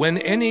 when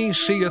any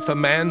seeth a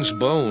man's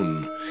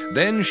bone,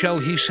 then shall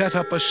he set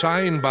up a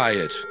sign by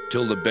it,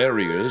 till the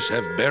buriers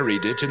have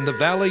buried it in the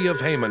valley of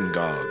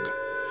Hamon-Gog.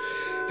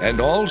 And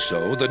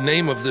also the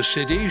name of the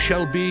city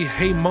shall be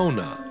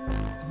Hamona.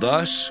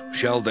 Thus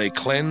shall they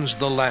cleanse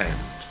the land.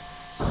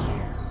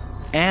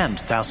 And,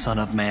 thou son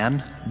of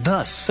man,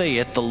 thus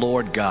saith the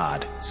Lord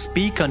God,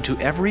 speak unto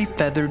every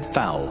feathered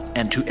fowl,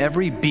 and to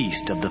every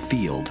beast of the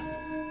field.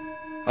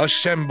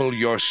 Assemble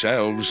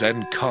yourselves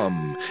and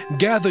come,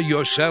 gather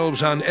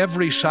yourselves on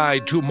every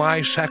side to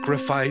my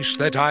sacrifice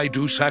that I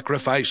do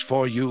sacrifice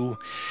for you,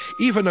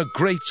 even a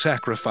great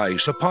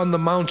sacrifice upon the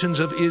mountains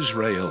of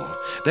Israel,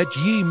 that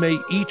ye may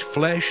eat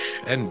flesh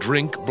and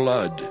drink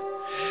blood.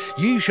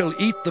 Ye shall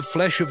eat the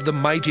flesh of the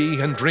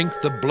mighty, and drink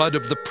the blood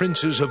of the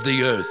princes of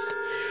the earth,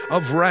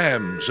 of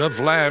rams, of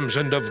lambs,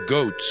 and of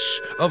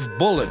goats, of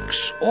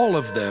bullocks, all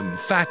of them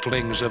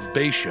fatlings of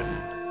Bashan.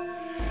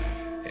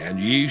 And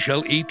ye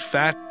shall eat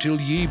fat till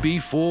ye be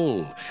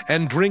full,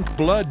 and drink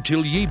blood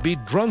till ye be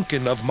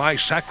drunken of my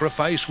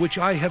sacrifice which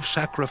I have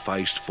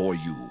sacrificed for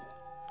you.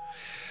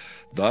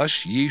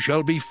 Thus ye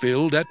shall be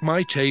filled at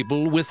my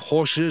table with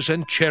horses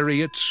and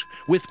chariots,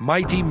 with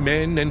mighty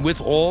men and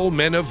with all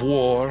men of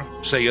war,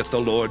 saith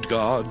the Lord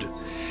God.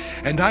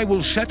 And I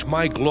will set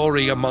my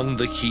glory among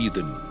the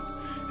heathen.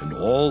 And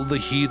all the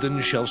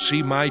heathen shall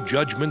see my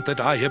judgment that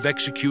I have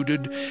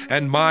executed,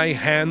 and my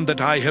hand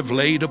that I have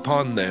laid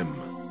upon them.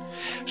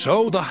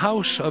 So the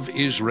house of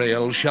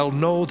Israel shall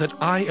know that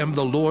I am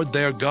the Lord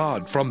their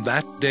God from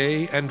that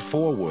day and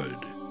forward.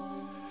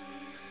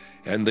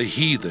 And the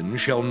heathen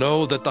shall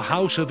know that the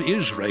house of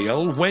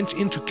Israel went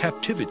into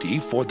captivity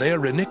for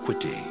their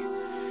iniquity.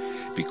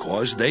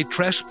 Because they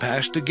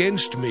trespassed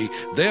against me,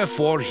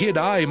 therefore hid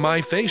I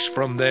my face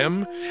from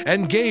them,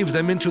 and gave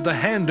them into the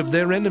hand of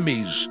their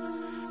enemies.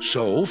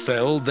 So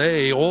fell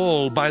they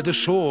all by the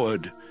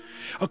sword.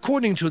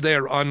 According to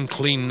their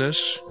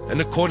uncleanness,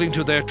 and according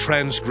to their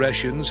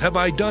transgressions, have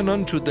I done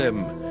unto them,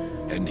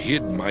 and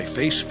hid my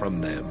face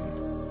from them.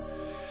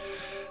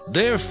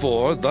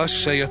 Therefore, thus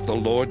saith the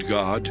Lord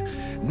God,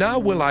 now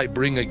will I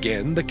bring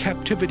again the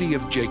captivity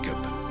of Jacob,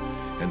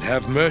 and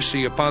have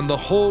mercy upon the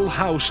whole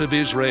house of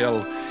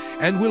Israel,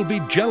 and will be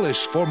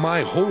jealous for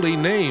my holy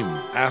name,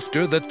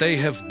 after that they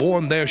have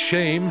borne their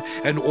shame,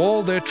 and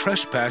all their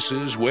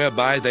trespasses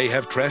whereby they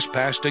have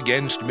trespassed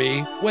against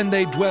me, when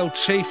they dwelt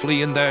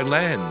safely in their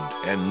land,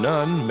 and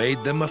none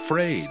made them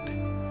afraid.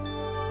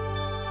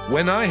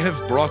 When I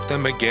have brought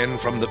them again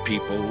from the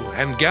people,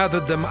 and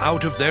gathered them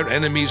out of their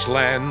enemies'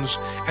 lands,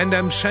 and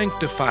am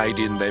sanctified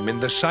in them in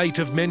the sight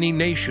of many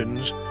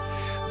nations,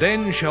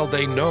 then shall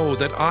they know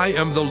that I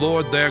am the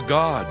Lord their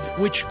God,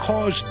 which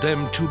caused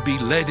them to be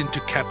led into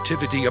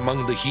captivity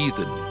among the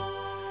heathen.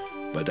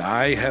 But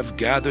I have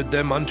gathered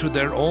them unto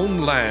their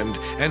own land,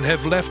 and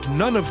have left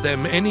none of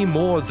them any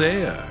more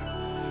there.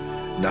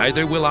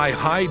 Neither will I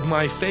hide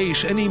my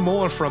face any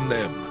more from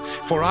them,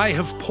 for I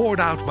have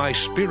poured out my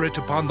Spirit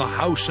upon the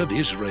house of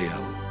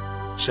Israel,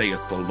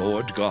 saith the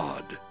Lord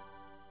God.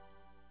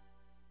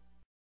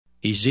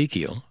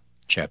 Ezekiel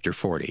chapter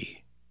 40.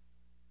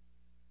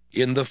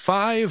 In the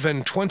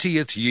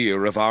 25th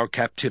year of our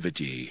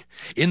captivity,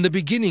 in the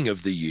beginning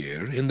of the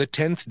year, in the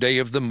 10th day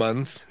of the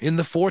month, in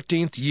the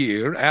 14th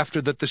year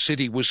after that the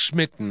city was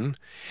smitten,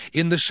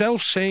 in the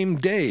selfsame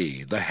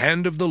day the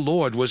hand of the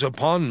Lord was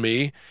upon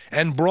me,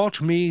 and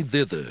brought me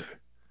thither.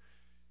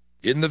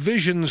 In the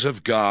visions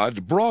of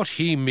God brought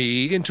he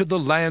me into the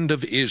land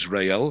of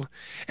Israel,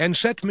 and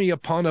set me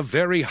upon a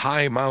very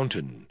high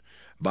mountain,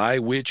 by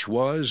which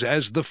was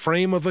as the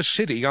frame of a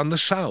city on the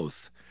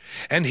south.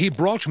 And he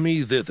brought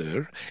me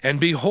thither, and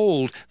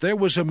behold, there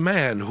was a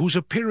man whose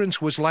appearance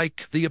was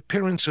like the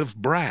appearance of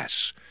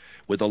brass,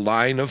 with a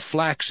line of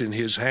flax in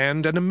his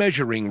hand and a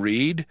measuring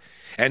reed,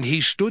 and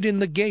he stood in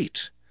the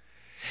gate.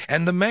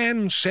 And the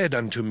man said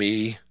unto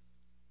me,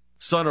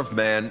 Son of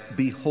man,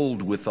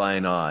 behold with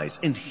thine eyes,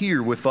 and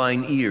hear with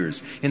thine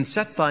ears, and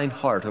set thine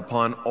heart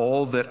upon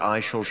all that I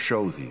shall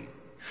show thee.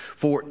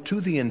 For to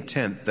the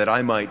intent that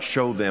I might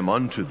show them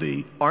unto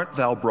thee art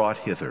thou brought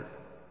hither.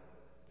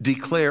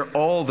 Declare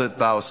all that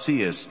thou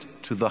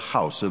seest to the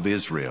house of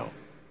Israel.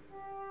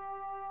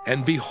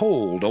 And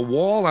behold, a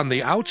wall on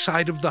the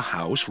outside of the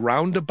house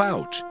round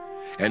about,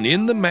 and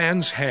in the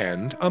man's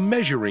hand a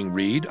measuring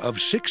reed of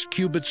 6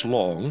 cubits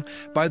long,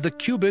 by the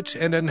cubit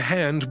and an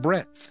hand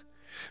breadth.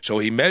 So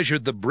he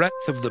measured the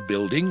breadth of the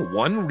building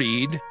 1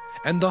 reed,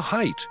 and the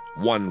height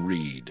 1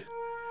 reed.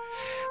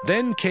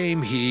 Then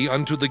came he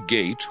unto the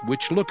gate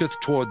which looketh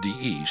toward the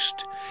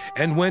east,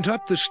 and went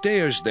up the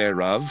stairs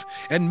thereof,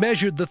 and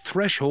measured the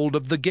threshold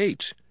of the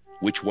gate,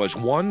 which was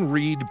 1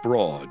 reed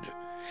broad,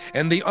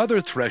 and the other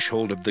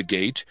threshold of the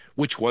gate,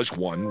 which was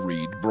 1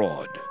 reed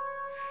broad.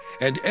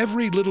 And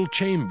every little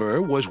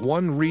chamber was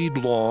 1 reed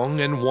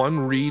long and 1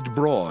 reed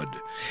broad,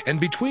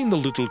 and between the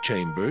little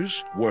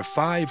chambers were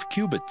 5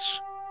 cubits.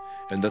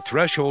 And the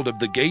threshold of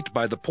the gate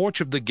by the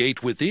porch of the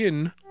gate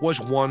within was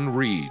 1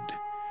 reed.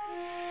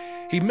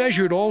 He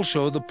measured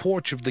also the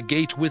porch of the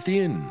gate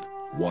within,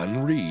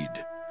 1 reed.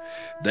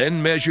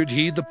 Then measured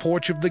he the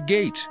porch of the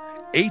gate,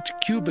 8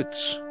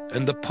 cubits,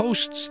 and the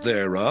posts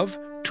thereof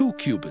 2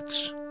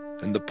 cubits,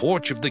 and the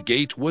porch of the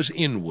gate was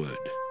inward.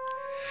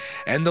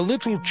 And the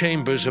little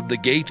chambers of the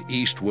gate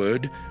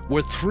eastward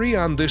were 3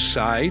 on this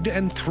side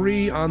and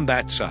 3 on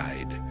that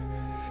side.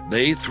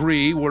 They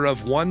 3 were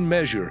of one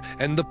measure,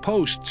 and the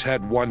posts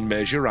had one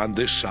measure on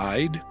this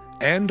side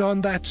and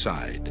on that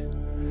side.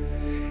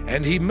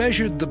 And he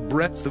measured the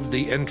breadth of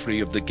the entry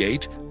of the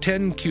gate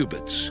 10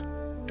 cubits,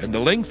 and the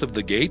length of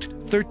the gate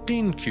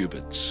 13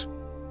 cubits.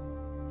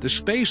 The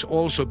space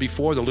also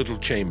before the little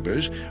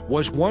chambers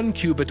was 1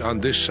 cubit on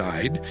this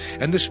side,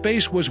 and the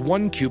space was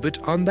 1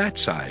 cubit on that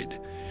side.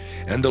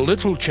 And the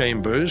little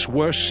chambers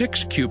were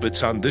 6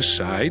 cubits on this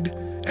side,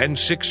 and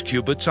 6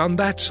 cubits on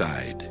that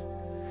side.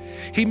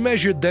 He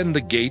measured then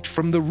the gate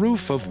from the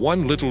roof of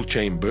one little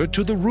chamber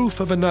to the roof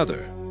of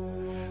another.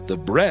 The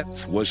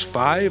breadth was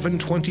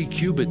 25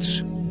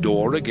 cubits,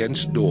 door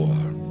against door.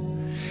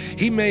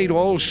 He made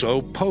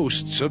also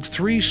posts of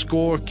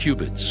 60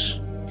 cubits,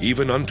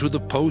 even unto the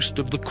post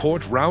of the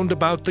court round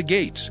about the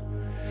gate.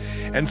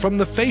 And from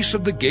the face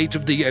of the gate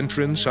of the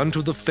entrance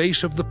unto the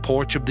face of the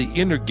porch of the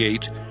inner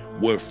gate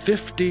were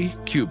 50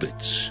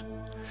 cubits.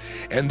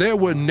 And there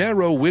were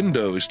narrow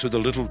windows to the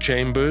little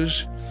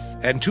chambers,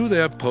 and to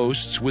their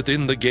posts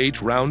within the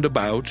gate round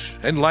about,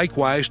 and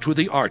likewise to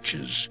the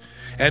arches,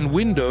 and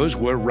windows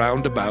were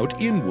round about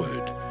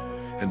inward,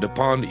 and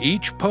upon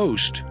each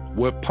post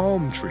were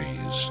palm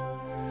trees.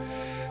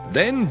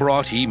 Then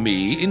brought he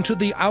me into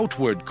the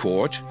outward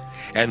court,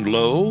 and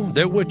lo,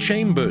 there were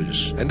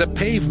chambers, and a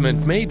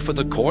pavement made for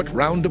the court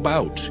round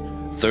about.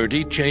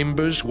 30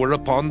 chambers were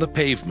upon the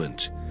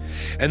pavement.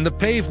 And the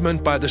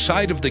pavement by the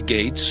side of the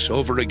gates,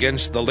 over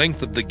against the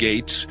length of the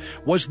gates,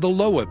 was the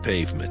lower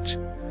pavement.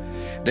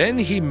 Then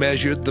he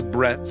measured the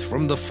breadth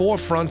from the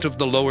forefront of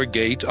the lower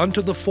gate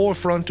unto the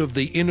forefront of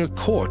the inner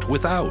court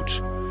without,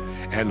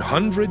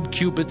 100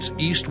 cubits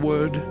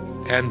eastward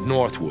and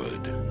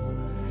northward.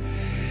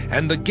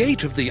 And the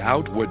gate of the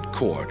outward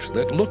court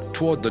that looked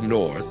toward the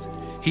north,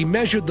 he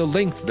measured the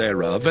length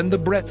thereof and the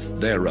breadth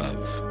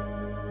thereof.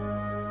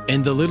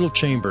 And the little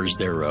chambers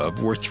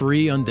thereof were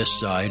 3 on this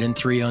side and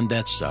 3 on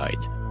that side,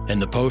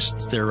 and the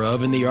posts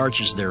thereof and the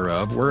arches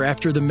thereof were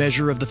after the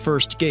measure of the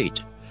first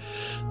gate.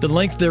 The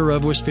length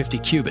thereof was 50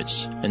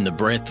 cubits, and the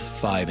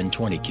breadth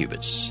 25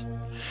 cubits.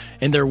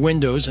 And their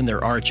windows and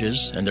their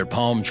arches and their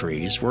palm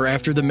trees were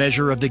after the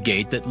measure of the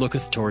gate that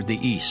looketh toward the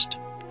east.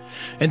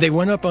 And they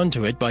went up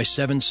unto it by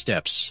 7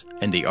 steps,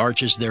 and the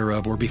arches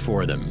thereof were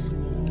before them.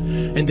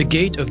 And the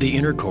gate of the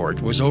inner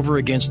court was over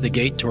against the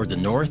gate toward the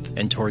north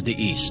and toward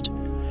the east.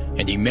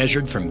 And he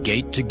measured from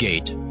gate to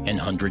gate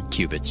 100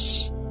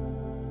 cubits.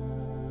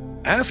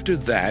 After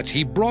that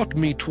he brought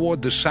me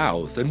toward the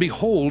south, and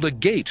behold, a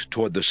gate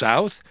toward the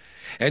south.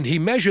 And he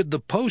measured the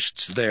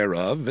posts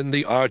thereof and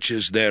the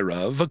arches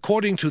thereof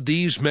according to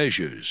these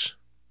measures.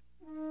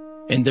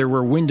 And there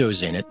were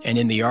windows in it, and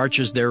in the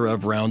arches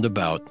thereof round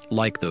about,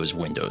 like those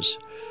windows.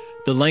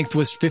 The length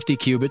was 50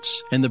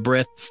 cubits, and the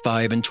breadth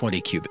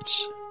 25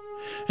 cubits.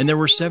 And there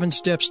were 7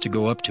 steps to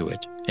go up to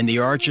it, and the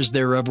arches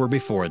thereof were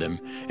before them,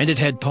 and it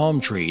had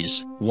palm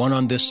trees, one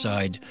on this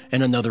side,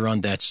 and another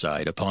on that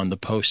side, upon the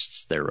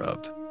posts thereof.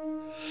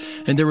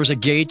 And there was a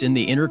gate in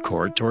the inner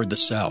court toward the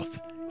south,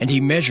 and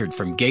he measured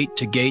from gate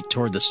to gate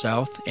toward the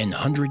south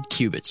 100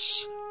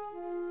 cubits.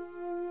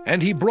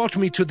 And he brought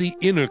me to the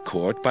inner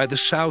court by the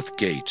south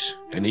gate,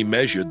 and he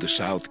measured the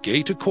south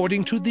gate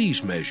according to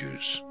these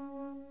measures.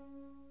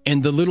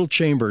 And the little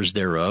chambers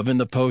thereof, and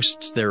the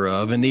posts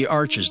thereof, and the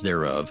arches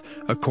thereof,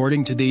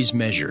 according to these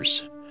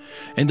measures.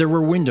 And there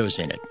were windows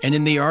in it, and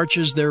in the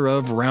arches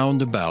thereof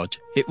round about,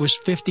 it was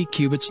 50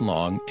 cubits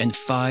long, and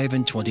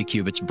 25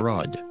 cubits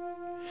broad.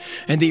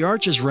 And the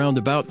arches round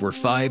about were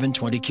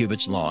 25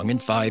 cubits long,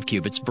 and 5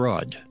 cubits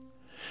broad.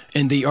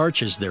 And the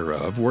arches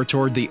thereof were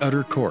toward the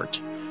utter court,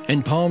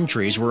 and palm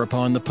trees were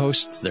upon the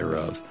posts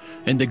thereof,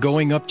 and the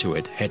going up to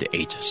it had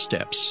 8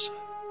 steps.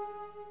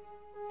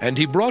 And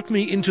he brought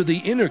me into the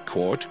inner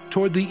court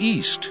toward the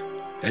east,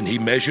 and he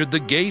measured the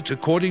gate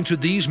according to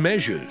these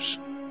measures.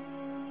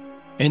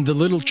 And the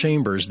little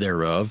chambers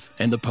thereof,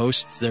 and the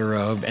posts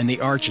thereof, and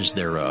the arches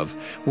thereof,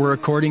 were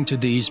according to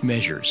these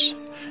measures.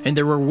 And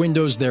there were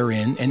windows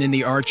therein, and in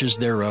the arches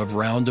thereof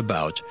round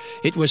about,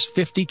 it was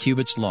 50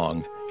 cubits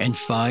long, and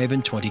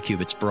 25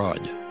 cubits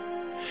broad.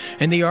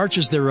 And the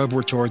arches thereof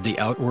were toward the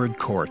outward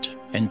court,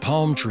 and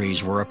palm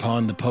trees were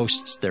upon the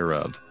posts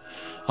thereof,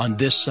 on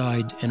this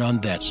side and on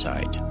that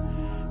side.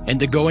 And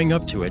the going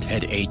up to it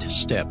had 8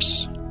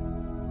 steps.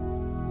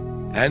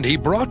 And he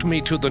brought me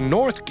to the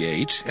north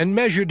gate, and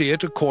measured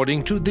it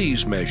according to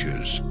these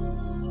measures.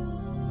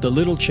 The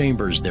little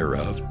chambers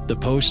thereof, the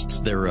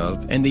posts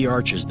thereof, and the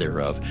arches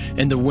thereof,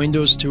 and the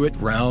windows to it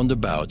round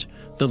about,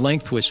 the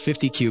length was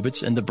 50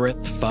 cubits, and the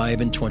breadth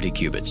 25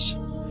 cubits.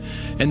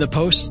 And the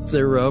posts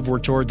thereof were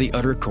toward the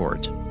utter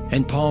court,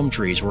 and palm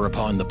trees were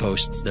upon the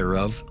posts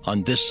thereof,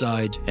 on this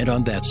side and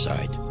on that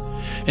side.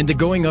 And the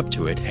going up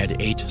to it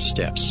had 8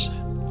 steps.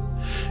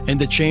 And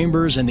the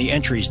chambers and the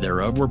entries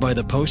thereof were by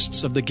the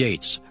posts of the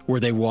gates, where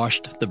they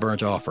washed the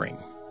burnt offering.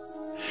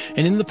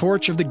 And in the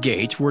porch of the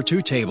gate were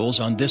 2 tables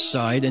on this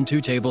side and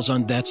 2 tables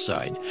on that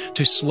side,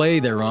 to slay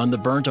thereon the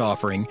burnt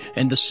offering,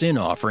 and the sin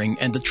offering,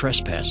 and the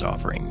trespass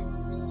offering.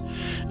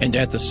 And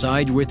at the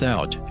side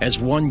without, as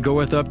one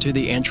goeth up to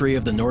the entry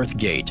of the north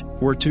gate,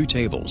 were 2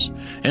 tables,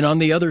 and on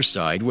the other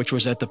side, which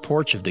was at the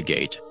porch of the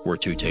gate, were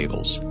 2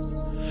 tables.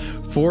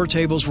 4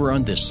 tables were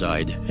on this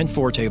side, and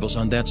 4 tables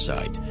on that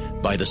side,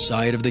 by the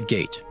side of the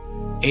gate,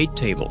 8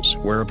 tables,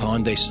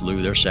 whereupon they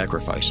slew their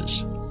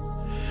sacrifices.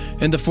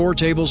 And the 4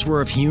 tables were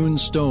of hewn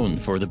stone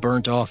for the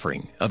burnt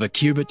offering, of 1.5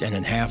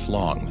 cubits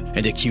long,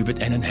 and 1.5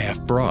 cubits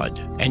broad,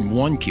 and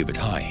 1 cubit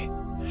high.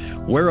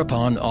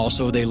 Whereupon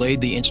also they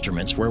laid the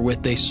instruments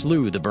wherewith they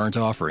slew the burnt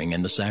offering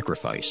and the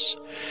sacrifice.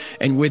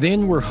 And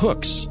within were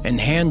hooks, and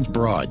hand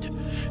broad,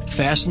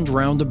 fastened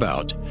round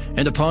about,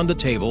 and upon the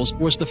tables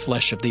was the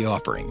flesh of the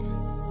offering.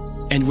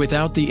 And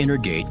without the inner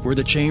gate were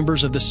the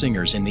chambers of the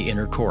singers in the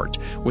inner court,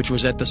 which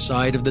was at the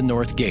side of the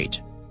north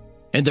gate.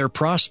 And their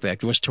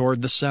prospect was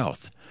toward the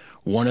south,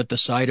 one at the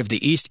side of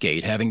the east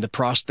gate having the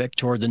prospect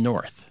toward the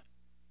north.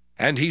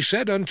 And he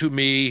said unto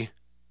me,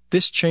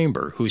 This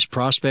chamber, whose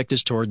prospect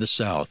is toward the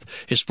south,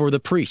 is for the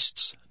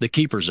priests, the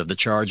keepers of the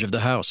charge of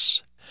the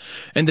house.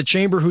 And the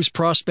chamber whose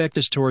prospect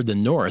is toward the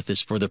north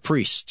is for the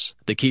priests,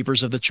 the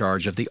keepers of the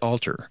charge of the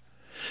altar.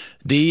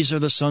 These are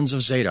the sons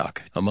of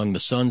Zadok, among the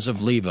sons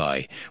of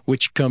Levi,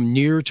 which come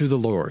near to the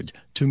Lord,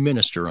 to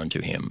minister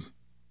unto him.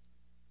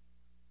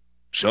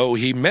 So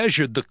he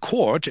measured the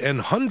court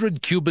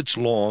 100 cubits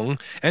long,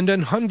 and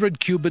 100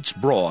 cubits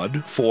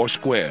broad,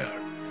 foursquare,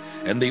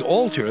 and the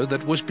altar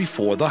that was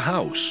before the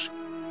house.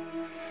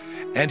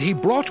 And he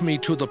brought me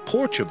to the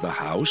porch of the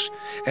house,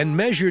 and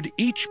measured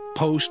each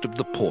post of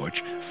the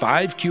porch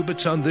 5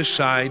 cubits on this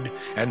side,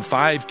 and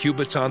 5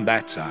 cubits on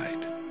that side.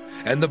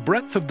 And the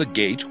breadth of the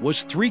gate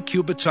was 3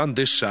 cubits on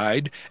this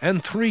side,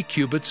 and 3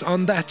 cubits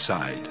on that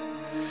side.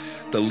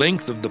 The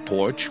length of the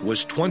porch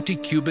was 20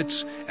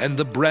 cubits, and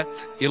the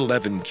breadth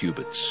 11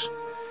 cubits.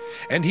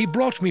 And he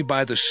brought me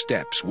by the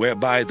steps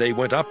whereby they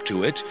went up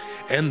to it,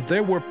 and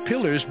there were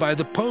pillars by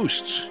the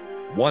posts,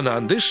 one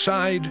on this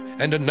side,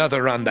 and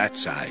another on that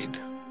side.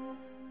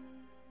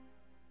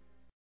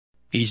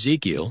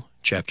 Ezekiel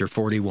chapter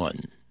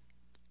 41.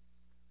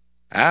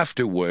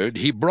 Afterward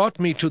he brought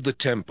me to the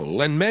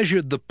temple, and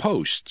measured the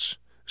posts,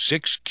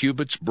 6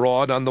 cubits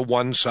broad on the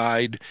one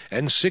side,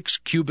 and 6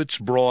 cubits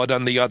broad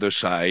on the other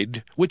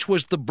side, which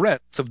was the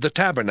breadth of the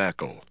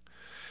tabernacle.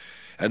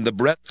 And the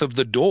breadth of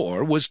the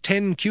door was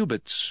 10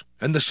 cubits,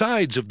 and the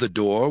sides of the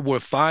door were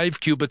 5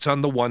 cubits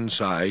on the one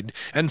side,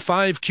 and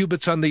 5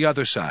 cubits on the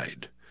other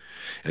side.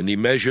 And he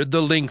measured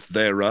the length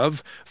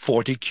thereof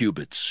 40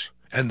 cubits,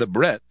 and the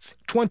breadth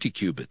 20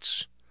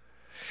 cubits.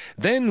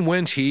 Then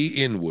went he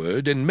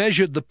inward, and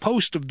measured the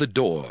post of the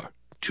door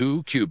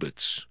 2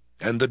 cubits,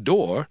 and the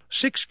door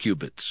 6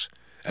 cubits,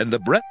 and the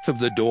breadth of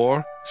the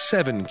door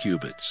 7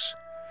 cubits.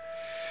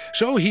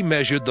 So he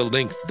measured the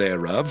length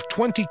thereof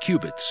 20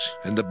 cubits,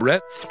 and the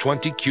breadth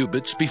 20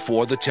 cubits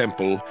before the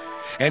temple.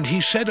 And he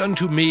said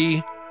unto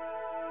me,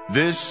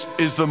 This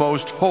is the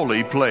most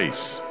holy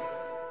place.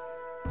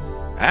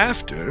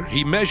 After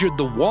he measured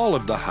the wall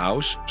of the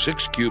house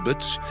 6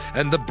 cubits,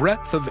 and the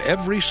breadth of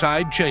every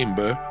side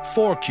chamber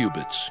 4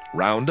 cubits,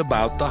 round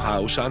about the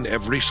house on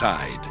every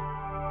side.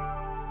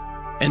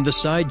 And the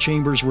side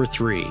chambers were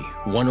 3,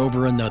 one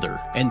over another,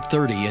 and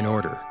 30 in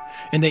order.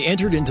 And they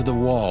entered into the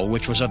wall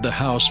which was of the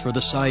house for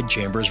the side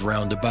chambers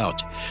round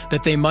about,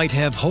 that they might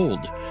have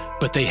hold,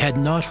 but they had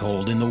not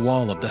hold in the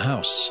wall of the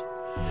house.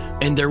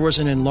 And there was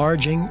an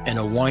enlarging and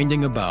a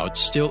winding about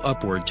still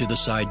upward to the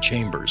side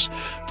chambers,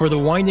 for the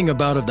winding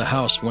about of the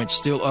house went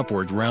still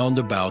upward round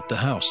about the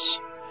house.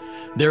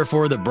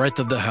 Therefore the breadth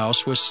of the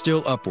house was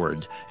still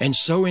upward, and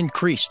so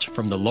increased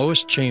from the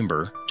lowest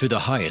chamber to the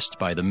highest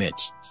by the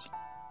midst.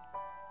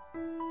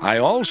 I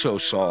also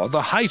saw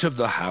the height of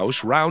the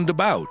house round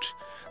about.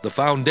 The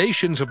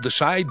foundations of the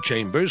side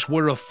chambers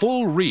were a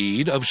full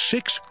reed of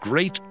 6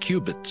 great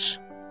cubits.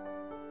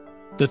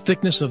 The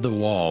thickness of the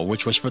wall,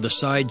 which was for the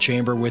side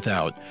chamber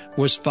without,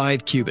 was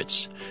 5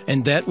 cubits,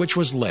 and that which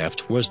was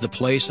left was the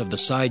place of the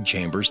side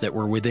chambers that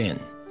were within.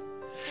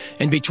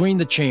 And between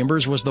the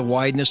chambers was the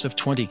wideness of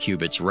 20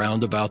 cubits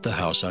round about the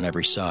house on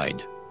every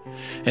side.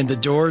 And the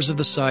doors of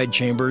the side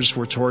chambers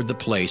were toward the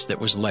place that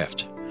was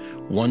left,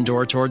 one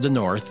door toward the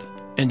north,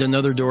 and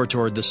another door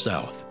toward the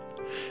south.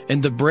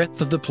 And the breadth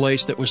of the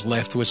place that was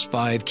left was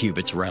 5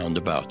 cubits round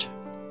about.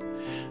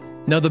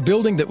 Now the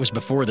building that was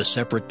before the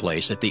separate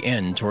place at the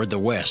end toward the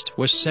west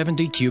was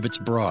 70 cubits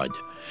broad,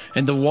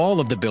 and the wall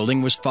of the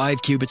building was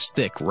 5 cubits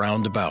thick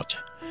round about,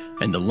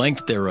 and the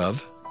length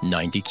thereof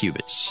 90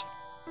 cubits.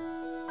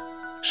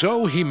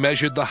 So he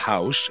measured the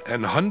house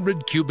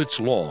 100 cubits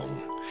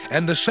long,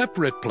 and the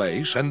separate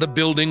place, and the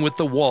building with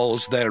the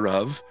walls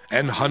thereof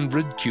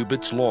 100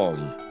 cubits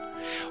long.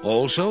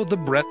 Also the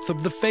breadth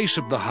of the face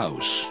of the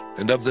house,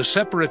 and of the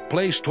separate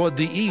place toward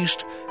the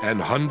east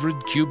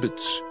 100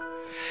 cubits.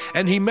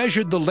 And he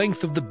measured the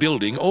length of the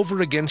building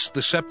over against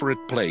the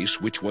separate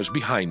place which was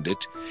behind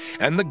it,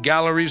 and the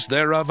galleries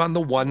thereof on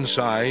the one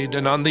side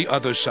and on the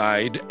other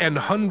side,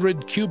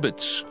 100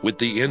 cubits, with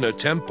the inner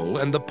temple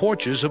and the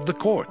porches of the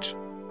court.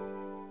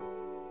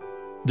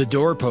 The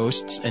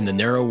doorposts and the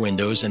narrow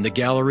windows and the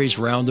galleries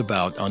round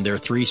about on their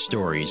 3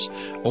 stories,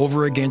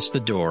 over against the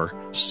door,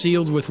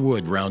 sealed with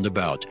wood round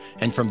about,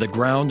 and from the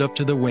ground up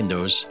to the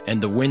windows,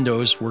 and the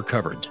windows were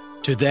covered,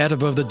 to that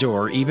above the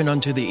door, even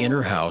unto the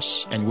inner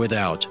house, and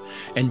without,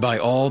 and by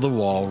all the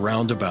wall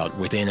round about,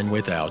 within and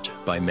without,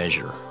 by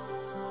measure.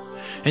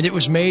 And it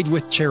was made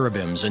with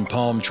cherubims and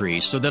palm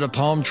trees, so that a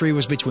palm tree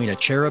was between a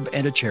cherub,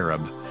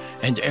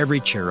 and every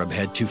cherub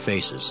had 2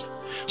 faces.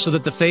 So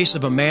that the face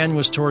of a man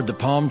was toward the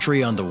palm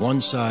tree on the one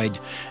side,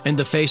 and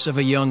the face of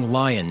a young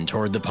lion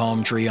toward the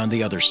palm tree on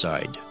the other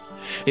side.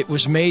 It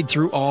was made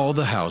through all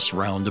the house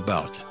round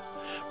about.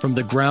 From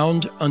the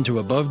ground unto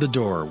above the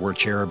door were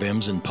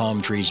cherubims and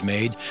palm trees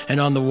made, and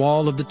on the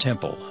wall of the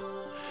temple.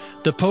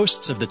 The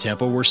posts of the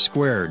temple were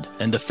squared,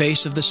 and the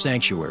face of the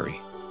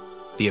sanctuary,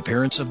 the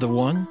appearance of the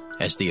one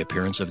as the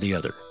appearance of the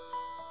other.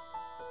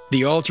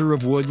 The altar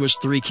of wood was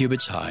 3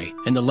 cubits high,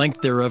 and the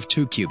length thereof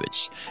 2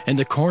 cubits, and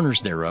the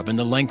corners thereof, and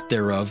the length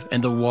thereof,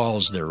 and the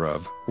walls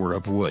thereof were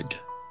of wood.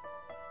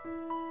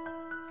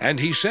 And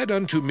he said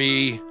unto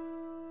me,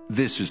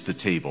 This is the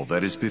table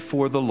that is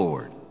before the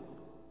Lord.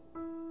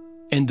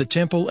 And the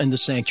temple and the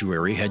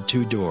sanctuary had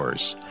 2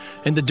 doors,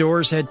 and the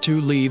doors had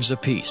 2 leaves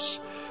apiece,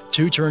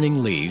 2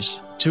 turning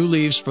leaves, 2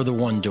 leaves for the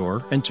one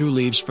door, and 2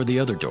 leaves for the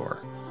other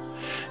door.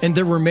 And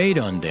there were made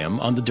on them,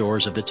 on the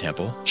doors of the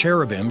temple,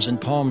 cherubims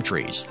and palm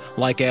trees,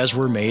 like as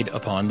were made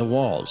upon the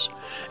walls.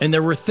 And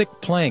there were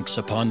thick planks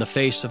upon the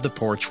face of the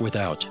porch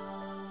without.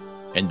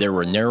 And there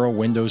were narrow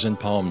windows and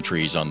palm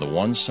trees on the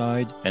one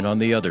side and on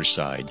the other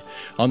side,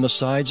 on the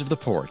sides of the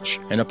porch,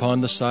 and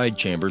upon the side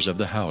chambers of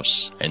the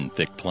house, and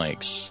thick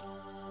planks.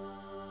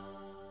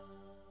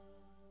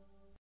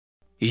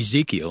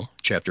 Ezekiel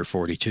chapter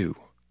 42.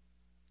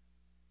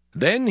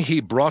 Then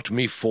he brought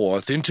me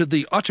forth into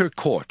the utter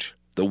court,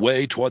 the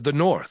way toward the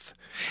north.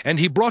 And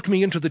he brought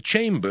me into the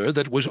chamber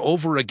that was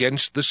over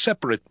against the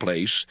separate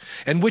place,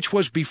 and which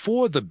was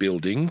before the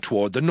building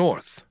toward the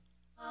north.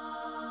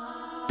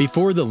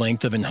 Before the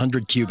length of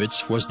 100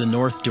 cubits was the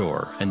north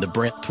door, and the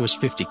breadth was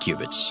 50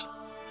 cubits.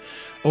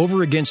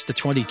 Over against the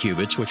 20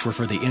 cubits which were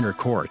for the inner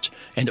court,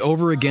 and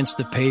over against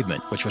the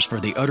pavement which was for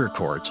the utter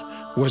court,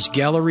 was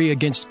gallery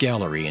against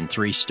gallery in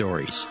 3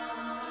 stories.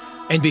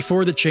 And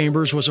before the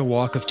chambers was a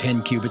walk of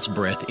 10 cubits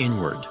breadth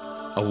inward,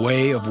 a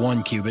way of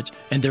 1 cubit,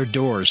 and their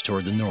doors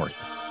toward the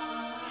north.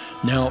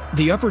 Now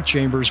the upper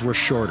chambers were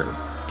shorter,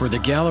 for the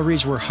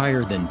galleries were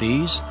higher than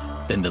these,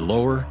 then the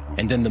lower,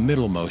 and then the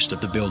middlemost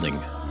of the building.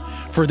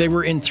 For they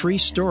were in 3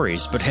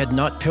 stories, but had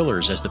not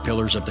pillars as the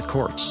pillars of the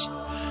courts.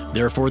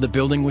 Therefore the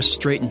building was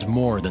straitened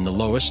more than the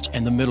lowest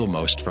and the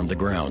middlemost from the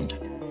ground.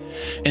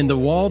 And the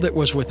wall that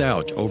was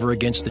without, over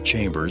against the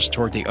chambers,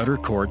 toward the utter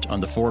court on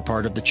the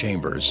forepart of the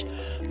chambers,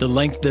 the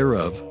length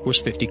thereof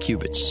was 50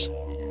 cubits.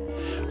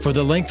 For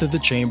the length of the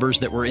chambers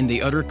that were in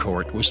the utter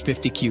court was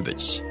 50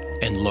 cubits,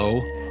 and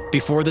lo,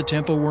 before the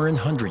temple were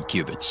 100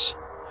 cubits.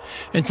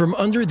 And from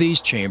under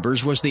these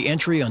chambers was the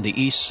entry on the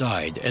east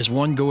side, as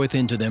one goeth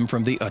into them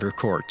from the utter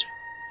court.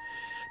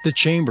 The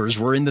chambers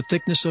were in the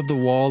thickness of the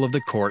wall of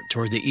the court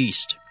toward the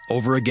east,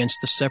 over against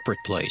the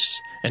separate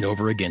place, and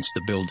over against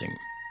the building.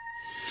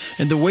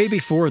 And the way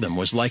before them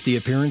was like the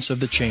appearance of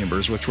the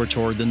chambers which were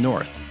toward the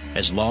north,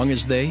 as long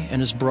as they,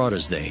 and as broad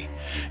as they.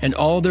 And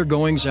all their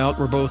goings out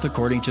were both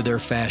according to their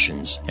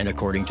fashions, and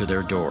according to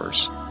their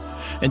doors.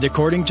 And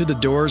according to the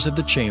doors of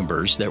the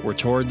chambers that were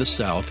toward the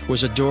south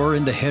was a door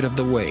in the head of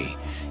the way,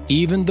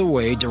 even the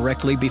way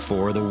directly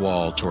before the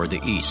wall toward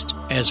the east,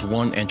 as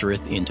one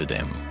entereth into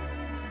them.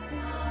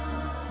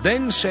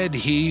 Then said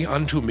he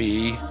unto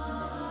me,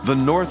 The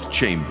north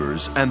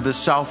chambers and the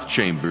south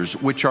chambers,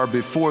 which are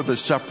before the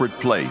separate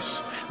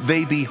place,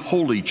 they be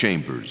holy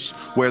chambers,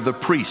 where the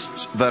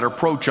priests that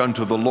approach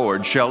unto the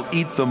Lord shall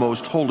eat the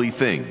most holy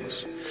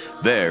things.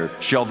 There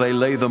shall they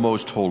lay the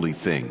most holy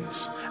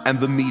things, and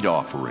the meat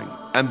offering,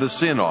 and the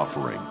sin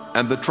offering,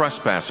 and the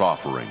trespass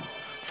offering,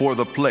 for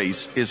the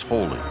place is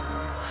holy.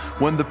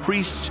 When the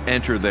priests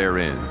enter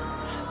therein,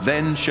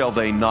 then shall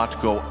they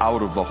not go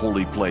out of the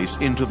holy place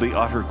into the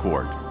utter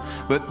court,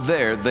 but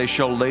there they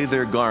shall lay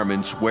their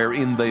garments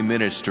wherein they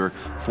minister,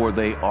 for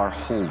they are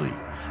holy,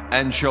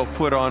 and shall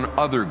put on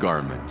other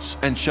garments,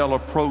 and shall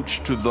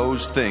approach to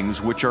those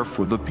things which are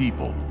for the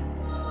people.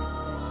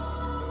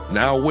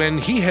 Now when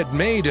he had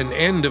made an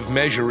end of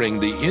measuring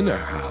the inner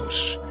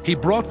house, he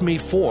brought me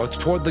forth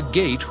toward the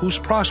gate whose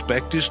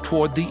prospect is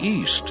toward the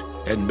east,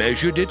 and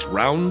measured it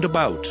round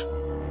about.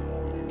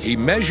 He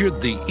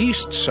measured the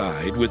east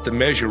side with the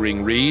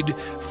measuring reed,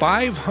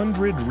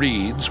 500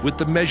 reeds with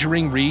the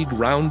measuring reed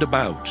round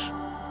about.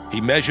 He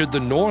measured the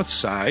north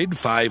side,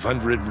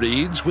 500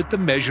 reeds with the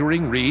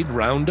measuring reed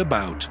round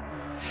about.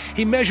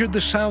 He measured the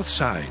south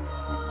side,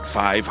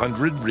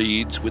 500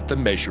 reeds with the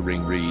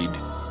measuring reed.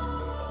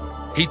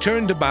 He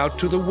turned about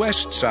to the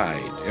west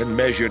side and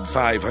measured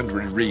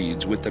 500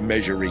 reeds with the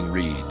measuring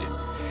reed.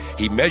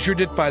 He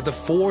measured it by the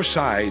 4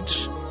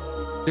 sides.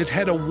 It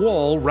had a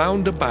wall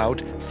round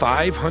about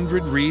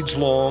 500 reeds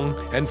long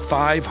and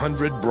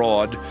 500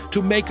 broad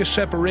to make a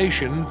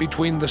separation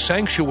between the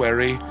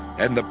sanctuary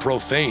and the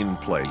profane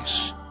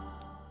place.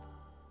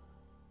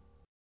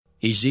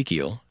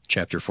 Ezekiel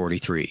chapter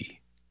 43.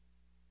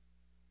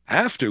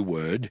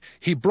 Afterward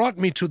he brought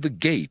me to the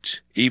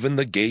gate, even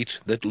the gate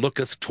that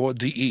looketh toward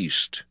the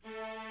east.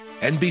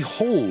 And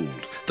behold,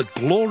 the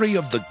glory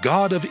of the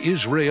God of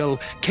Israel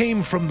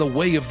came from the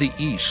way of the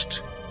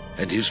east.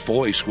 And his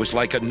voice was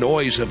like a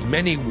noise of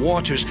many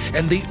waters,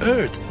 and the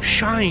earth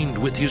shined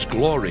with his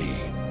glory.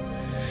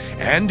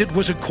 And it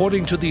was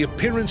according to the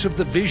appearance of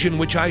the vision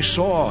which I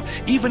saw,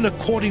 even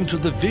according to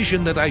the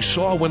vision that I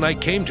saw when I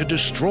came to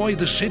destroy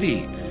the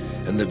city.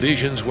 And the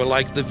visions were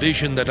like the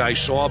vision that I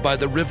saw by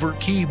the river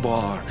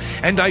Chebar,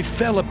 and I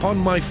fell upon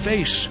my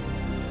face.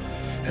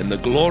 And the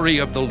glory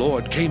of the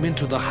Lord came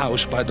into the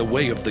house by the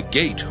way of the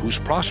gate, whose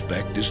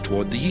prospect is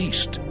toward the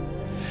east.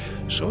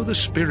 So the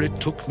Spirit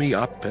took me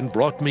up and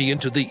brought me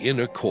into the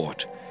inner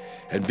court.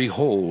 And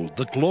behold,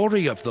 the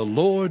glory of the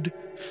Lord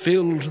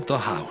filled the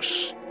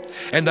house.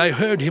 And I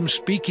heard him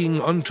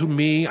speaking unto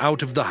me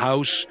out of the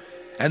house,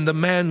 and the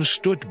man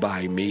stood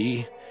by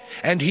me.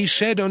 And he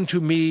said unto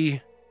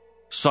me,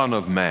 Son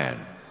of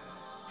man,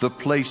 the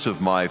place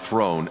of my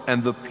throne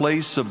and the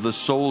place of the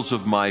soles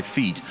of my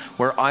feet,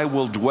 where I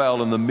will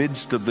dwell in the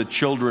midst of the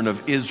children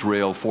of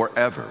Israel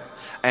forever,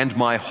 and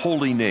my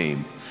holy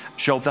name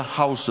shall the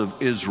house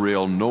of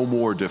Israel no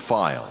more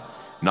defile,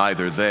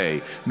 neither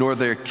they nor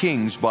their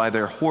kings by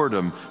their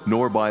whoredom,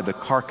 nor by the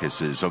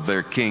carcasses of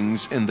their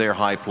kings in their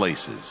high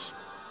places.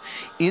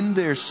 In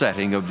their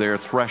setting of their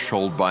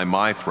threshold by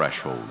my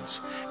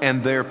thresholds,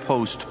 and their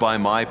post by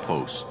my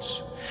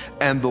posts,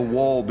 and the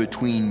wall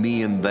between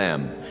me and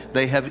them,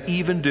 they have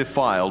even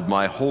defiled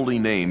my holy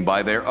name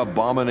by their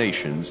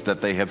abominations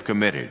that they have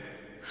committed.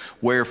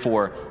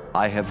 Wherefore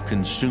I have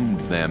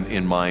consumed them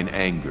in mine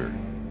anger.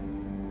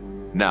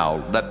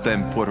 Now let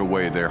them put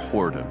away their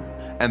whoredom,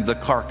 and the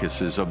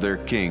carcasses of their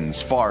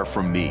kings far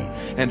from me,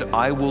 and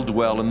I will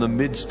dwell in the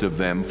midst of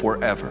them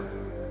forever.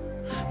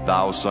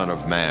 Thou son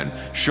of man,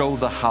 show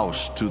the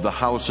house to the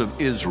house of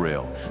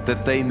Israel,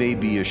 that they may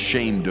be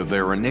ashamed of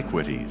their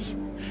iniquities,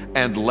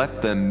 and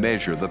let them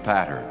measure the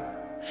pattern.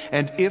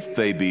 And if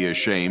they be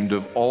ashamed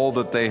of all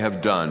that they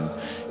have done,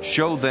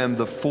 show them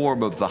the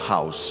form of the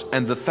house,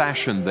 and the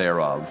fashion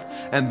thereof,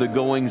 and the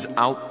goings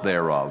out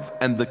thereof,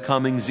 and the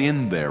comings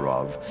in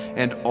thereof,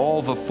 and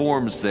all the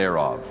forms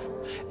thereof,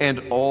 and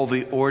all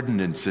the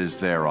ordinances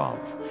thereof,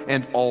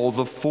 and all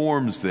the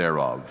forms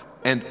thereof,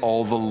 and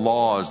all the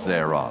laws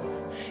thereof,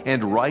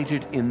 and write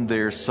it in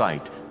their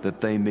sight,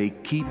 that they may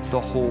keep the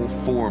whole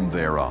form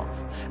thereof,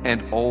 and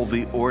all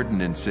the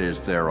ordinances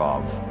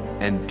thereof,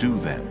 and do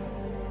them.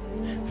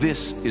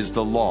 This is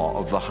the law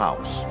of the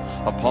house.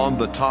 Upon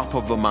the top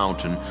of the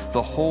mountain,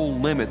 the whole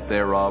limit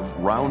thereof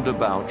round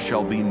about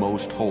shall be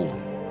most holy.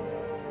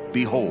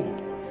 Behold,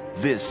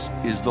 this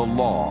is the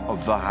law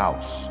of the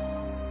house.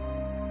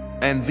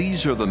 And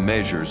these are the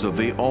measures of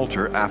the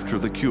altar after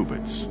the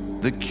cubits.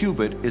 The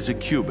cubit is a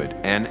cubit,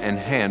 and an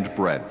hand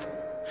breadth.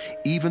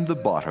 Even the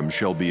bottom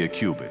shall be a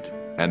cubit,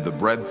 and the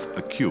breadth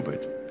a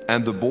cubit,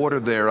 and the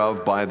border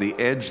thereof by the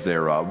edge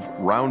thereof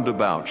round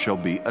about shall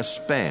be a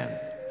span.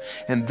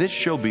 And this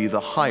shall be the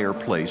higher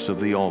place of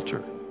the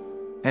altar.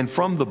 And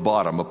from the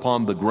bottom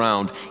upon the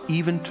ground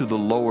even to the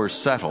lower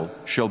settle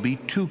shall be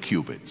 2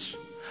 cubits,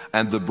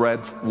 and the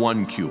breadth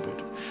 1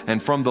 cubit.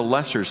 And from the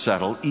lesser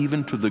settle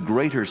even to the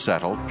greater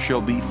settle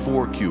shall be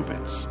 4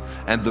 cubits,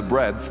 and the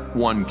breadth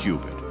 1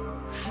 cubit.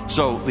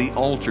 So the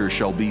altar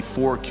shall be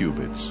 4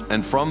 cubits,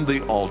 and from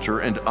the altar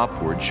and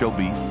upward shall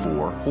be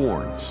 4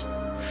 horns.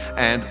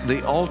 And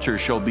the altar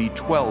shall be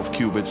 12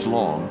 cubits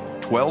long,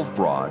 12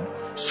 broad,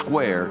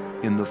 square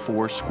in the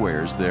 4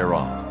 squares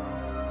thereof.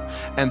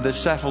 And the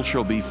settle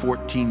shall be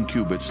 14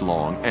 cubits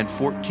long, and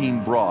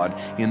 14 broad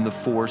in the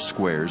 4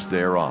 squares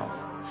thereof.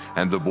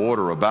 And the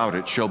border about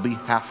it shall be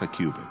half a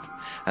cubit,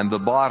 and the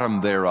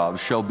bottom thereof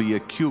shall be a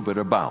cubit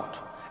about,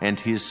 and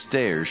his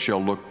stairs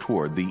shall look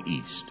toward the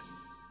east.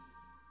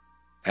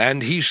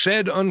 And he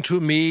said unto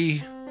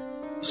me,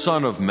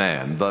 Son of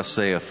man, thus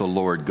saith the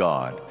Lord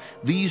God,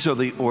 these are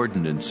the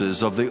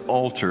ordinances of the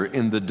altar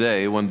in the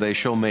day when they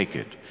shall make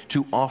it,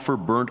 to offer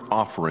burnt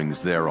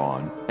offerings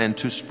thereon, and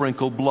to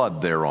sprinkle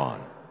blood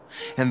thereon.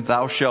 And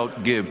thou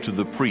shalt give to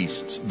the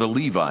priests, the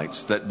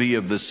Levites, that be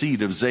of the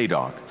seed of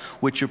Zadok,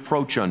 which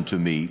approach unto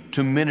me,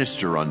 to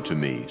minister unto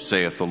me,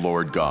 saith the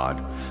Lord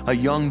God, a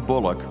young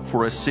bullock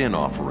for a sin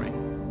offering.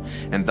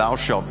 And thou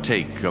shalt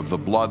take of the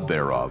blood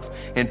thereof,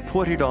 and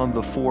put it on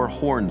the 4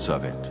 horns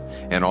of it,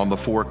 and on the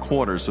 4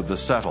 corners of the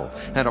settle,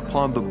 and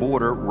upon the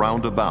border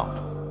round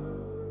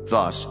about.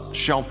 Thus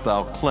shalt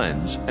thou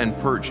cleanse and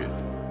purge it.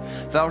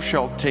 Thou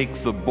shalt take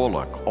the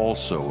bullock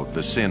also of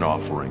the sin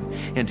offering,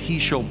 and he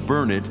shall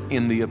burn it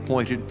in the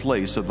appointed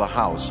place of the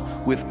house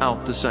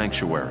without the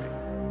sanctuary.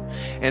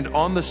 And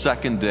on the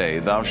second day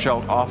thou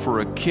shalt offer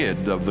a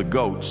kid of the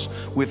goats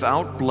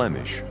without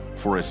blemish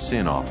for a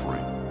sin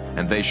offering,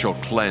 and they shall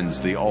cleanse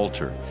the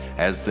altar,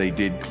 as they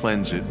did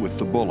cleanse it with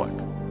the bullock.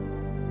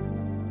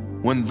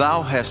 When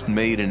thou hast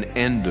made an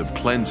end of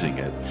cleansing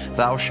it,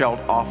 thou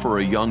shalt offer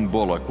a young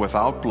bullock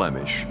without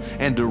blemish,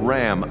 and a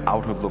ram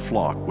out of the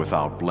flock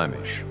without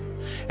blemish.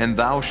 And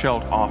thou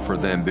shalt offer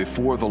them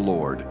before the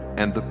Lord,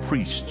 and the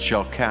priest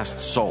shall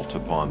cast salt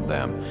upon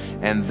them,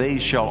 and they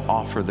shall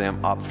offer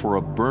them up for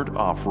a burnt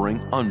offering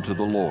unto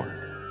the Lord.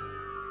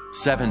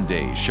 7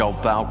 days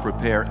shalt thou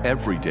prepare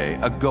every day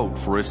a goat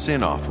for a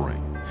sin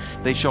offering.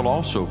 They shall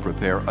also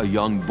prepare a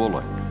young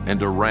bullock,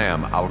 and a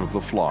ram out of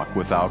the flock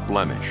without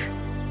blemish.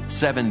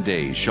 7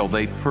 days shall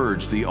they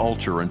purge the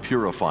altar and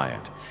purify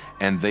it,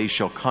 and they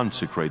shall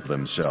consecrate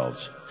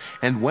themselves.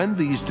 And when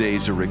these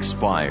days are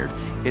expired,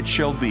 it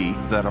shall be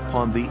that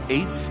upon the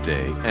 8th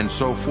day, and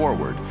so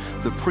forward,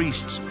 the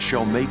priests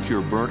shall make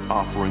your burnt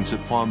offerings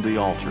upon the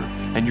altar,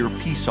 and your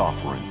peace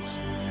offerings,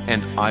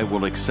 and I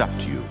will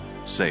accept you,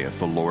 saith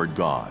the Lord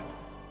God.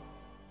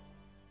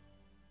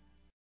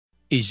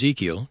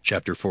 Ezekiel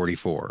chapter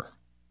 44.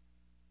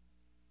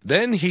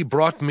 Then he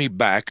brought me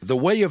back the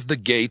way of the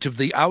gate of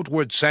the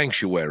outward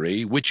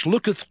sanctuary, which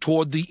looketh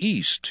toward the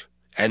east,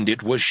 and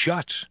it was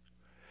shut.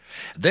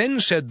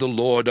 Then said the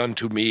Lord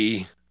unto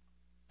me,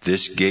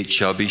 This gate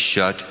shall be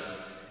shut,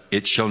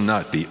 it shall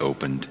not be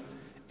opened,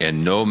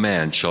 and no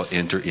man shall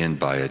enter in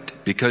by it,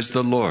 because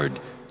the Lord,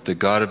 the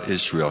God of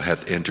Israel,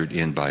 hath entered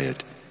in by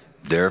it.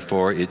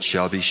 Therefore it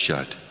shall be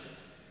shut.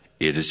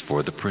 It is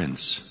for the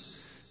prince.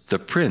 The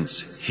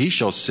prince, he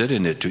shall sit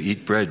in it to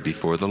eat bread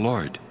before the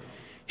Lord.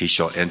 He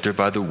shall enter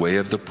by the way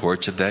of the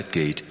porch of that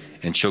gate,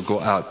 and shall go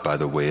out by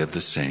the way of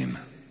the same.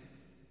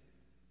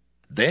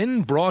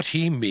 Then brought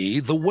he me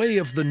the way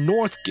of the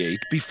north gate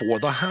before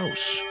the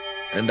house.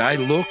 And I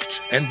looked,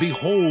 and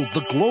behold,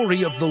 the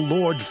glory of the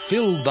Lord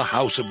filled the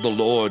house of the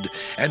Lord,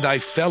 and I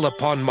fell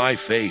upon my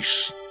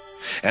face.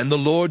 And the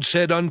Lord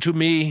said unto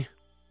me,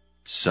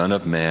 Son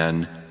of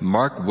man,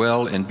 mark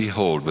well and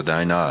behold with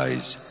thine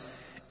eyes,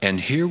 and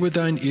hear with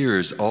thine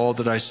ears all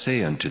that I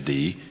say unto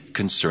thee,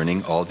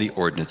 concerning all the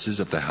ordinances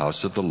of the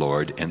house of the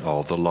Lord, and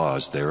all the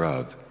laws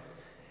thereof.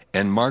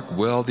 And mark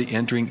well the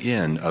entering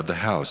in of the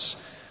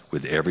house,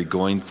 with every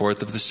going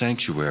forth of the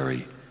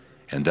sanctuary.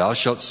 And thou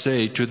shalt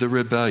say to the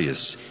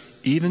rebellious,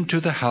 even to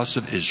the house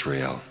of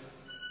Israel,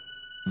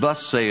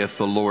 Thus saith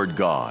the Lord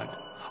God,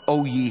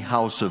 O ye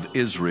house of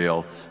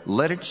Israel,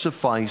 let it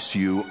suffice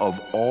you of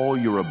all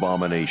your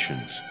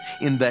abominations,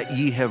 in that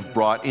ye have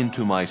brought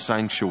into my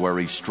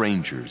sanctuary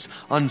strangers,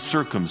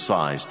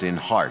 uncircumcised in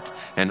heart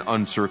and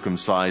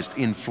uncircumcised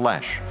in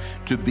flesh,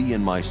 to be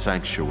in my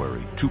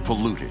sanctuary, to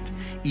pollute it,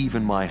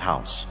 even my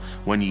house,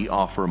 when ye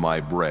offer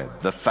my bread,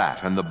 the fat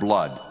and the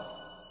blood.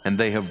 And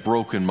they have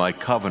broken my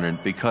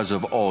covenant because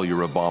of all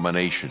your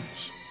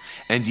abominations.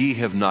 And ye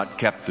have not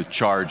kept the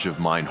charge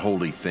of mine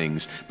holy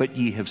things, but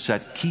ye have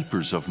set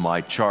keepers of my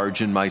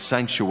charge in my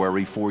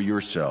sanctuary for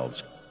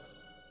yourselves.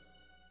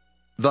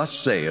 Thus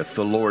saith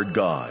the Lord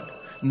God,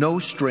 No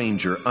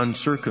stranger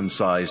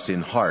uncircumcised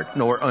in heart,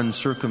 nor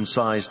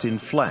uncircumcised in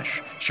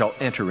flesh, shall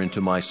enter into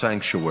my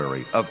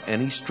sanctuary, of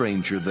any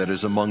stranger that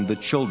is among the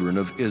children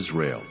of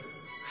Israel.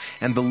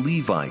 And the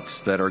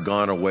Levites that are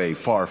gone away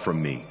far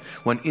from me,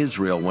 when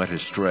Israel went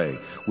astray,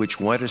 which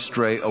went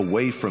astray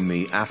away from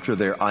me after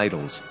their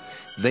idols,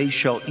 they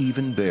shall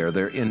even bear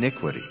their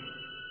iniquity.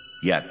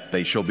 Yet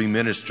they shall be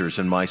ministers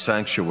in my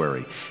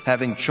sanctuary,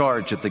 having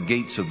charge at the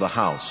gates of the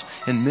house,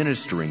 and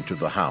ministering to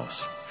the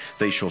house.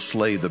 They shall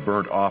slay the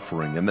burnt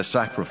offering and the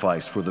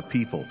sacrifice for the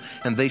people,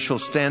 and they shall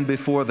stand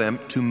before them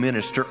to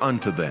minister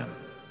unto them.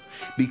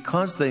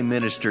 Because they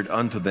ministered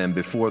unto them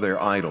before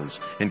their idols,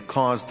 and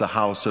caused the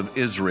house of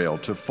Israel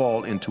to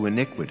fall into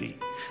iniquity,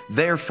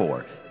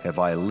 therefore have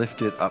I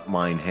lifted up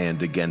mine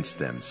hand against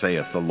them,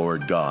 saith the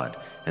Lord God,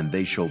 and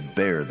they shall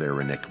bear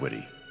their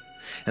iniquity.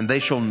 And they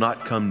shall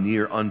not come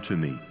near unto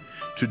me,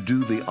 to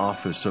do the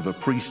office of a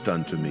priest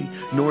unto me,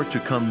 nor to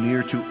come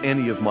near to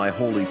any of my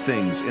holy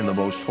things in the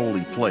most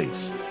holy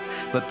place.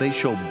 But they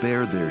shall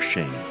bear their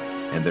shame,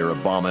 and their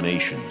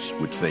abominations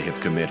which they have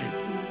committed.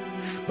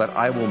 But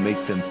I will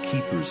make them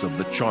keepers of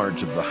the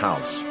charge of the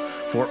house,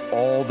 for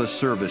all the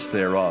service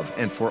thereof,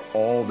 and for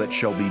all that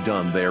shall be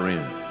done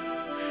therein.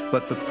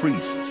 But the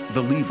priests,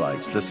 the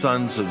Levites, the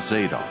sons of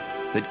Zadok,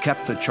 that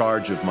kept the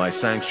charge of my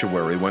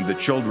sanctuary when the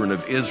children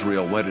of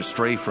Israel went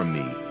astray from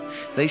me,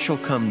 they shall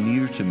come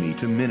near to me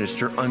to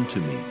minister unto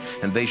me,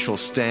 and they shall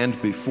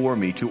stand before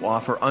me to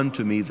offer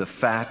unto me the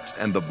fat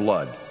and the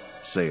blood,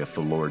 saith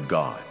the Lord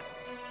God.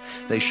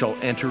 They shall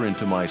enter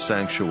into my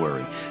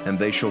sanctuary, and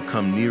they shall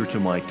come near to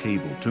my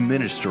table to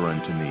minister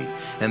unto me,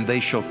 and they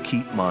shall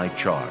keep my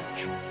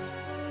charge.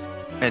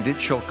 And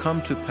it shall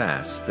come to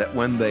pass that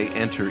when they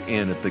enter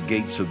in at the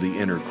gates of the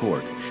inner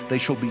court, they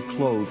shall be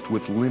clothed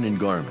with linen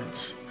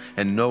garments,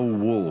 and no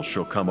wool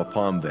shall come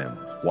upon them,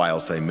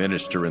 whilst they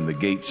minister in the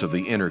gates of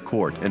the inner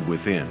court and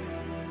within.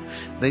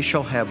 They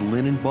shall have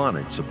linen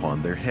bonnets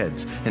upon their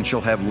heads, and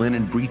shall have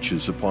linen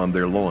breeches upon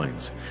their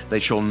loins. They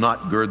shall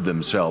not gird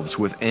themselves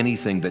with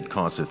anything that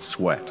causeth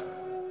sweat.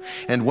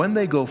 And when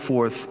they go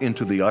forth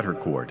into the utter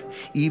court,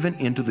 even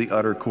into the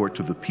utter court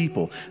to the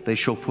people, they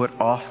shall put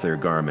off their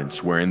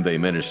garments wherein they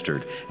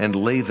ministered, and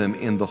lay them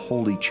in the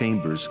holy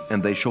chambers,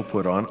 and they shall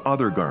put on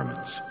other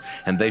garments.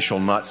 And they shall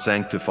not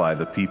sanctify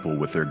the people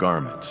with their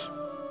garments.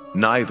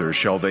 Neither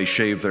shall they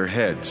shave their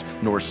heads,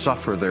 nor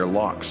suffer their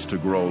locks to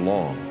grow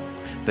long.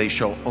 They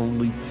shall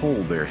only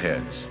poll their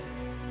heads.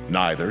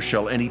 Neither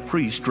shall any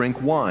priest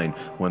drink wine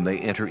when they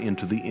enter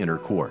into the inner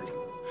court.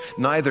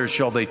 Neither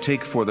shall they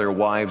take for their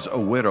wives a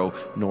widow,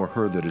 nor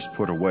her that is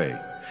put away.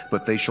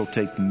 But they shall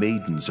take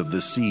maidens of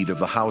the seed of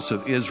the house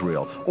of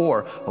Israel,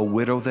 or a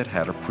widow that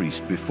had a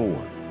priest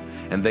before.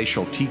 And they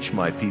shall teach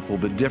my people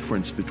the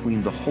difference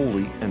between the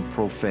holy and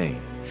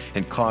profane,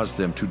 and cause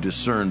them to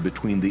discern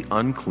between the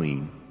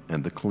unclean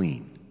and the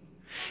clean.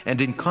 And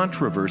in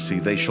controversy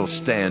they shall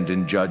stand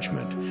in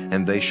judgment,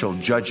 and they shall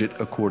judge it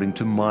according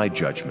to my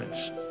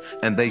judgments.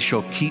 And they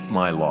shall keep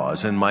my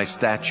laws and my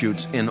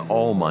statutes in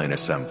all mine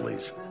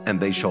assemblies, and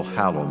they shall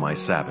hallow my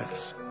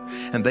Sabbaths.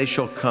 And they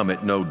shall come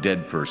at no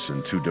dead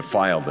person to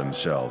defile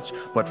themselves,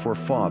 but for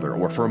father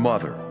or for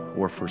mother,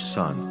 or for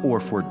son, or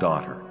for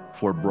daughter,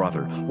 for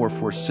brother, or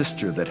for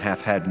sister that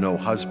hath had no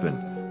husband,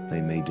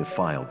 they may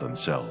defile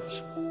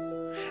themselves.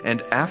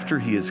 And after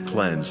he is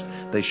cleansed,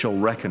 they shall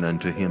reckon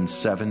unto him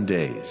 7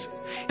 days.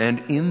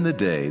 And in the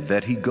day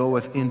that he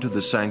goeth into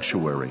the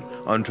sanctuary,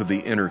 unto the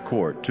inner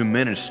court, to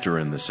minister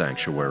in the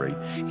sanctuary,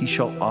 he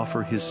shall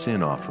offer his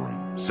sin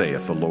offering,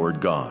 saith the Lord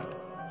God.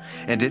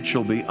 And it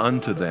shall be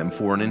unto them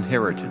for an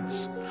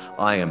inheritance.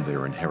 I am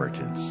their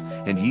inheritance,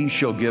 and ye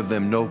shall give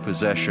them no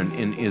possession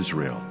in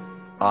Israel.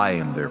 I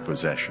am their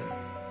possession.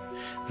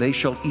 They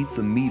shall eat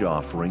the meat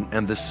offering,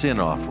 and the sin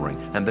offering,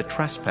 and the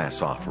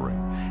trespass offering,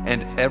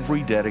 and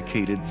every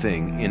dedicated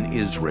thing in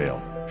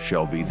Israel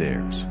shall be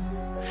theirs.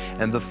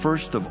 And the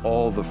first of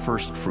all the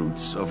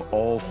firstfruits of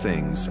all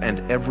things, and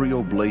every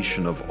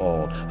oblation of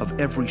all,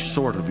 of every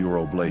sort of your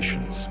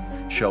oblations,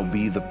 shall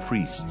be the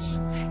priest's.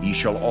 Ye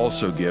shall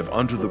also give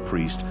unto the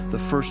priest the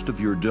first of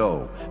your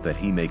dough, that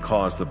he may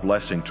cause the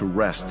blessing to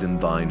rest in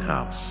thine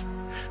house.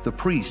 The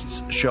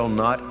priests shall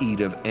not eat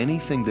of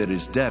anything that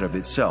is dead of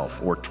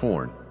itself or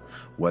torn,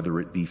 whether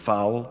it be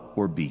fowl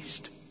or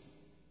beast.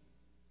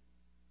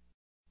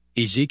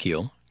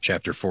 Ezekiel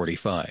chapter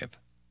 45.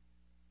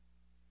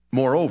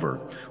 Moreover,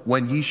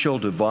 when ye shall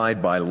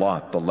divide by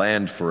lot the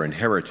land for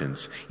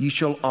inheritance, ye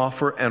shall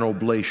offer an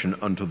oblation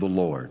unto the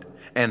Lord,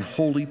 an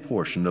holy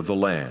portion of the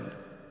land.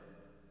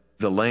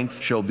 The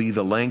length shall be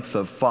the length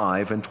of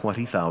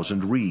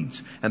 25,000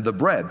 reeds, and the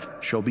breadth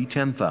shall be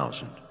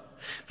 10,000.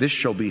 This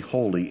shall be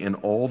holy in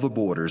all the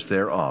borders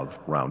thereof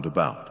round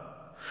about.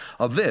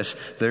 Of this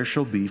there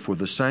shall be for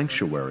the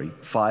sanctuary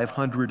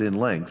 500 in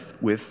length,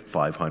 with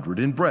 500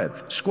 in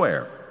breadth,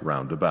 square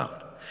round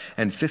about,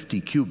 and 50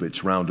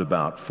 cubits round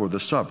about for the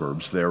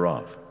suburbs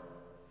thereof.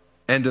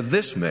 And of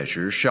this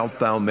measure shalt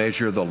thou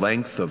measure the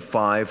length of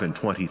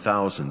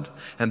 25,000,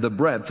 and the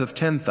breadth of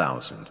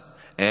 10,000,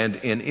 and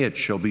in it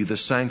shall be the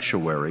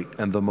sanctuary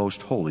and the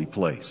most holy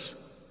place.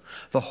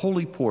 The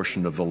holy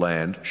portion of the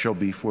land shall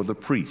be for the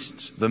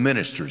priests, the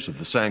ministers of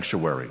the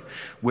sanctuary,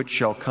 which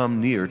shall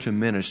come near to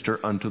minister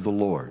unto the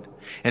Lord.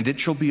 And it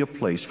shall be a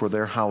place for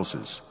their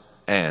houses,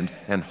 and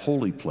an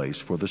holy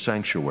place for the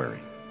sanctuary.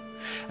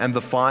 And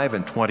the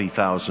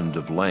 25,000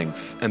 of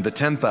length, and the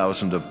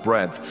 10,000 of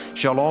breadth,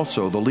 shall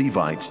also the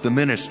Levites, the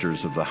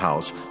ministers of the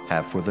house,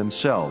 have for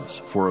themselves,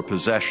 for a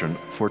possession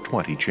for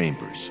 20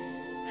 chambers.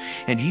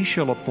 And ye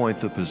shall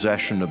appoint the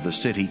possession of the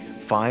city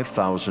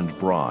 5,000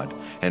 broad,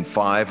 and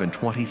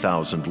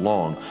 25,000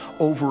 long,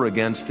 over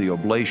against the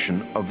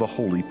oblation of the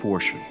holy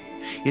portion.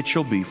 It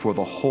shall be for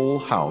the whole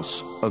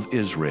house of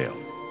Israel.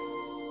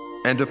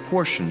 And a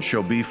portion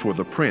shall be for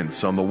the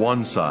prince on the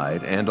one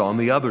side, and on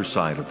the other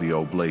side of the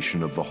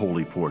oblation of the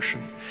holy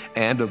portion,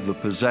 and of the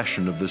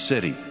possession of the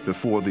city,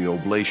 before the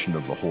oblation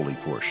of the holy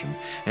portion,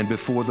 and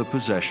before the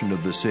possession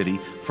of the city,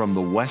 from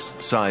the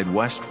west side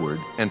westward,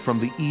 and from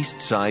the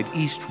east side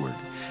eastward.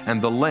 And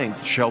the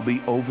length shall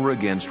be over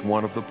against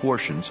one of the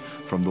portions,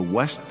 from the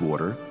west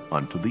border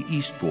unto the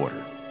east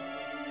border.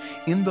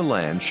 In the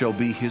land shall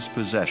be his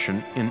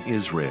possession in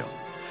Israel.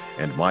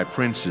 And my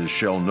princes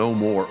shall no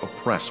more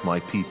oppress my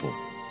people.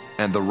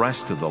 And the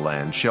rest of the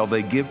land shall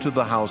they give to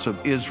the house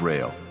of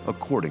Israel,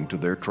 according to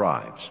their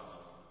tribes.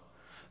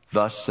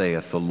 Thus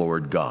saith the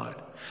Lord God,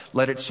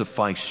 let it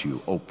suffice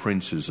you, O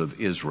princes of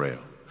Israel.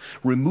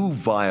 Remove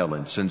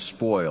violence and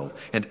spoil,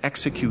 and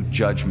execute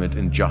judgment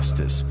and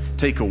justice.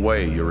 Take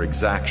away your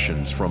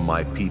exactions from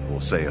my people,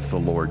 saith the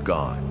Lord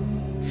God.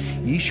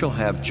 Ye shall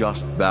have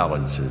just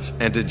balances,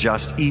 and a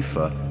just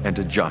ephah, and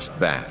a just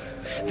bath.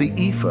 The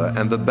ephah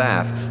and the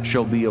bath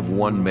shall be of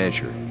one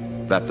measure,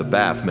 that the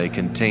bath may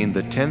contain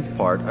the 10th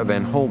part of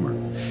an homer,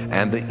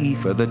 and the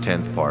ephah the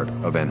 10th part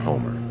of an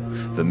homer.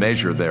 The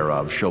measure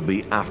thereof shall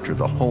be after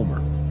the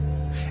homer.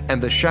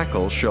 And the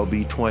shekel shall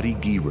be 20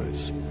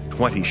 gerahs,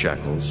 20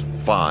 shekels,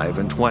 5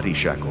 and 20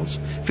 shekels,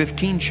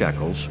 15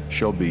 shekels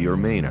shall be your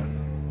mina.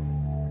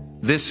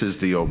 This is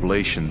the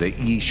oblation that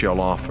ye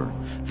shall offer,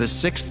 the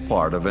 6th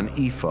part of an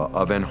ephah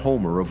of an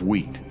homer of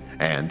wheat,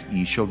 and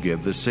ye shall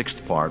give the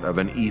 6th part of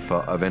an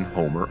ephah of an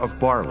homer of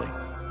barley.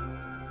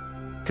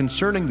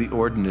 Concerning the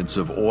ordinance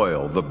of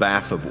oil, the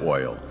bath of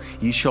oil,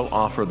 ye shall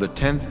offer the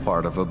 10th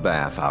part of a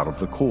bath out of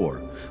the core,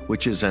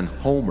 which is an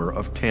homer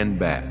of 10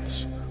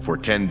 baths, for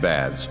 10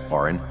 baths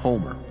are an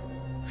homer.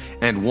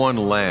 And 1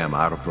 lamb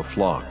out of the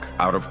flock,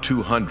 out of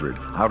 200,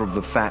 out of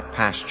the fat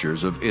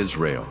pastures of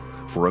Israel,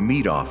 for a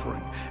meat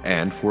offering,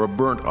 and for a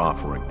burnt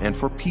offering, and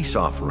for peace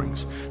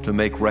offerings, to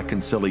make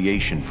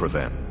reconciliation for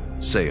them,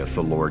 saith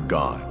the Lord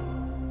God.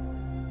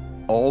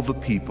 All the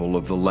people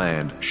of the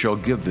land shall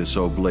give this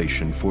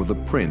oblation for the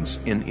prince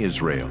in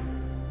Israel.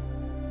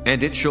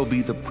 And it shall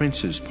be the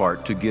prince's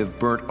part to give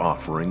burnt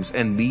offerings,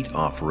 and meat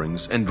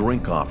offerings, and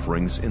drink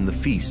offerings in the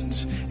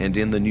feasts, and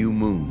in the new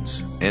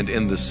moons, and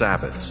in the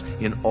Sabbaths,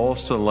 in all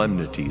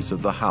solemnities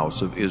of the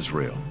house of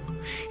Israel.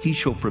 He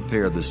shall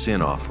prepare the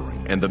sin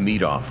offering, and the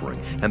meat offering,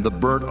 and the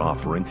burnt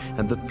offering,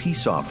 and the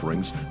peace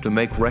offerings, to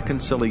make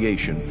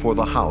reconciliation for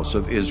the house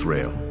of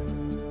Israel.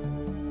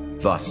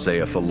 Thus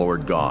saith the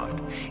Lord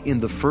God, in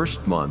the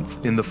 1st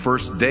month, in the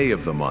 1st day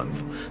of the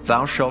month,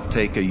 thou shalt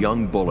take a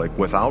young bullock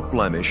without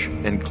blemish,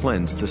 and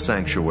cleanse the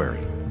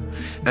sanctuary.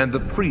 And the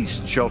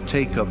priest shall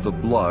take of the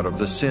blood of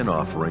the sin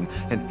offering,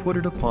 and put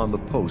it upon the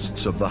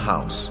posts of the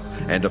house,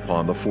 and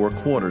upon the 4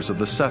 corners of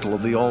the settle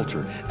of the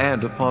altar,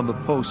 and upon the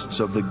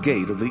posts of the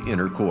gate of the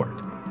inner court.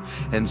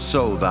 And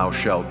so thou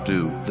shalt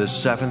do the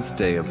 7th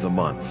day of the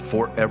month,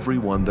 for every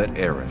one that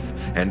erreth,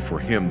 and for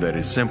him that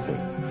is simple.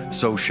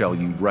 So shall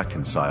ye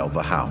reconcile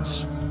the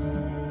house.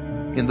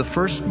 In the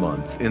 1st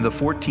month, in the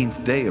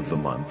 14th day of the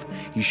month,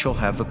 ye shall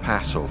have the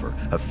Passover,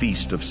 a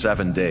feast of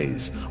 7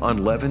 days.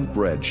 Unleavened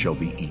bread shall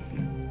be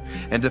eaten.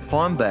 And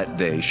upon that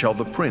day shall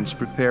the prince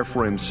prepare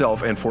for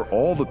himself and for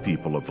all the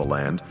people of the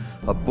land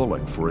a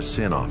bullock for a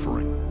sin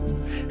offering.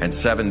 And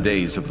 7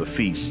 days of the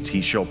feast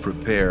he shall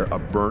prepare a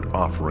burnt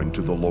offering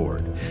to the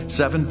Lord,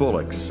 7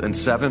 bullocks and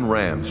 7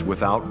 rams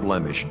without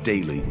blemish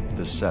daily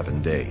the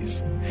 7 days,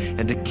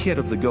 and a kid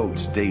of the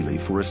goats daily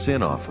for a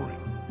sin offering.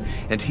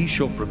 And he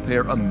shall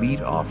prepare a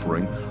meat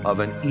offering of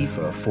an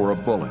ephah for a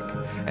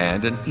bullock,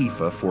 and an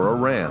ephah for a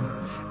ram,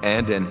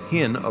 and an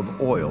hin of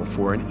oil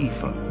for an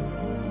ephah.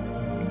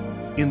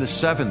 In the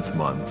 7th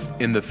month,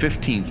 in the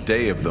 15th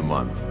day of the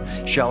month,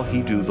 shall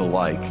he do the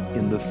like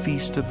in the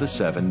feast of the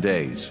 7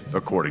 days,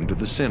 according to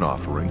the sin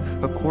offering,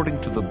 according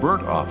to the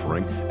burnt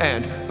offering,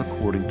 and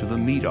according to the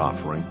meat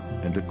offering,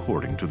 and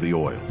according to the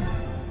oil.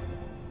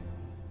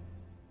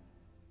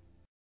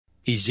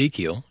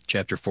 Ezekiel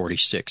chapter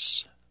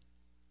 46.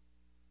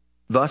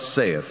 Thus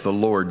saith the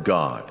Lord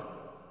God,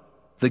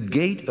 the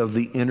gate of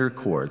the inner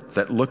court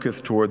that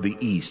looketh toward the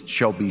east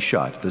shall be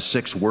shut the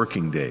 6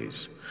 working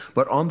days.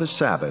 But on the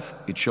Sabbath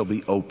it shall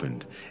be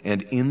opened,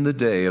 and in the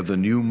day of the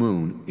new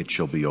moon it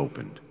shall be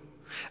opened.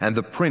 And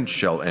the prince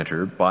shall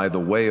enter by the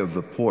way of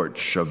the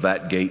porch of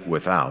that gate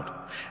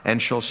without,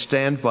 and shall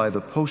stand by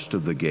the post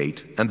of the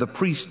gate, and the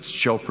priests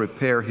shall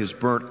prepare his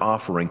burnt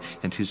offering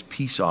and his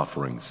peace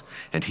offerings,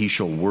 and he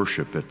shall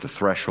worship at the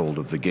threshold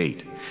of the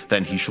gate.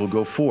 Then he shall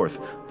go forth,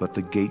 but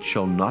the gate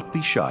shall not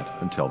be shut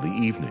until the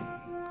evening.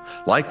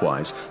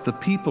 Likewise, the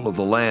people of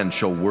the land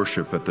shall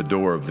worship at the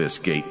door of this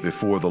gate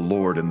before the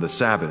Lord in the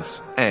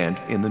Sabbaths and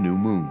in the new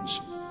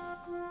moons.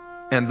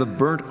 And the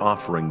burnt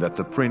offering that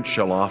the prince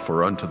shall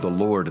offer unto the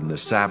Lord in the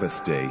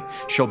Sabbath day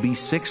shall be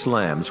 6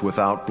 lambs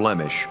without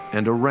blemish,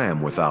 and a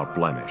ram without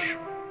blemish.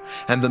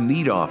 And the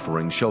meat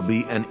offering shall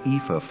be an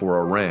ephah for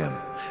a ram,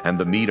 and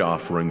the meat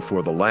offering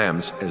for the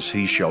lambs as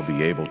he shall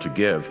be able to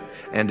give,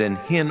 and an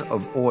hin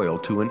of oil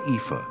to an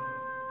ephah.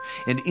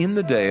 And in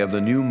the day of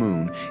the new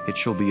moon it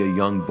shall be a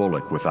young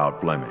bullock without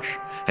blemish,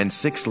 and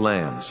 6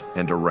 lambs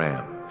and a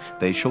ram,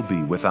 they shall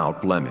be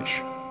without blemish.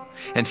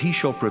 And he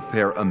shall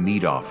prepare a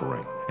meat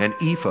offering, an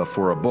ephah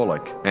for a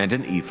bullock, and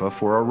an ephah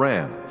for a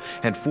ram,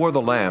 and for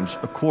the lambs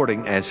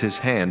according as his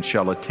hand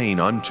shall attain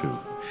unto,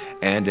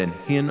 and an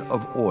hin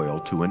of oil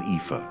to an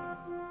ephah.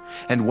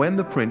 And when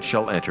the prince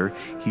shall enter,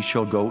 he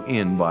shall go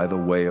in by the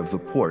way of the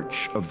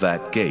porch of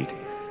that gate,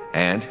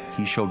 and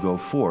he shall go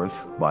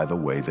forth by the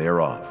way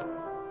thereof.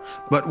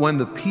 But when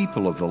the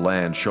people of the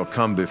land shall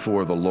come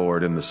before the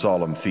Lord in the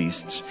solemn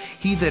feasts,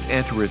 he that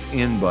entereth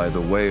in by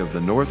the way of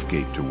the north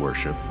gate to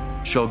worship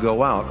shall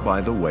go out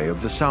by the way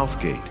of the south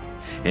gate,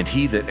 and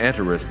he that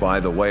entereth by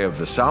the way of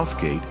the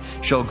south gate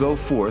shall go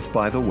forth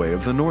by the way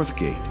of the north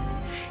gate.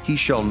 He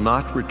shall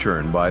not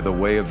return by the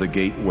way of the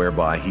gate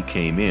whereby he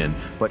came in,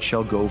 but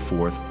shall go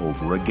forth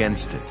over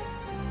against it.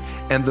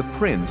 And the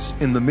prince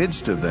in the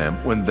midst of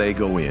them, when they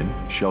go in,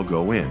 shall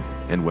go in,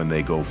 and when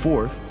they go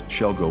forth,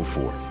 shall go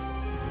forth.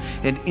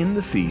 And in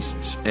the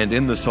feasts and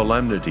in the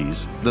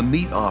solemnities the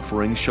meat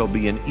offering shall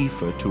be an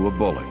ephah to a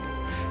bullock,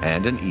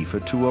 and an ephah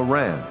to a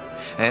ram,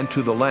 and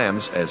to the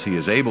lambs as he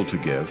is able to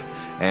give,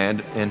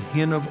 and an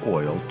hin of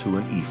oil to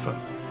an ephah.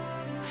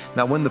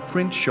 Now when the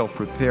prince shall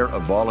prepare a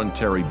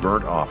voluntary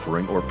burnt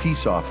offering or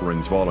peace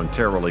offerings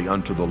voluntarily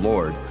unto the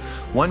Lord,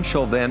 one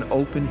shall then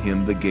open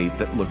him the gate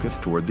that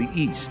looketh toward the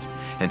east,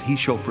 and he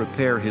shall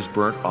prepare his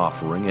burnt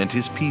offering and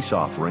his peace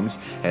offerings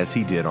as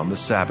he did on the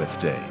Sabbath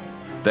day.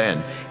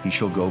 Then he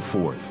shall go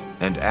forth,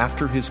 and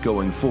after his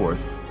going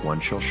forth one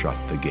shall shut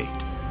the gate.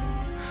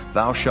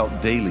 Thou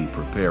shalt daily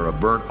prepare a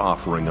burnt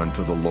offering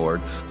unto the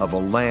Lord of a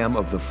lamb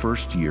of the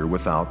first year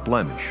without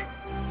blemish.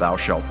 Thou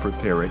shalt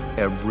prepare it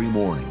every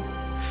morning.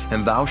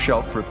 And thou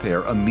shalt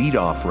prepare a meat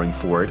offering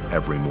for it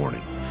every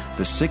morning,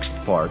 the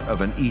 6th part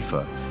of an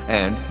ephah,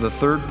 and the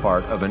 3rd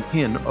part of an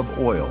hin of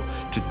oil,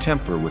 to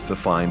temper with the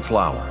fine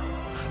flour,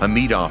 a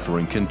meat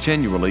offering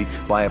continually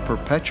by a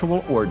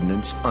perpetual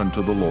ordinance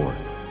unto the Lord.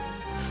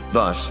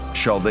 Thus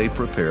shall they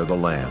prepare the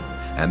lamb,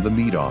 and the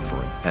meat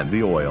offering, and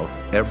the oil,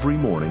 every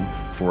morning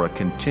for a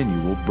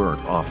continual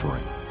burnt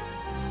offering.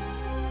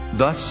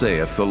 Thus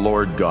saith the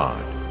Lord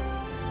God,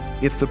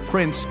 If the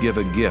prince give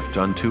a gift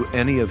unto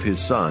any of his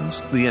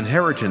sons, the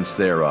inheritance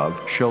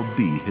thereof shall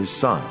be his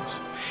sons.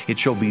 It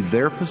shall be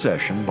their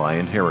possession by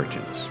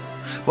inheritance.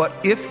 But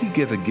if he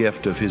give a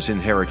gift of his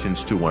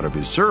inheritance to one of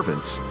his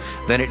servants,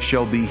 then it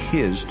shall be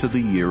his to the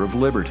year of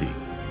liberty.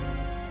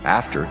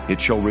 After it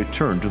shall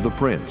return to the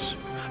prince,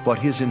 but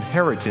his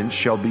inheritance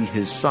shall be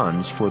his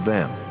sons for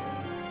them.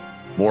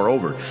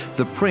 Moreover,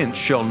 the prince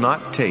shall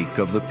not take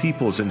of the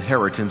people's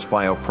inheritance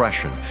by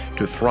oppression,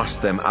 to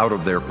thrust them out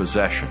of their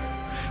possession,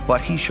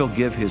 but he shall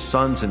give his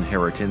son's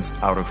inheritance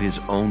out of his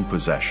own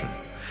possession,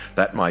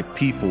 that my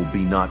people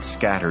be not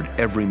scattered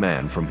every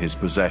man from his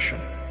possession.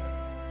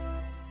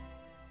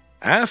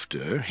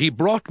 After he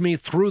brought me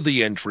through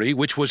the entry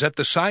which was at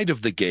the side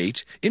of the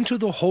gate into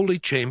the holy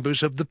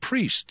chambers of the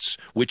priests,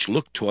 which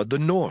looked toward the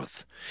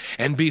north.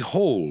 And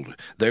behold,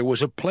 there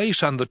was a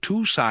place on the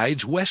 2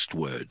 sides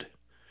westward.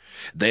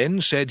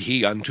 Then said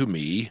he unto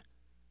me,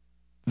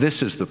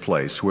 This is the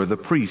place where the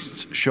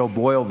priests shall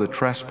boil the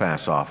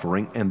trespass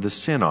offering and the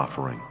sin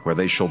offering, where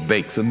they shall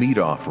bake the meat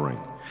offering,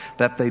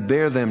 that they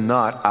bear them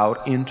not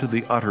out into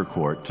the utter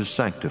court to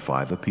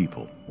sanctify the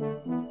people.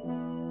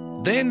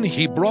 Then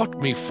he brought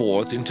me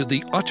forth into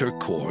the utter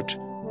court,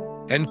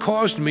 and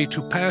caused me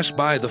to pass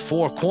by the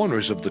 4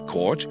 corners of the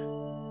court.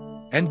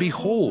 And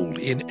behold,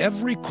 in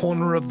every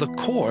corner of the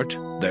court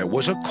there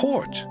was a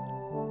court.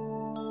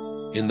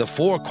 In the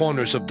 4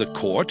 corners of the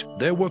court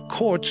there were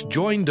courts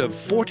joined of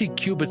 40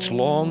 cubits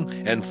long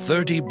and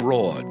 30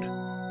 broad.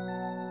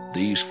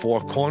 These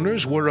 4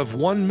 corners were of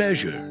one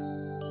measure.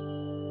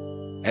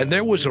 And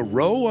there was a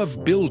row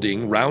of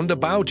building round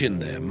about in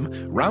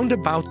them, round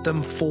about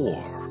them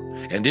 4.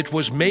 And it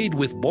was made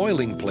with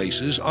boiling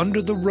places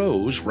under the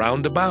rows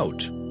round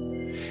about.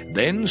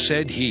 Then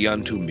said he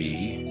unto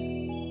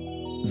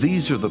me,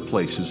 These are the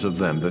places of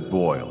them that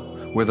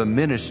boil, where the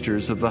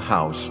ministers of the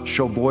house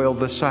shall boil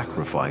the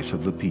sacrifice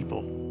of the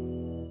people.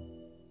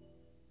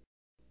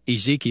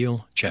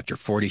 Ezekiel chapter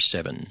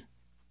 47.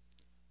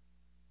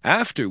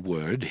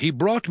 Afterward he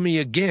brought me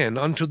again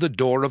unto the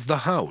door of the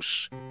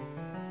house.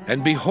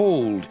 And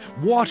behold,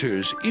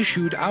 waters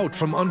issued out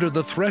from under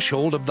the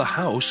threshold of the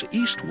house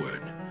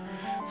eastward.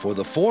 For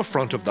the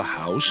forefront of the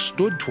house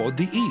stood toward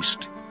the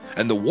east,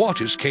 and the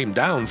waters came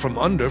down from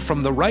under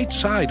from the right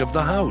side of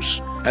the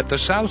house, at the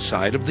south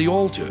side of the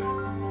altar.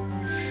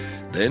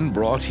 Then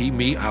brought he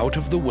me out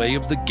of the way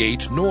of the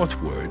gate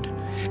northward,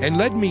 and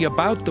led me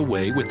about the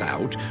way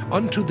without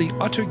unto the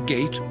utter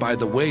gate by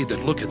the way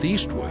that looketh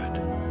eastward.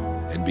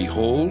 And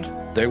behold,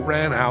 there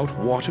ran out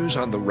waters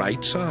on the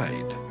right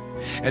side.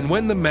 And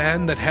when the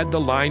man that had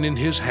the line in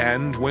his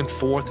hand went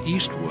forth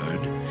eastward,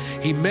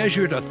 he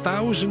measured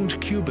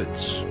 1,000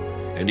 cubits,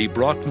 and he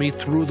brought me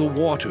through the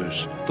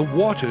waters. The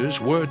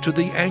waters were to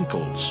the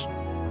ankles.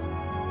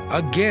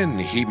 Again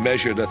he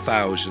measured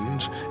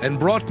 1,000, and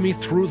brought me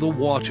through the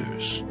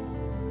waters.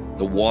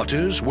 The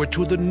waters were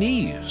to the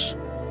knees.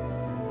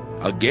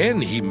 Again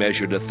he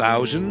measured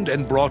 1,000,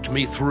 and brought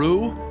me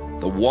through.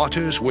 The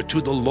waters were to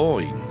the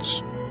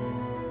loins.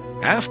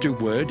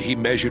 Afterward he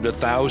measured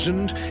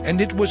 1,000, and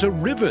it was a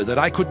river that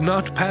I could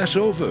not pass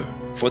over,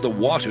 for the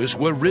waters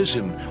were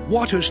risen,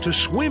 waters to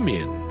swim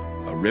in,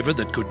 a river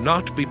that could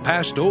not be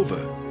passed over.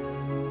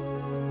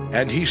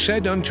 And he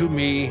said unto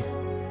me,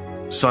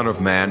 Son of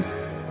man,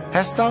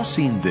 hast thou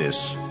seen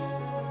this?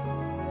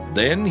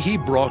 Then he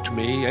brought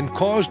me, and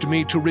caused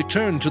me to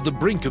return to the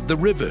brink of the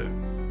river.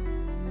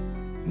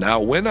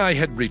 Now when I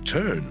had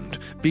returned,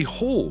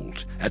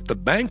 behold, at the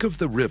bank of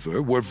the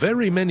river were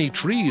very many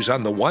trees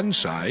on the one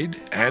side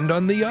and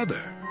on the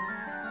other.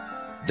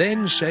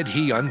 Then said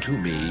he unto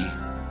me,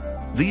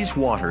 These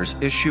waters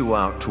issue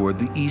out toward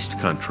the east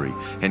country,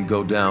 and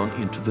go down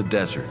into the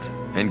desert,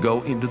 and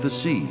go into the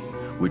sea,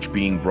 which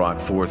being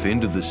brought forth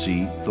into the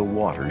sea, the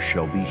waters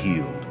shall be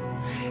healed.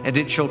 And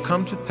it shall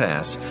come to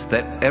pass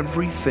that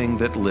everything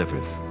that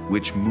liveth,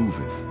 which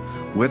moveth,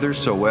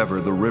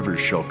 whithersoever the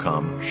rivers shall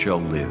come, shall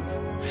live.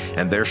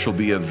 And there shall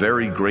be a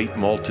very great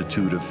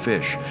multitude of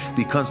fish,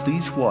 because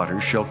these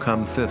waters shall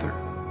come thither.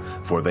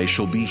 For they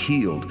shall be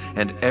healed,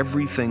 and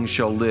everything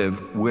shall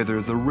live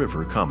whither the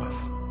river cometh.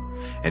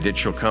 And it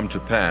shall come to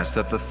pass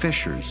that the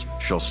fishers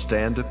shall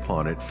stand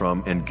upon it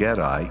from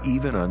Engedi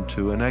even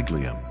unto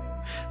Eneglaim.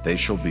 They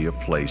shall be a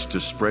place to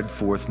spread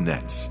forth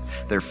nets.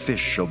 Their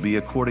fish shall be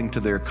according to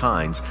their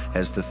kinds,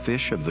 as the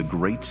fish of the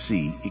great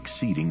sea,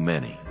 exceeding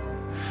many.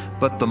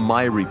 But the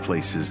miry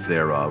places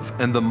thereof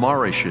and the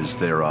marishes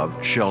thereof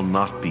shall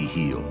not be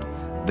healed.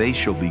 They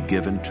shall be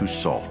given to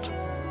salt.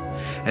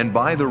 And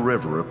by the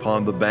river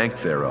upon the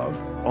bank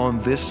thereof,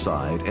 on this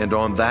side and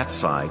on that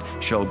side,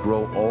 shall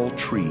grow all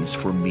trees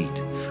for meat,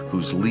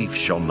 whose leaf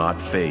shall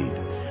not fade,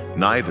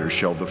 neither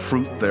shall the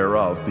fruit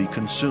thereof be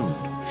consumed.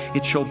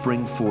 It shall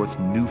bring forth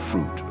new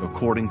fruit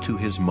according to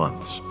his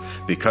months,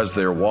 because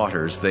their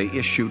waters they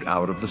issued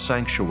out of the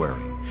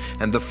sanctuary.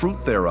 And the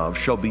fruit thereof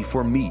shall be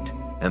for meat,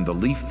 and the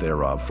leaf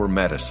thereof for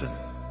medicine.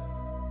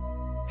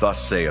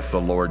 Thus saith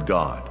the Lord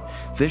God,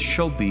 this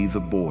shall be the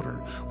border,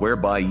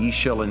 whereby ye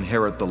shall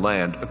inherit the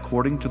land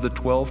according to the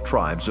 12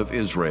 tribes of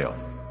Israel.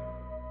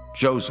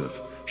 Joseph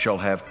shall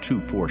have 2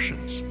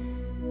 portions,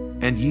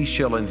 and ye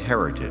shall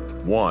inherit it,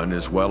 one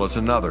as well as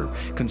another,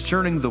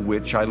 concerning the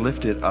which I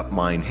lifted up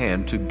mine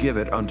hand to give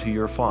it unto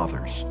your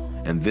fathers.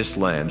 And this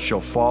land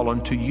shall fall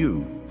unto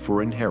you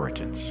for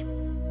inheritance.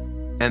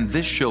 And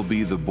this shall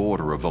be the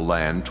border of the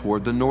land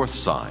toward the north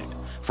side,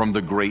 from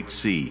the great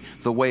sea,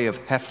 the way of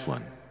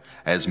Hethlon,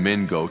 as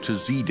men go to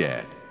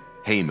Zedad,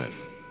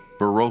 Hamath,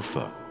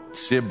 Berotha,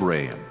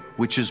 Sibraim,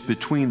 which is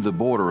between the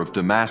border of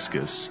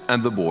Damascus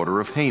and the border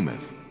of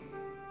Hamath,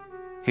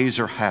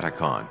 Hazer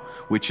Hatticon,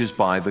 which is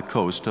by the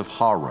coast of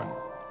Haran.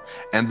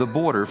 And the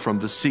border from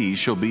the sea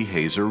shall be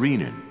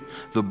Hazerenan,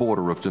 the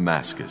border of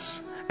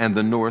Damascus, and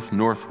the north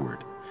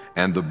northward,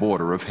 and the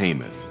border of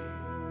Hamath.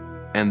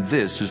 And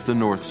this is the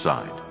north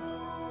side.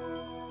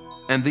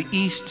 And the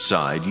east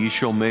side ye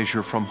shall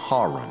measure from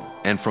Haran,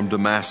 and from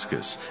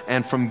Damascus,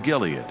 and from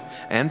Gilead,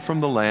 and from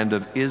the land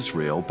of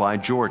Israel by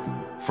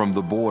Jordan, from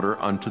the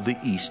border unto the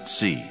east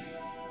sea.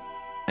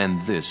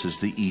 And this is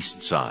the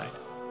east side.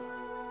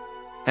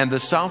 And the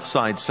south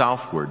side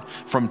southward,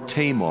 from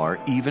Tamar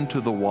even to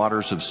the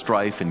waters of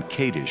Strife and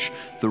Kadesh,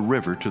 the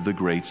river to the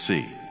great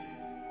sea.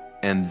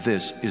 And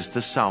this is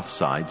the south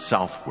side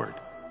southward.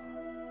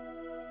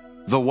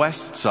 The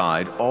west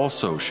side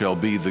also shall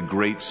be the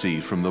great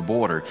sea from the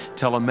border,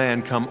 till a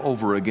man come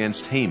over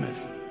against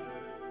Hamath.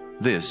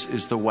 This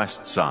is the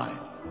west side.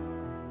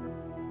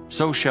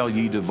 So shall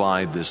ye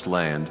divide this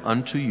land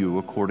unto you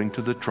according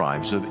to the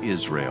tribes of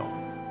Israel.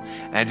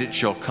 And it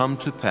shall come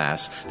to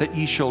pass that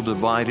ye shall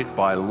divide it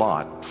by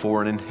lot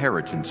for an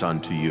inheritance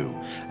unto you,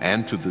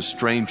 and to the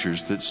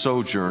strangers that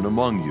sojourn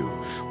among you,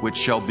 which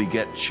shall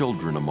beget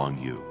children among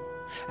you.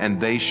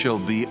 And they shall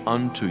be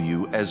unto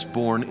you as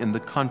born in the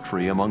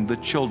country among the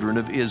children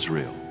of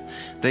Israel.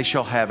 They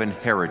shall have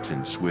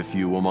inheritance with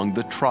you among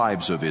the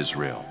tribes of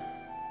Israel.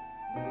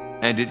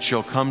 And it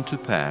shall come to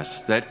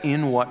pass that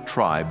in what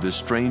tribe the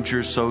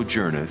stranger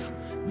sojourneth,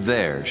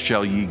 there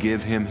shall ye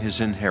give him his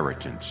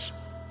inheritance,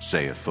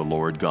 saith the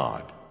Lord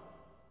God.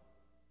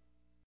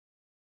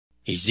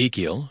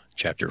 Ezekiel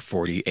chapter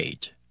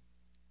 48.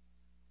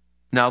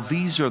 Now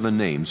these are the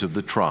names of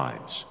the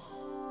tribes.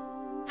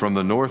 From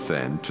the north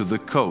end to the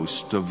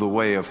coast of the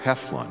way of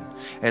Hethlon,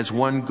 as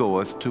one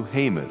goeth to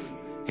Hamath,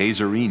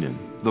 Hazerenan,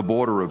 the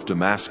border of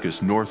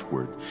Damascus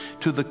northward,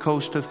 to the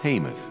coast of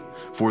Hamath,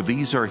 for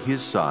these are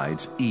his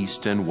sides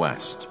east and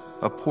west,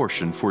 a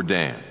portion for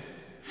Dan.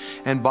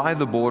 And by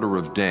the border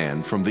of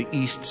Dan from the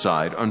east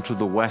side unto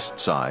the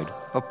west side,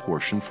 a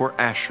portion for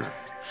Asher.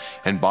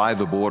 And by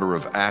the border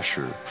of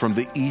Asher from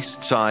the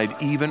east side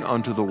even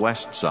unto the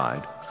west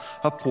side,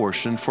 a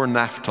portion for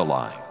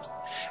Naphtali.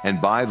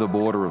 And by the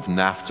border of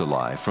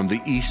Naphtali from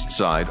the east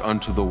side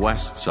unto the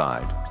west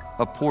side,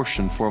 a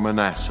portion for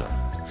Manasseh.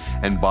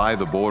 And by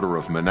the border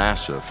of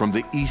Manasseh from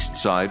the east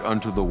side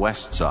unto the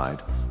west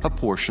side, a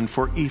portion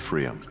for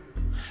Ephraim.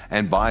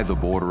 And by the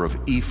border of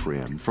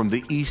Ephraim from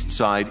the east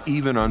side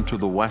even unto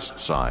the west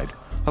side,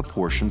 a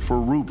portion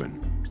for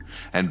Reuben.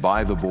 And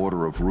by the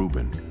border of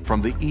Reuben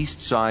from the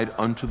east side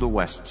unto the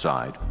west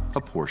side,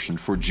 a portion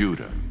for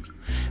Judah.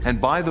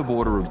 And by the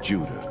border of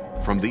Judah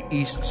from the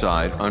east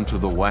side unto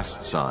the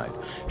west side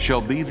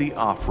shall be the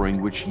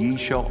offering which ye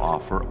shall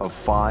offer of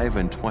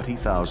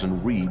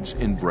 25,000 reeds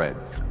in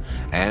breadth,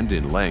 and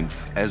in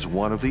length as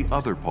one of the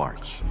other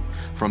parts,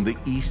 from the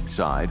east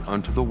side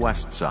unto the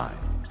west side,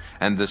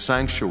 and the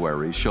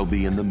sanctuary shall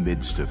be in the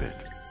midst of it.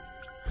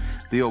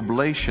 The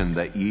oblation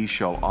that ye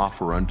shall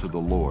offer unto the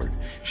Lord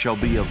shall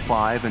be of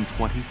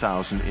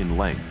 25,000 in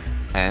length,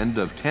 and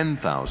of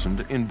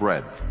 10,000 in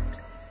breadth.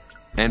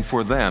 And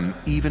for them,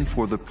 even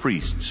for the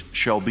priests,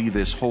 shall be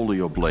this holy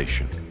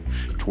oblation.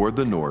 Toward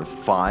the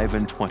north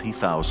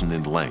 25,000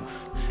 in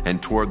length,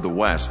 and toward the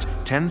west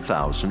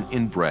 10,000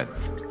 in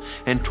breadth,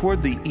 and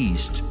toward the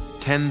east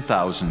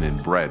 10,000 in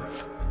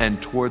breadth,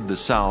 and toward the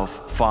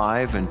south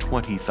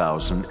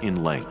 25,000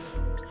 in length.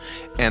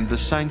 And the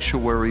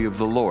sanctuary of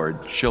the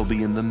Lord shall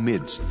be in the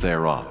midst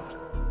thereof.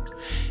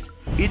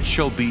 It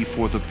shall be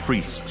for the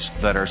priests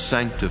that are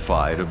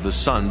sanctified of the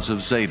sons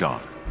of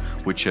Zadok,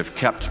 which have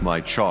kept my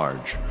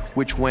charge,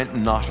 which went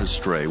not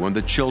astray when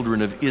the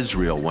children of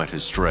Israel went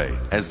astray,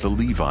 as the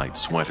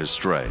Levites went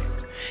astray.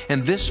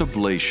 And this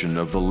oblation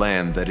of the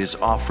land that is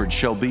offered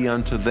shall be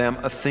unto them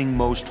a thing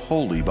most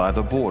holy by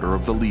the border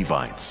of the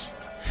Levites.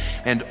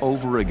 And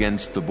over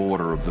against the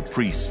border of the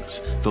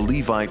priests the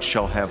Levites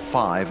shall have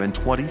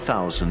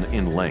 25,000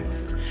 in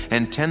length,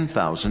 and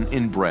 10,000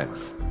 in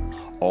breadth.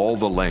 All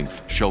the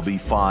length shall be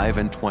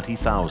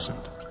 25,000,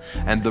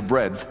 and the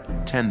breadth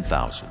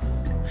 10,000.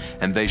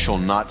 And they shall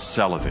not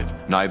sell of it,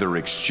 neither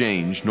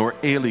exchange nor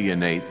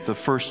alienate the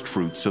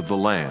firstfruits of the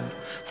land,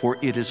 for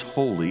it is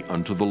holy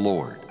unto the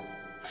Lord.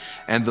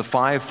 And the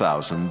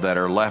 5,000 that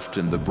are left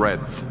in the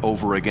breadth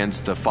over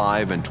against the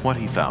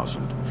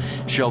 25,000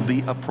 shall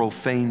be a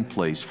profane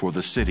place for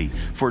the city,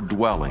 for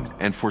dwelling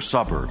and for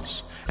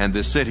suburbs, and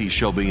the city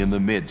shall be in the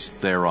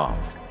midst thereof.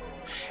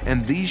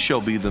 And these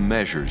shall be the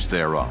measures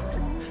thereof: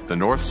 the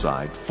north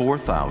side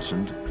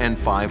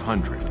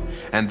 4,500,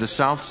 and the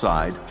south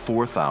side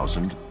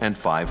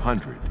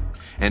 4,500,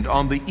 and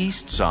on the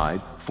east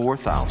side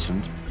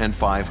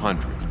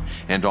 4,500,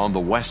 and on the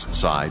west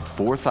side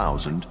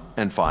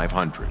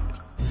 4,500.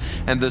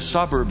 And the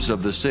suburbs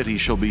of the city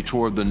shall be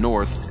toward the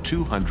north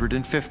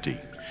 250,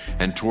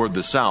 and toward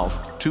the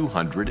south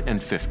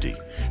 250,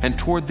 and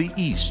toward the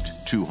east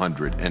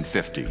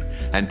 250,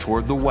 and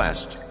toward the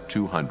west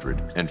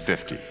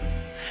 250.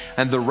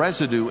 And the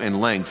residue in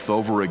length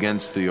over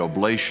against the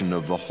oblation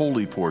of the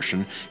holy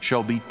portion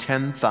shall be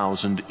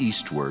 10,000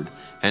 eastward,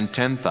 and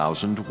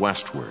 10,000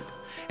 westward,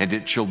 and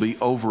it shall be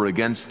over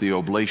against the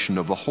oblation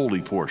of the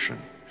holy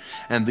portion.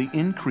 And the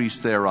increase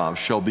thereof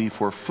shall be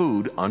for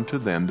food unto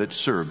them that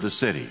serve the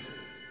city.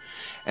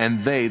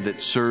 And they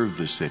that serve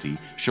the city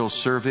shall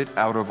serve it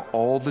out of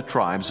all the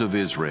tribes of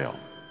Israel.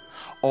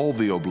 All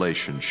the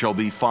oblation shall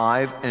be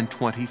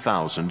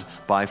 25,000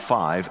 by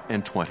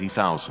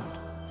 25,000.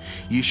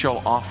 Ye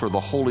shall offer the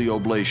holy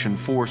oblation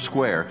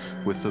foursquare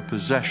with the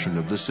possession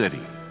of the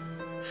city.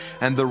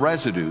 And the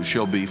residue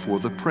shall be for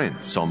the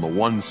prince on the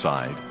one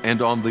side,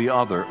 and on the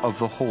other of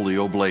the holy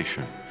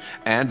oblation,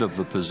 and of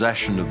the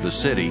possession of the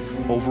city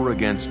over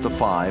against the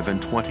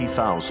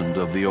 25,000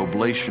 of the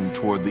oblation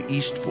toward the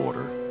east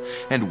border,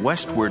 and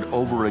westward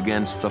over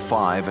against the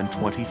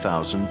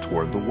 25,000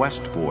 toward the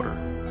west border,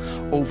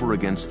 over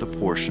against the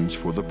portions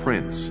for the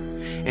prince.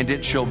 And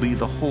it shall be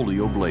the holy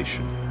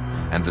oblation,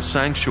 and the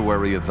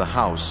sanctuary of the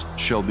house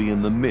shall be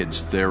in the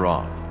midst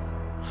thereof.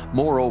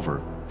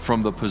 Moreover,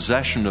 from the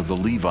possession of the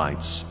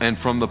Levites, and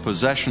from the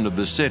possession of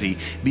the city,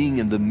 being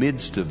in the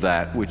midst of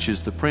that which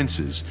is the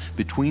prince's,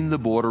 between the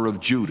border of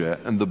Judah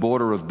and the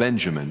border of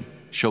Benjamin,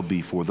 shall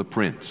be for the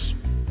prince.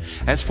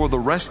 As for the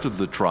rest of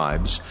the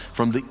tribes,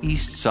 from the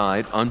east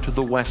side unto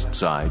the west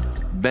side,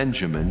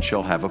 Benjamin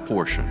shall have a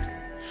portion.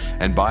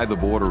 And by the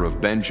border of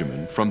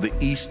Benjamin, from the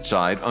east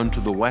side unto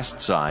the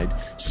west side,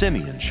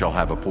 Simeon shall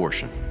have a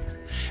portion.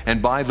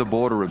 And by the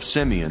border of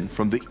Simeon,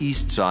 from the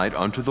east side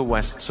unto the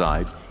west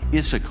side,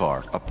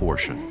 Issachar a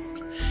portion.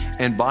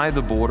 And by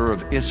the border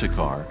of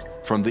Issachar,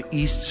 from the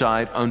east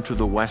side unto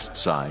the west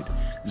side,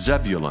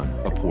 Zebulun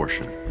a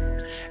portion.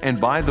 And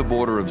by the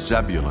border of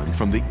Zebulun,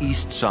 from the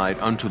east side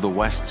unto the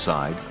west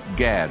side,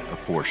 Gad a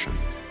portion.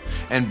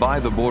 And by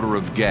the border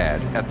of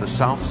Gad, at the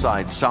south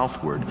side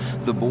southward,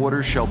 the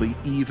border shall be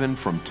even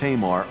from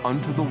Tamar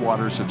unto the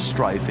waters of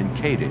strife in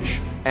Kadesh,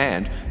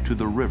 and to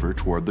the river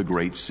toward the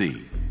great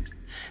sea.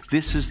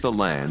 This is the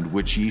land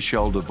which ye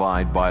shall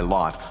divide by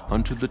lot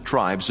unto the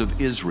tribes of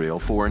Israel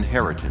for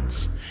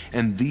inheritance,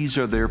 and these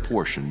are their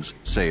portions,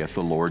 saith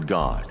the Lord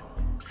God.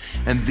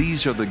 And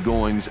these are the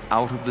goings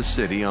out of the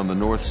city on the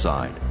north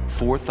side,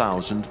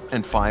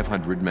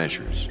 4,500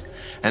 measures.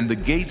 And the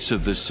gates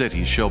of the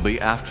city shall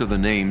be after the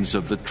names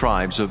of the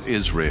tribes of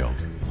Israel.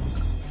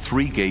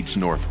 3 gates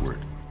northward,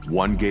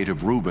 1 gate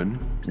of Reuben,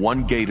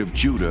 1 gate of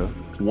Judah,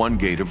 1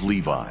 gate of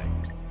Levi.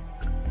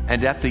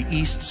 And at the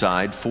east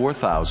side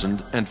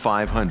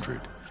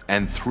 4,500,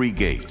 and 3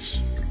 gates,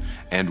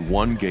 and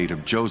 1 gate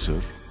of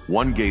Joseph,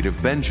 1 gate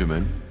of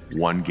Benjamin,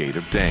 1 gate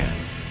of Dan.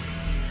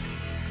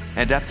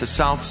 And at the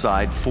south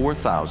side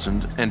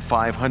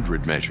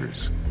 4,500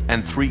 measures,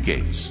 and 3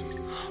 gates,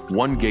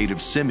 1 gate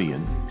of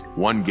Simeon,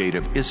 1 gate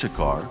of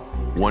Issachar,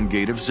 1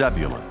 gate of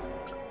Zebulun.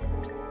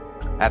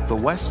 At the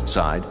west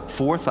side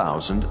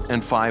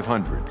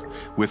 4,500,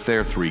 with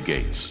their 3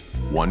 gates,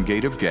 1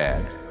 gate of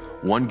Gad,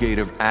 1 gate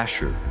of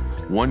Asher,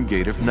 1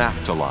 gate of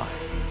Naphtali.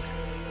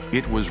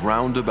 It was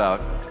round about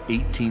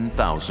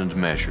 18,000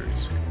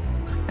 measures.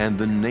 And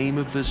the name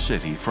of the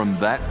city from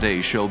that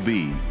day shall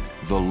be,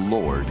 The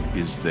Lord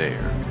is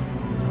there.